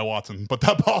catch by Watson, but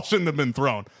that ball shouldn't have been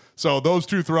thrown. So those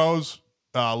two throws,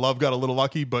 Love got a little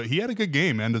lucky, but he had a good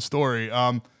game. End of story.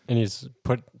 And he's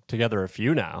put together a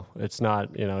few now. It's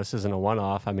not, this isn't a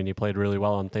one-off. I mean, he played really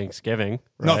well on Thanksgiving.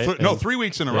 Right? No, 3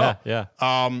 weeks in a row. Yeah.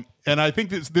 And I think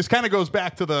this kind of goes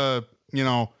back to the,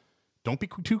 don't be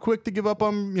too quick to give up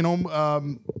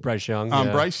on, Bryce Young.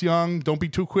 Bryce Young. Don't be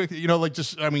too quick.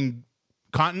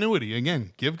 Continuity.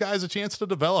 Again, give guys a chance to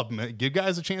develop. Give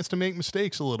guys a chance to make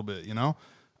mistakes a little bit,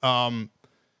 And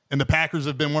the Packers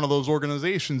have been one of those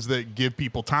organizations that give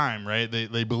people time, right?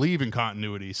 They believe in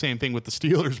continuity. Same thing with the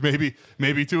Steelers,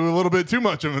 maybe to a little bit too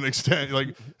much of an extent.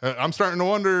 I'm starting to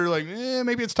wonder,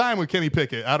 maybe it's time with Kenny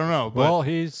Pickett. I don't know. But well,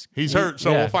 he's hurt,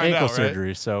 so we'll find out. Ankle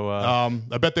surgery. So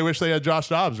I bet they wish they had Josh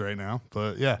Dobbs right now.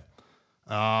 But yeah.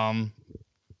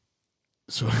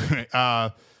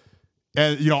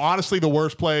 And honestly, the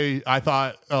worst play I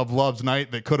thought of Love's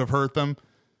night that could have hurt them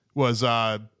was.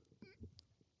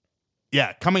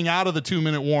 Coming out of the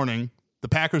 2-minute warning, the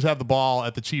Packers have the ball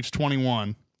at the Chiefs'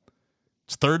 21.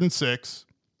 It's 3rd and 6.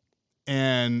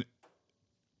 And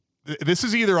this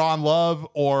is either on Love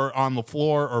or on the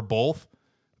floor or both.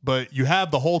 But you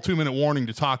have the whole 2-minute warning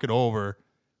to talk it over,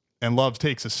 and Love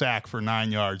takes a sack for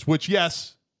 9 yards, which,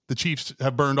 yes, the Chiefs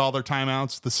have burned all their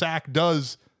timeouts. The sack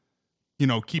does,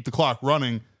 keep the clock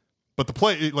running. But the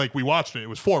play, we watched it, it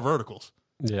was 4 verticals.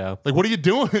 Yeah. What are you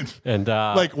doing? And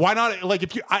why not?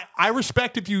 If I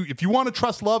respect if you want to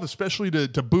trust Love, especially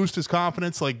to boost his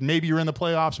confidence, maybe you're in the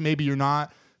playoffs, maybe you're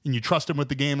not, and you trust him with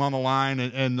the game on the line,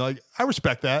 and I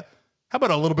respect that. How about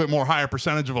a little bit more higher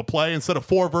percentage of a play instead of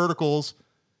 4 verticals,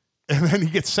 and then he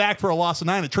gets sacked for a loss of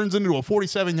 9. It turns into a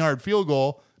 47-yard field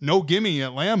goal, no gimme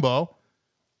at Lambeau.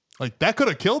 That could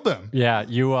have killed them. Yeah,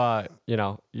 you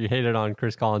hated on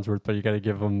Chris Collinsworth, but you got to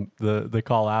give him the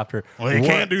call after. Well, you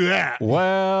can't do that.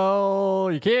 Well,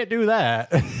 you can't do that.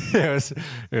 it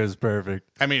was perfect.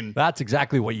 I mean, that's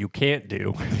exactly what you can't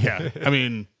do. Yeah, I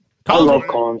mean, I love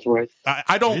Collinsworth.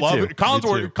 I don't love it.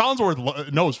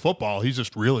 Collinsworth knows football. He's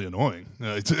just really annoying.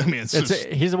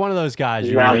 He's one of those guys.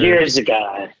 Here's a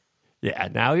guy. Yeah,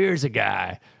 now here's a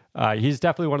guy. He's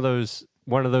definitely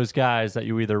one of those guys that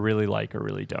you either really like or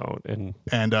really don't.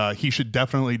 And he should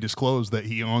definitely disclose that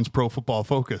he owns Pro Football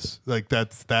Focus.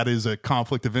 That is a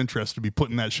conflict of interest to be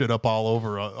putting that shit up all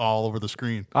over the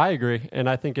screen. I agree, and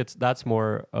I think that's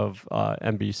more of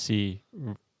NBC.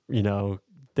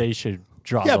 They should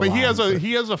draw. Yeah, the but line.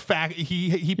 he has a fact.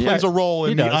 He plays a role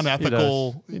in the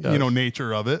unethical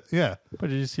nature of it. Yeah,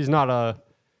 but he's not a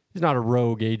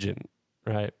rogue agent,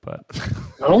 right? But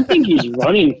I don't think he's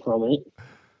running from it.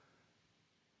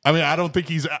 I mean, I don't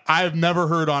think I've never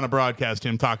heard on a broadcast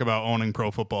him talk about owning Pro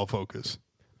Football Focus.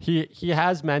 He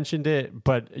has mentioned it,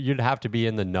 but you'd have to be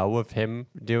in the know of him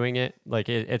doing it.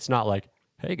 It's not like,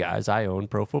 hey guys, I own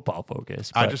Pro Football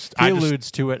Focus. But he alludes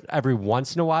to it every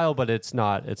once in a while, but it's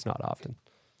not often.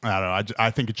 I don't know. I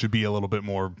think it should be a little bit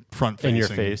more front facing. In your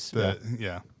face.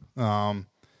 Yeah.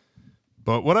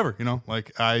 But whatever,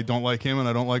 I don't like him and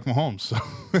I don't like Mahomes. So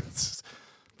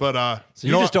so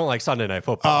you just don't like Sunday Night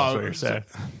Football, is what you're saying.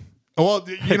 Well,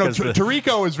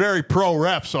 Tirico is very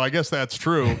pro-ref, so I guess that's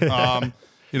true.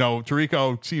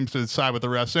 Tirico seems to side with the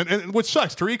refs, and which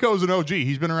sucks. Tirico is an OG.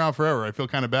 He's been around forever. I feel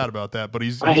kind of bad about that, but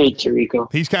I hate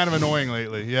Tirico. He's kind of annoying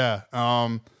lately. Yeah.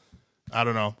 I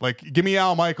don't know. Give me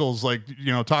Al Michaels,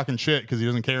 talking shit because he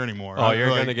doesn't care anymore. Oh, you're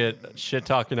going to get shit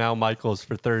talking Al Michaels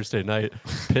for Thursday night.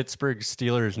 Pittsburgh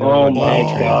Steelers. Oh, my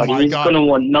God. He's going to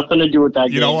want nothing to do with that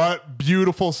game. You know what?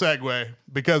 Beautiful segue,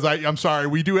 because I'm sorry.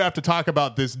 We do have to talk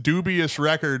about this dubious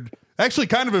record. Actually,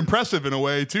 kind of impressive in a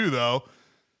way, too, though.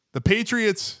 The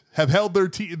Patriots have held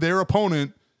their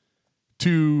opponent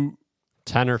to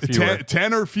 10 or fewer.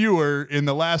 10 or fewer in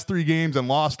the last 3 games and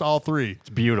lost all 3. It's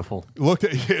beautiful.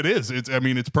 It is.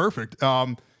 It's perfect.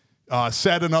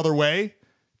 Said another way,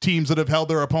 teams that have held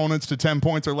their opponents to 10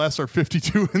 points or less are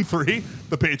 52-3.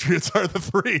 The Patriots are the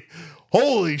 3.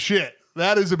 Holy shit.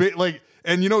 That is a bit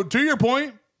and to your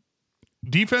point,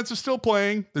 defense is still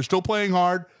playing. They're still playing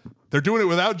hard. They're doing it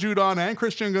without Judon and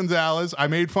Christian Gonzalez. I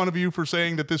made fun of you for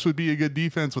saying that this would be a good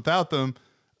defense without them.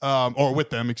 Or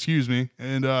with them, excuse me,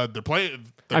 and they're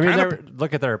playing.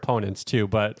 Look at their opponents too,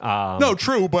 but no,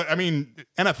 true, but I mean,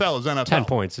 NFL is NFL. 10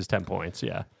 points is 10 points,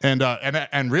 yeah,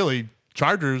 and really,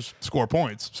 Chargers score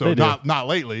points, so not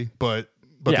lately, but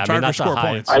the Chargers score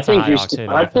points. I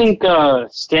think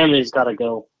Stanley's got to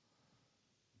go.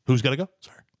 Who's got to go?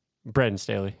 Sorry, Brandon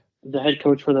Staley. the head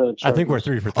coach for the Chargers. I think we're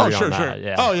 3 for 3 Oh, on sure. that.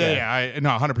 Yeah. Oh, yeah. I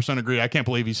 100% agree. I can't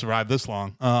believe he survived this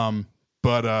long.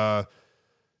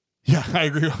 Yeah, I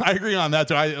agree on that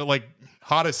too. I like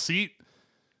hottest seat.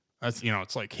 That's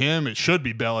it's like him. It should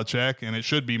be Belichick and it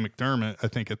should be McDermott. I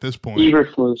think at this point.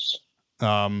 Eberflus.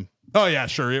 Oh yeah,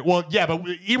 sure. But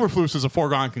Eberflus is a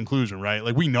foregone conclusion, right?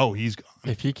 Like we know he's gone.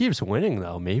 If he keeps winning,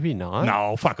 though, maybe not.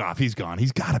 No, fuck off. He's gone.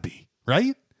 He's got to be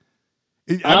right.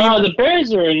 The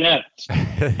Bears are inept.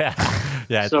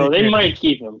 Yeah. So they might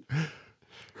keep him.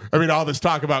 I mean, all this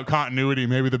talk about continuity,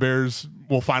 maybe the Bears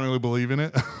will finally believe in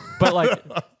it. But like,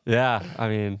 yeah, I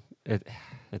mean,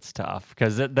 it's tough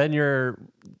because then you're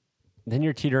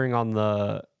teetering on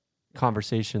the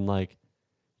conversation like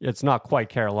it's not quite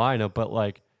Carolina, but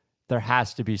like there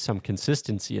has to be some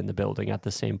consistency in the building at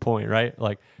the same point, right?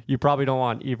 Like you probably don't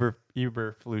want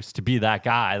Eberflus to be that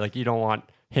guy. Like you don't want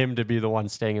him to be the one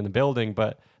staying in the building,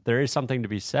 but there is something to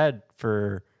be said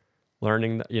for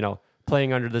learning,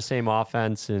 playing under the same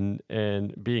offense and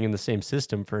being in the same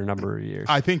system for a number of years.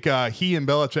 I think he and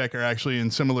Belichick are actually in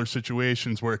similar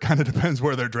situations where it kind of depends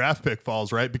where their draft pick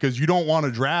falls, right? Because you don't want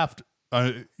to draft,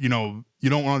 you don't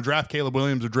want to draft Caleb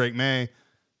Williams or Drake May.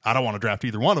 I don't want to draft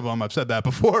either one of them. I've said that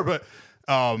before, but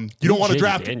you don't want to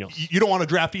draft. You don't want to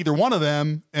draft either one of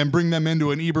them and bring them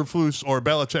into an Eberflus or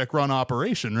Belichick run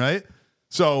operation, right?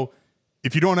 So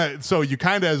if you don't, so you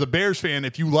kind of as a Bears fan,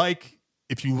 if you like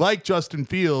Justin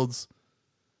Fields.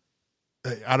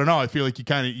 I don't know. I feel like you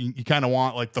kind of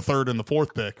want like the third and the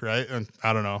fourth pick, right? And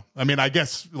I don't know. I mean, I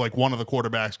guess like one of the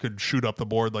quarterbacks could shoot up the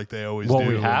board like they always do. Well,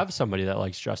 we have somebody that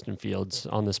likes Justin Fields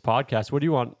on this podcast. What do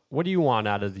you want? What do you want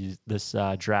out of this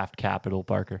draft capital,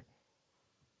 Parker?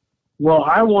 Well,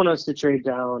 I want us to trade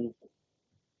down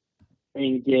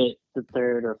and get the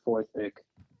third or fourth pick.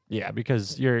 Yeah,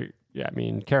 because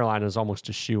Carolina's almost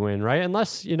a shoe-in, right?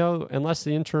 Unless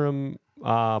the interim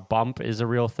bump is a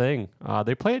real thing.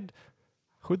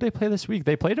 Who'd they play this week?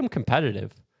 They played them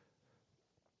competitive.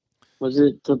 Was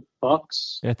it the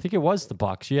Bucks? I think it was the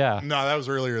Bucks. Yeah. No, that was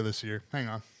earlier this year. Hang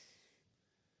on.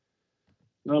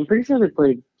 No, I'm pretty sure they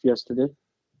played yesterday.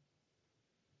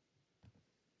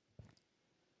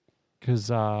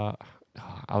 Because I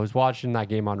was watching that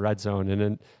game on Red Zone, and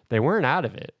then they weren't out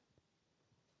of it.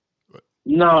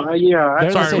 No, yeah. I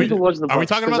Sorry, think it was the Bucks. Are we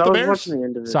talking about the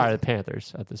Bears? Sorry, the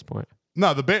Panthers at this point.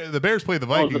 No, the Bears played the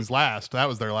Vikings last. That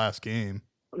was their last game.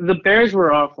 The Bears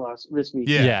were off this week.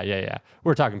 Yeah.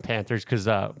 We're talking Panthers because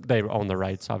they own the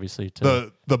rights, obviously.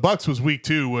 To the Bucks was week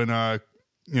 2 when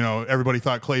everybody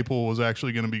thought Claypool was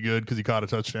actually going to be good because he caught a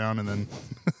touchdown and then.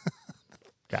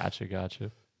 Gotcha.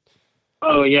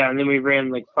 Oh yeah, and then we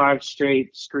ran like 5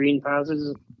 straight screen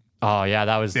passes. Oh yeah,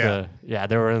 that was they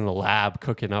were in the lab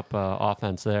cooking up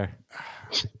offense there.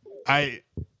 I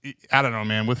don't know,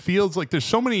 man. With Fields, like there's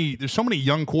so many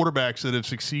young quarterbacks that have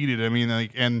succeeded. I mean,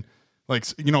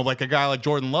 like a guy like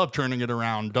Jordan Love turning it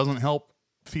around doesn't help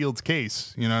Fields'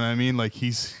 case. You know what I mean? Like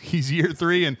he's year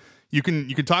 3, and you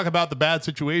can talk about the bad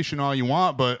situation all you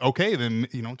want, but okay, then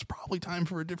it's probably time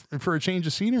for a change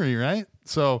of scenery, right?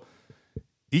 So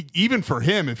even for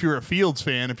him, if you're a Fields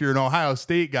fan, if you're an Ohio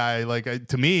State guy, like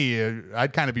to me,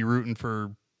 I'd kind of be rooting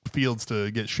for Fields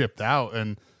to get shipped out,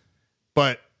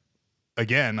 but.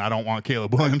 Again, I don't want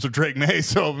Caleb Williams or Drake May,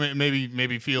 so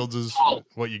maybe Fields is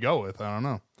what you go with. I don't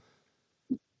know.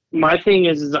 My thing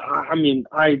is I mean,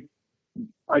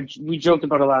 we joked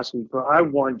about it last week, but I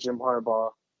want Jim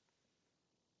Harbaugh.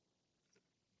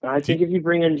 I think if you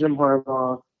bring in Jim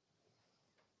Harbaugh,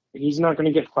 he's not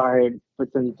going to get fired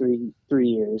within three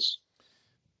years.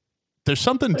 There's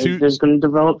something to. There's going to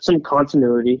develop some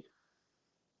continuity.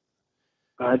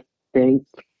 I think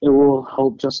it will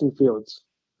help Justin Fields.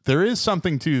 There is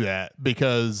something to that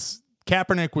because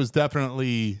Kaepernick was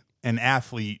definitely an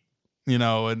athlete, and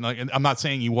I'm not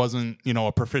saying he wasn't,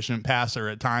 a proficient passer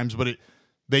at times, but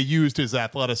they used his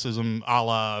athleticism a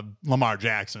la Lamar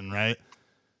Jackson, right?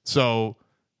 So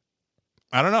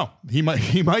I don't know. He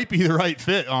might be the right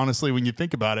fit, honestly, when you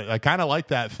think about it. I kind of like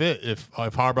that fit if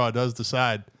Harbaugh does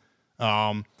decide.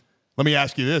 Let me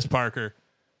ask you this, Parker.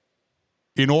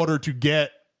 In order to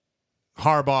get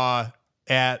Harbaugh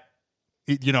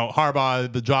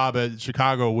the job at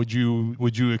Chicago, would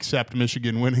you accept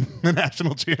Michigan winning the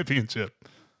national championship?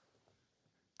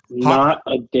 Not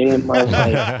a day in my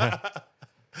life.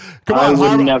 Come on,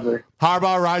 I would never.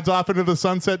 Harbaugh rides off into the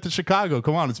sunset to Chicago.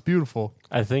 Come on, it's beautiful.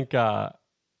 I think the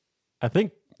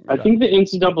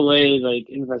NCAA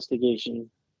investigation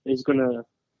is going to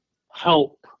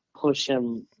help push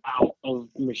him out of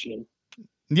Michigan.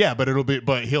 Yeah, but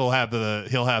he'll have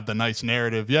the nice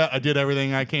narrative. Yeah, I did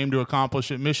everything I came to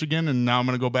accomplish at Michigan, and now I'm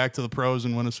going to go back to the pros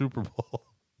and win a Super Bowl.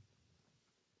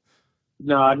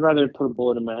 No, I'd rather put a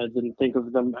bullet in my head than think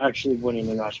of them actually winning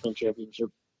the national championship,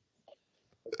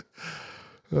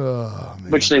 Oh,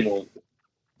 man. which they won't.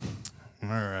 All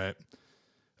right.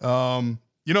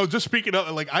 Just speaking of,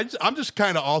 like, I'm just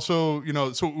kind of also,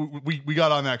 so we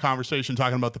got on that conversation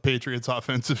talking about the Patriots'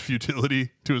 offensive futility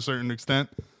to a certain extent.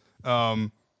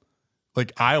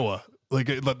 Like Iowa, like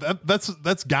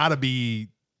that's got to be.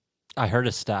 I heard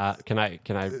a stat. Can I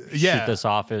shoot this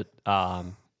off?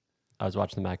 I was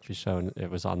watching the McAfee show and it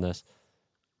was on this.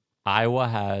 Iowa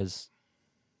has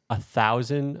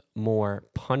 1,000 more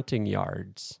punting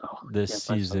yards this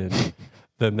season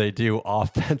than they do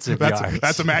offensive yards.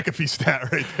 That's a McAfee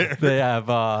stat right there. They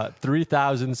have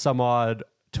 3,000 some odd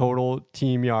total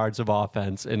team yards of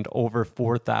offense and over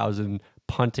 4,000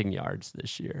 punting yards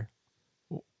this year.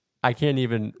 I can't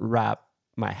even wrap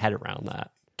my head around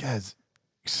that. Guys,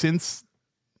 since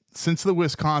the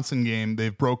Wisconsin game,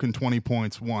 they've broken 20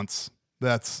 points once.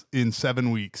 That's in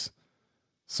 7 weeks.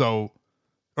 So,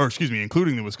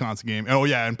 including the Wisconsin game. Oh,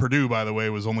 yeah, and Purdue, by the way,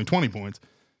 was only 20 points.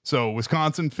 So,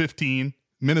 Wisconsin, 15.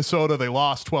 Minnesota, they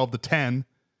lost 12-10.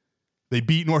 They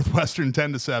beat Northwestern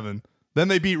 10-7. Then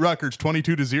they beat Rutgers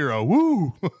 22-0.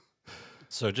 Woo!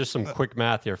 So, just some quick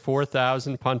math here.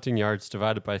 4,000 punting yards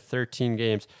divided by 13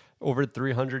 games. Over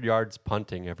 300 yards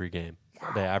punting every game.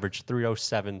 They average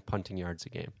 307 punting yards a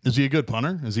game. Is he a good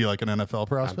punter? Is he like an NFL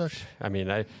prospect?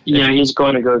 He's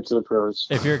going to go to the pros.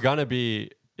 If you're gonna be,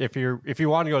 if you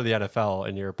want to go to the NFL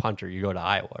and you're a punter, you go to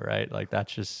Iowa, right? Like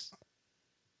that's just.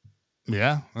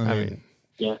 Yeah, I mean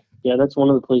yeah, that's one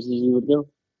of the places you would go.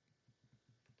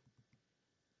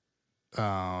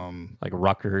 Like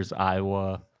Rutgers,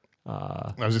 Iowa.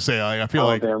 I was just saying, I feel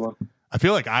Alabama.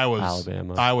 like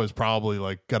Alabama. Iowa's probably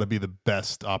like got to be the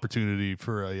best opportunity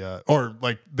for or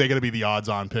like they got to be the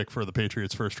odds-on pick for the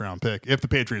Patriots' first-round pick if the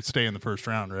Patriots stay in the first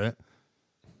round, right?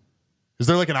 Is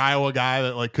there like an Iowa guy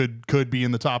that like could be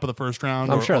in the top of the first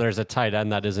round? I'm sure there's a tight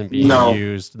end that isn't being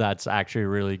used that's actually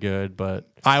really good, but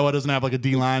Iowa doesn't have like a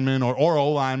D lineman or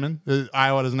O lineman.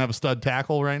 Iowa doesn't have a stud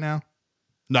tackle right now.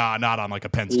 Nah, not on like a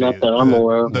Penn State. Not that I'm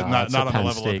aware of. Not on the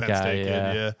level State of Penn State guy,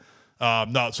 kid. Yeah.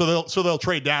 No, so they'll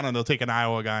trade down and they'll take an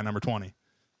Iowa guy number 20.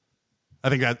 I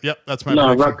think that's my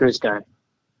prediction. Rutgers guy.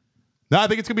 No, I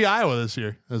think it's gonna be Iowa this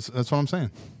year. That's what I'm saying.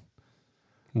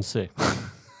 Let's see.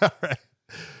 All right.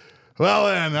 Well,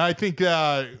 then I think,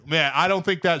 I don't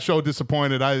think that show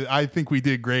disappointed. I think we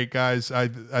did great, guys. I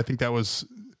think that was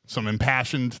some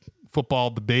impassioned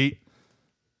football debate.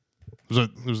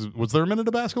 Was there a minute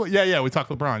of basketball? Yeah. We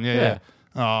talked LeBron. Yeah.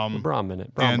 LeBron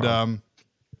minute.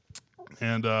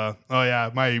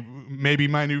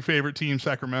 My new favorite team,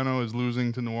 Sacramento, is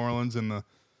losing to New Orleans in the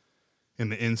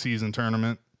in-season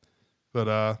tournament.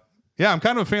 But I'm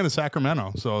kind of a fan of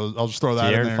Sacramento, so I'll just throw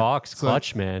that in there. De'Aaron Fox,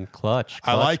 clutch, man, clutch.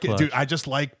 I like it, dude. I just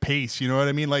like pace. You know what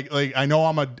I mean? Like I know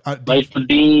I'm a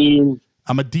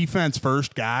defense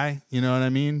first guy. You know what I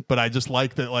mean? But I just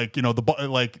like that. Like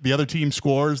the other team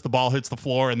scores, the ball hits the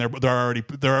floor, and they're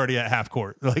already at half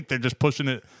court. Like they're just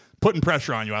putting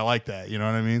pressure on you. I like that. You know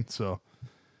what I mean? So,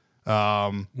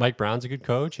 Mike Brown's a good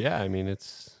coach. Yeah, I mean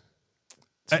it's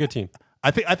a good team. I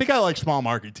think I like small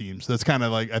market teams. That's kind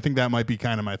of like I think that might be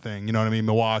kind of my thing. You know what I mean?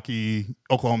 Milwaukee,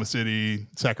 Oklahoma City,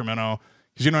 Sacramento,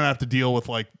 because you don't have to deal with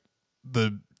like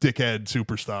the dickhead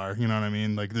superstar. You know what I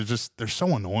mean? Like they're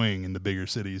so annoying in the bigger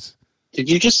cities. Did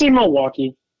you just say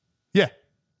Milwaukee? Yeah.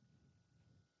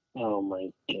 Oh my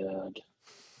god.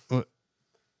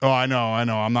 Oh, I know.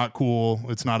 I'm not cool.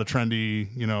 It's not a trendy.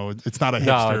 It's not a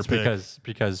hipster it's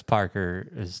because Parker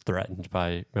is threatened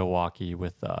by Milwaukee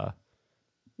with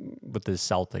his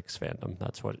Celtics fandom.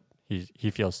 That's what he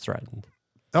feels threatened.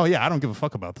 Oh yeah, I don't give a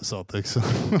fuck about the Celtics.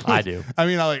 I do. I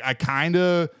mean, I kind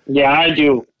of. Yeah, I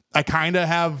do. I kind of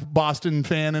have Boston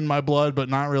fan in my blood, but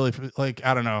not really. Like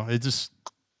I don't know.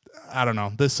 I don't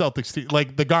know. This Celtics team,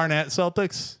 like the Garnett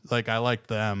Celtics, like I liked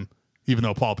them, even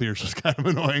though Paul Pierce was kind of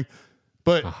annoying.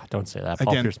 But don't say that.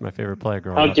 Paul Pierce is my favorite player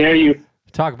growing up. How dare you?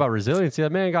 Talk about resiliency.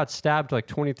 That man got stabbed like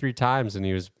 23 times, and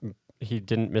he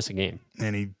didn't miss a game.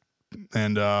 And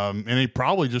he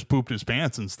probably just pooped his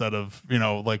pants instead of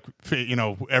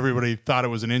everybody thought it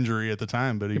was an injury at the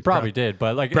time, but he probably did.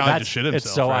 But like probably just shit himself.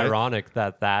 It's so right? ironic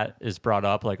that is brought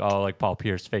up. Like like Paul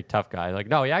Pierce, fake tough guy. Like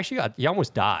no, he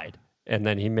almost died, and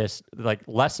then he missed like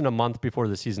less than a month before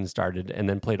the season started, and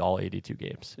then played all 82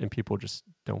 games, and people just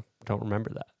don't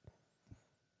remember that.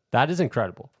 That is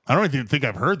incredible. I don't even think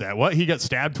I've heard that. What? He got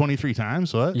stabbed 23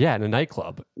 times? What? Yeah, in a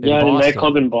nightclub. In a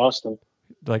nightclub in Boston.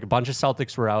 Like a bunch of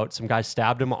Celtics were out. Some guy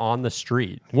stabbed him on the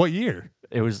street. What year?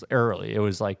 It was early. It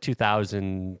was like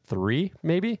 2003,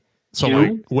 maybe. So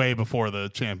like way before the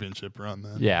championship run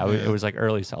then. Yeah, it was like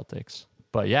early Celtics.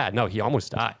 But yeah, no, he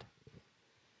almost died.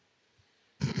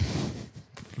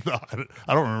 No,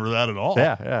 I don't remember that at all.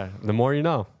 Yeah. The more you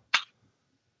know.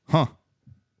 Huh.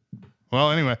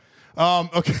 Well, anyway.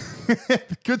 Okay.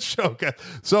 Good show, guys.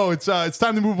 So it's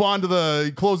time to move on to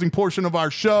the closing portion of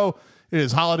our show. It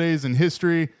is holidays and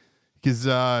history. Because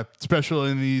especially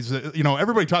in these,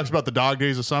 everybody talks about the dog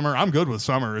days of summer. I'm good with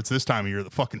summer. It's this time of year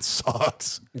that fucking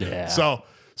sucks. Yeah.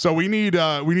 So we need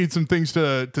some things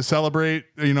to celebrate.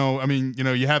 You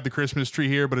have the Christmas tree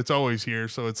here, but it's always here.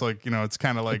 So it's like, it's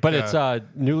kind of like. But it's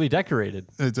newly decorated.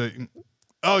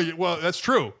 Oh, well, that's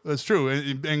true. That's true.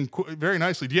 And very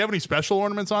nicely. Do you have any special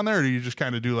ornaments on there, or do you just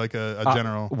kind of do like a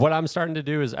general? What I'm starting to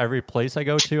do is every place I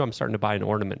go to, I'm starting to buy an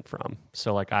ornament from.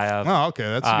 So like I have. Oh,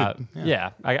 okay. That's good.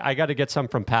 Yeah. I got to get some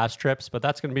from past trips, but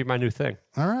that's going to be my new thing.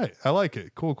 All right. I like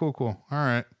it. Cool. All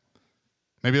right.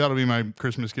 Maybe that'll be my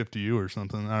Christmas gift to you or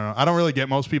something. I don't know. I don't really get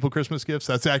most people Christmas gifts.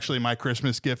 That's actually my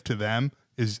Christmas gift to them.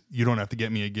 Is you don't have to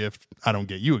get me a gift. I don't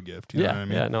get you a gift. You know what I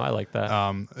mean? Yeah, no, I like that.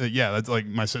 That's like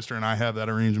my sister and I have that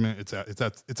arrangement.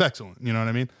 It's excellent. You know what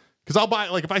I mean? Because I'll buy,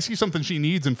 like, if I see something she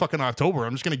needs in fucking October,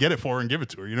 I'm just gonna get it for her and give it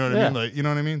to her. You know what I mean? Like, you know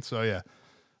what I mean? So yeah.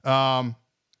 All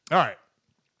right.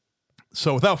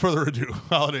 So without further ado,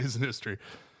 holidays in history.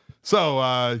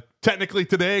 So technically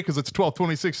today, because it's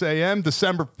 12:26 a.m.,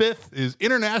 December 5th is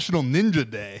International Ninja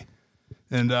Day.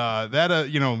 And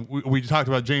we talked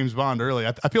about James Bond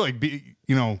earlier. I feel like,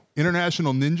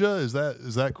 International Ninja, is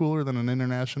that cooler than an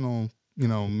international,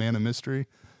 man of mystery?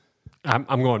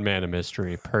 I'm going man of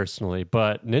mystery personally,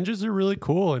 but ninjas are really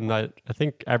cool. And I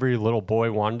think every little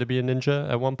boy wanted to be a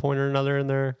ninja at one point or another in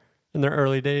their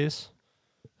early days.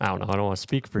 I don't know. I don't want to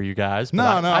speak for you guys,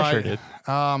 but I sure did.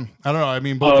 I don't know. I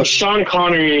mean, Sean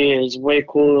Connery is way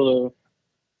cooler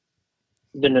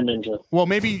than a ninja.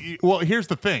 Well, here's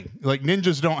the thing. Like,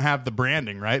 ninjas don't have the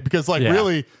branding, right? Because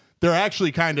really, they're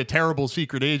actually kind of terrible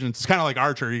secret agents. It's kind of like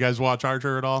Archer. You guys watch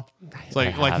Archer at all? It's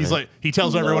like he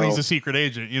tells everyone he's a secret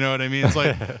agent. You know what I mean? It's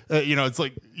like it's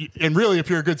like, and really,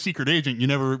 if you're a good secret agent, you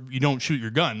don't shoot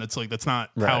your gun. That's not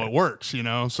how it works.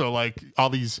 So like all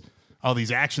these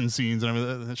action scenes and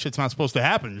everything, that shit's not supposed to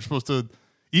happen. You're supposed to,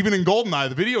 even in GoldenEye,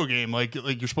 the video game, like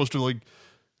you're supposed to like.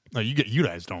 No, you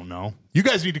guys don't know. You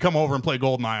guys need to come over and play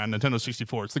GoldenEye on Nintendo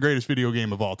 64. It's the greatest video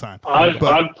game of all time. I've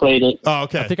played it. Oh,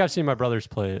 okay. I think I've seen my brothers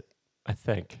play it. I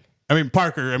think. I mean,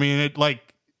 Parker. I mean,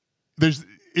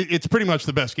 it's pretty much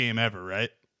the best game ever, right?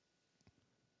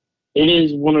 It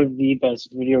is one of the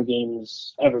best video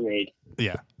games ever made.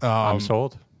 Yeah, I'm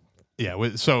sold.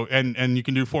 Yeah, so and you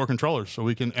can do 4 controllers, so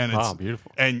we can, and it's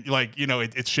beautiful. And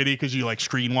it's shitty because you like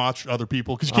screen watch other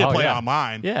people because you can't play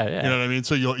online. Yeah. You know what I mean?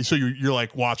 So you're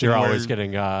like watching. You're always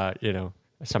getting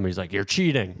somebody's like, you're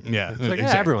cheating. Yeah, it's like,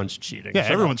 exactly. Everyone's cheating. Yeah,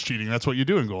 everyone's cheating. That's what you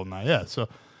do in GoldenEye. Yeah. So,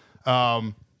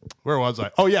 where was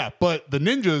I? Oh yeah, but the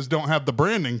ninjas don't have the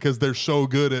branding because they're so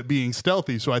good at being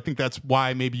stealthy. So I think that's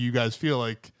why maybe you guys feel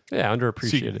like. Yeah,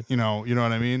 underappreciated. You know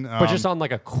what I mean? But just on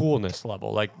like a coolness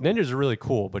level. Like ninjas are really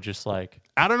cool, but just like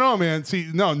I don't know, man. See,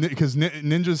 no, because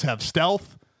ninjas have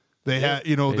stealth. They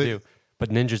do. But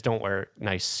ninjas don't wear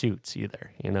nice suits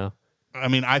either, I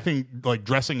mean, I think like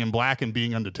dressing in black and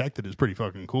being undetected is pretty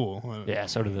fucking cool. Yeah,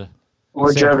 so do the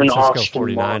Or San driving Francisco Aston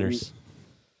 49ers.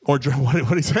 Martin. What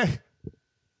did he say?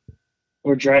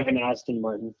 Or driving Aston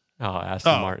Martin. Oh,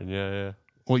 Aston Martin. Yeah.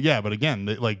 Well, yeah, but again,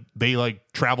 they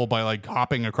travel by like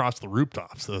hopping across the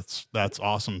rooftops. That's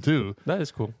awesome too. That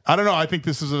is cool. I don't know. I think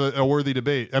this is a worthy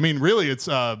debate. I mean, really, it's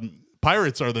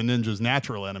pirates are the ninjas'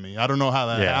 natural enemy. I don't know how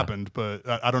that happened, but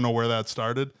I don't know where that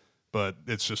started. But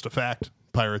it's just a fact.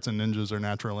 Pirates and ninjas are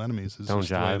natural enemies. It's just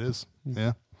the way it is.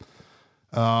 Yeah.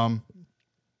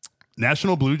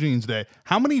 National Blue Jeans Day.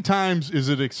 How many times is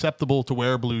it acceptable to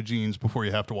wear blue jeans before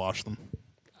you have to wash them?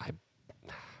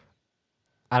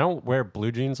 I don't wear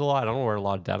blue jeans a lot. I don't wear a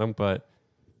lot of denim, but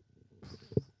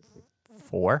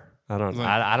 4. I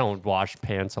don't wash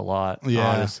pants a lot. Yeah.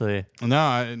 Honestly.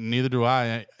 No, neither do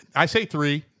I. I say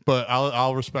 3, but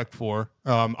I'll respect 4.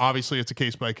 Obviously, it's a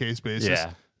case by case basis.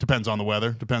 Yeah. Depends on the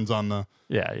weather. Depends on the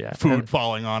food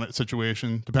falling on it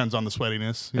situation. Depends on the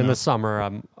sweatiness. In the summer,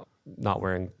 I'm not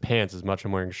wearing pants as much.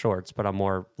 I'm wearing shorts, but I'm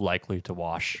more likely to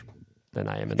wash than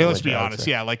I am in the winter. Let's be honest.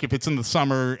 Yeah, like if it's in the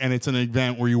summer and it's an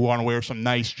event where you want to wear some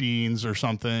nice jeans or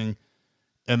something,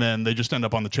 and then they just end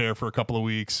up on the chair for a couple of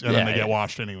weeks, and then they get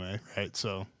washed anyway, right?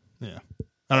 So, yeah.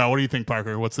 I don't know. What do you think,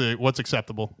 Parker? What's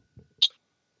acceptable?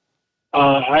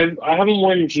 I haven't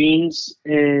worn jeans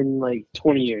in like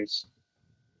 20 years.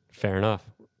 Fair enough.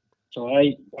 So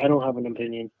I don't have an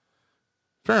opinion.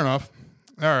 Fair enough.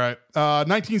 All right.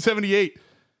 1978.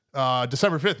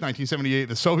 December 5th, 1978,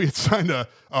 the Soviets signed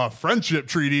a friendship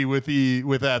treaty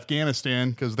with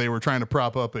Afghanistan because they were trying to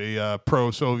prop up a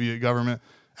pro-Soviet government.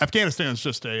 Afghanistan is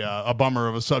just a bummer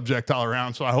of a subject all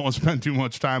around, so I won't spend too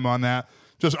much time on that.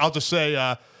 I'll just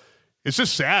say it's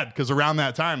just sad because around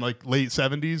that time, like late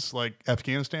 70s, like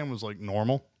Afghanistan was like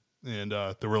normal, and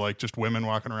there were like just women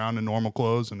walking around in normal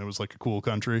clothes, and it was like a cool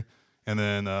country. And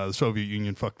then the Soviet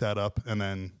Union fucked that up, and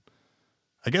then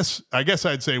I guess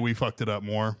I'd say we fucked it up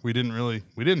more. We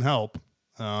didn't help,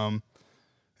 so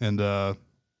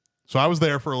I was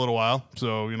there for a little while.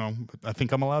 So I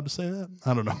think I'm allowed to say that.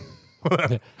 I don't know.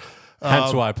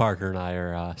 Hence why Parker and I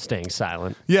are staying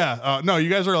silent. Yeah, no, you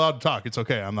guys are allowed to talk. It's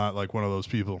okay. I'm not like one of those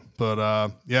people.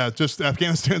 But yeah, just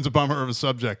Afghanistan's a bummer of a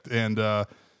subject, and but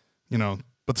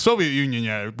the Soviet Union,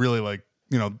 yeah, really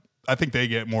I think they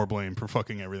get more blame for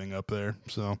fucking everything up there.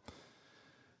 So,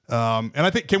 and I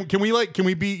think can we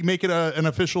make it an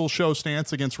official show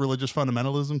stance against religious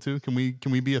fundamentalism too? Can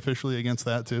we be officially against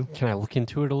that too? Can I look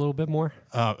into it a little bit more?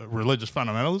 Religious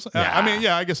fundamentalism? Yeah. I mean,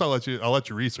 yeah, I guess I'll let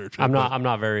you research it. I'm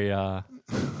not very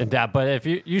in depth, but if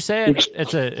you say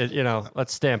it,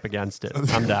 let's stamp against it.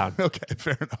 I'm down. Okay,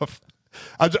 fair enough.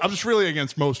 I'm just really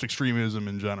against most extremism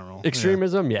in general.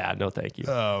 Extremism? Yeah, no, thank you.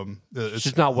 It's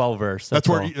just not well versed. That's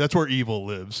where evil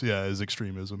lives. Yeah, is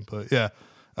extremism. But yeah,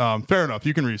 fair enough.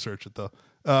 You can research it though.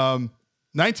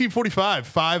 1945,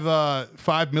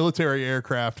 five military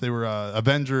aircraft. They were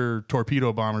Avenger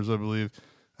torpedo bombers, I believe,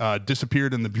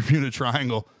 disappeared in the Bermuda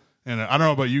Triangle. And I don't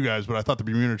know about you guys, but I thought the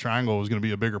Bermuda Triangle was going to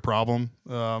be a bigger problem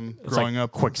growing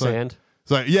up. Quicksand. It's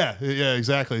like, yeah,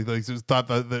 exactly. Like, just thought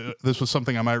that this was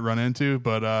something I might run into,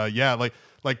 but yeah, like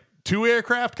two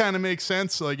aircraft kind of makes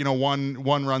sense. Like,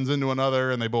 one runs into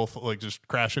another, and they both like just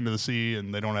crash into the sea,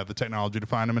 and they don't have the technology to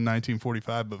find them in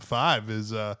 1945. But five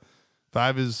is a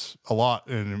lot,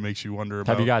 and it makes you wonder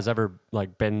about. Have you guys ever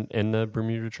been in the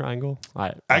Bermuda Triangle?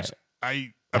 I've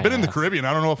been in the Caribbean.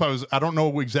 I don't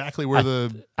know exactly where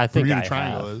the Bermuda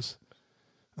Triangle is.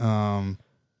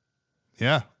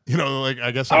 Yeah.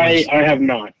 I guess I have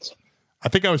not. I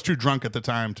think I was too drunk at the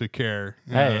time to care.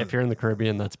 Hey, if you're in the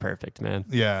Caribbean, that's perfect, man.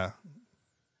 Yeah.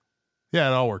 Yeah,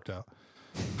 it all worked out.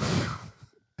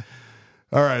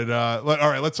 All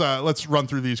right. Let's run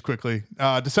through these quickly.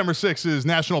 December 6th is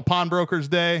National Pawnbrokers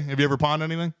Day. Have you ever pawned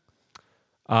anything?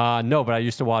 No, but I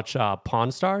used to watch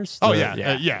Pawn Stars. Oh,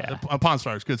 yeah. Pawn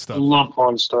Stars, good stuff. I love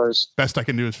Pawn Stars. Best I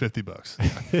can do is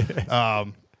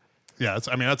 $50. Yeah,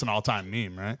 that's an all-time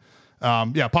meme, right?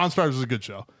 Yeah, Pawn Stars is a good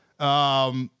show.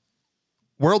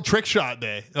 World Trick Shot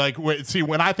Day.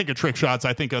 When I think of trick shots,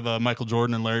 I think of the Michael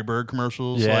Jordan and Larry Bird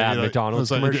commercials. Yeah, McDonald's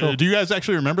commercial. Do you guys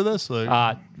actually remember this?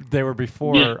 They were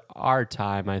before our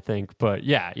time, I think. But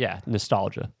yeah,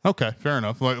 nostalgia. Okay, fair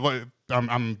enough.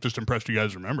 I'm just impressed you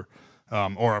guys remember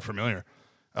or are familiar.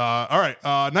 All right,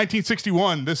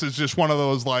 1961. This is just one of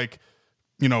those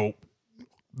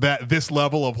that this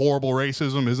level of horrible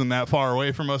racism isn't that far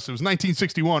away from us. It was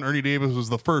 1961. Ernie Davis was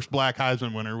the first black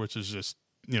Heisman winner, which is just,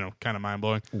 kind of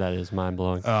mind-blowing. That is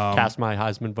mind-blowing. Cast my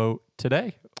Heisman vote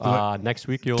today. Next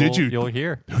week you'll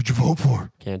hear. Who'd you vote for?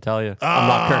 Can't tell you. I'm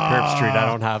not Kirk Herbstreit. I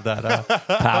don't have that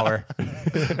power.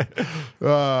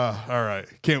 All right.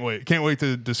 Can't wait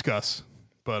to discuss.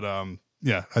 But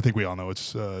yeah, I think we all know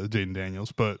it's Jaden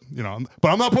Daniels. But but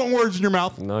I'm not putting words in your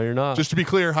mouth. No, you're not. Just to be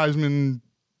clear, Heisman,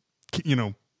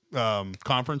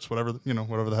 conference, whatever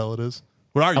the hell it is.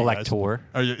 What are you Elector. Guys?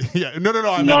 Are you? Yeah,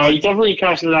 no. You definitely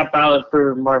casted that ballot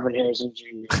for Marvin Harrison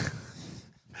Jr.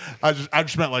 I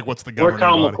just meant what's the governing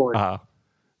Kyle body?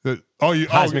 McCord.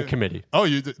 Heisman Committee. Oh,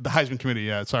 the Heisman Committee.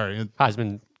 Yeah, sorry.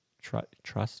 Heisman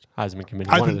Trust. Heisman Committee.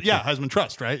 Heisman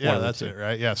Trust, right? Yeah, that's it,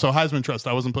 right? Yeah. So Heisman Trust.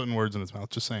 I wasn't putting words in his mouth.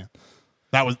 Just saying.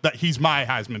 That he's my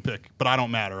Heisman pick, but I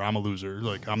don't matter. I'm a loser.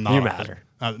 I'm not. You matter.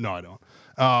 No, I don't.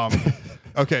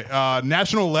 Okay.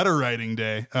 National Letter Writing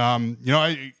Day.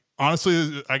 I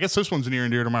honestly, I guess this one's near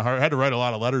and dear to my heart. I had to write a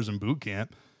lot of letters in boot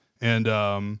camp, and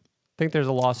I think there's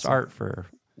a lost art for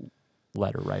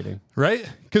letter writing, right?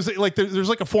 Because there's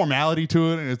a formality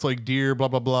to it, and it's dear blah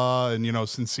blah blah, and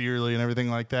sincerely and everything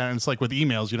like that. And it's with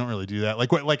emails, you don't really do that.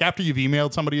 After you've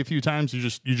emailed somebody a few times, you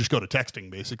just go to texting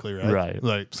basically, right?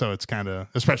 Right. So it's kind of,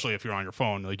 especially if you're on your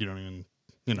phone, you don't even.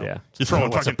 Yeah. You're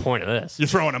throwing what's the point of this? You're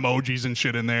throwing emojis and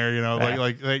shit in there,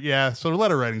 yeah. So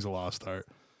letter writing's a lost art.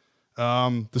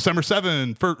 December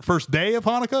 7th, first day of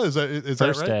Hanukkah. Is that right?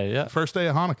 First day, yeah. First day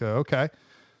of Hanukkah. Okay.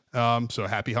 So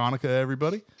happy Hanukkah,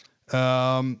 everybody.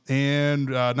 And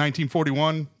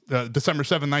 1941, December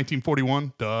 7th,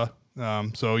 1941. Duh.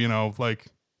 So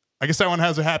I guess that one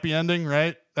has a happy ending,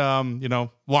 right? Long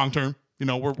term. We're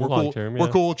long cool. Term, We're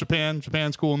cool with Japan.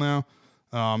 Japan's cool now.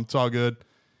 It's all good.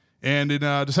 And in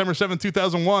December 7th,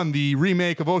 2001, the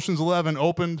remake of Ocean's 11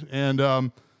 opened.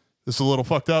 And this is a little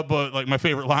fucked up, but like my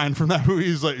favorite line from that movie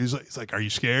is he's like, "Are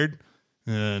you scared?"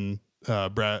 And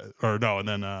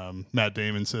Matt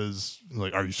Damon says,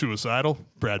 like, "Are you suicidal?"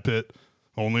 Brad Pitt,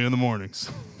 "Only in the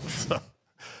mornings." So,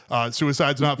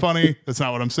 suicide's not funny. That's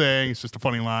not what I'm saying. It's just a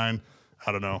funny line.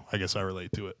 I don't know. I guess I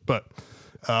relate to it. But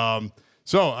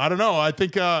so I don't know. I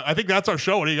think that's our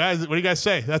show. What do you guys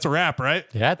say? That's a wrap, right?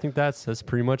 Yeah, I think that's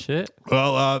pretty much it.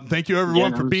 Well, thank you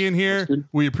everyone for being here.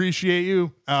 We appreciate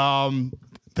you.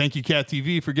 Thank you, Cat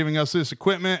TV, for giving us this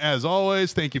equipment. As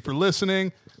always, thank you for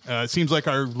listening. It seems like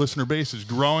our listener base is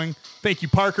growing. Thank you,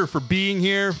 Parker, for being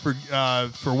here,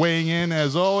 for weighing in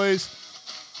as always.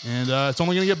 And it's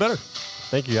only going to get better.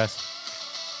 Thank you, guys.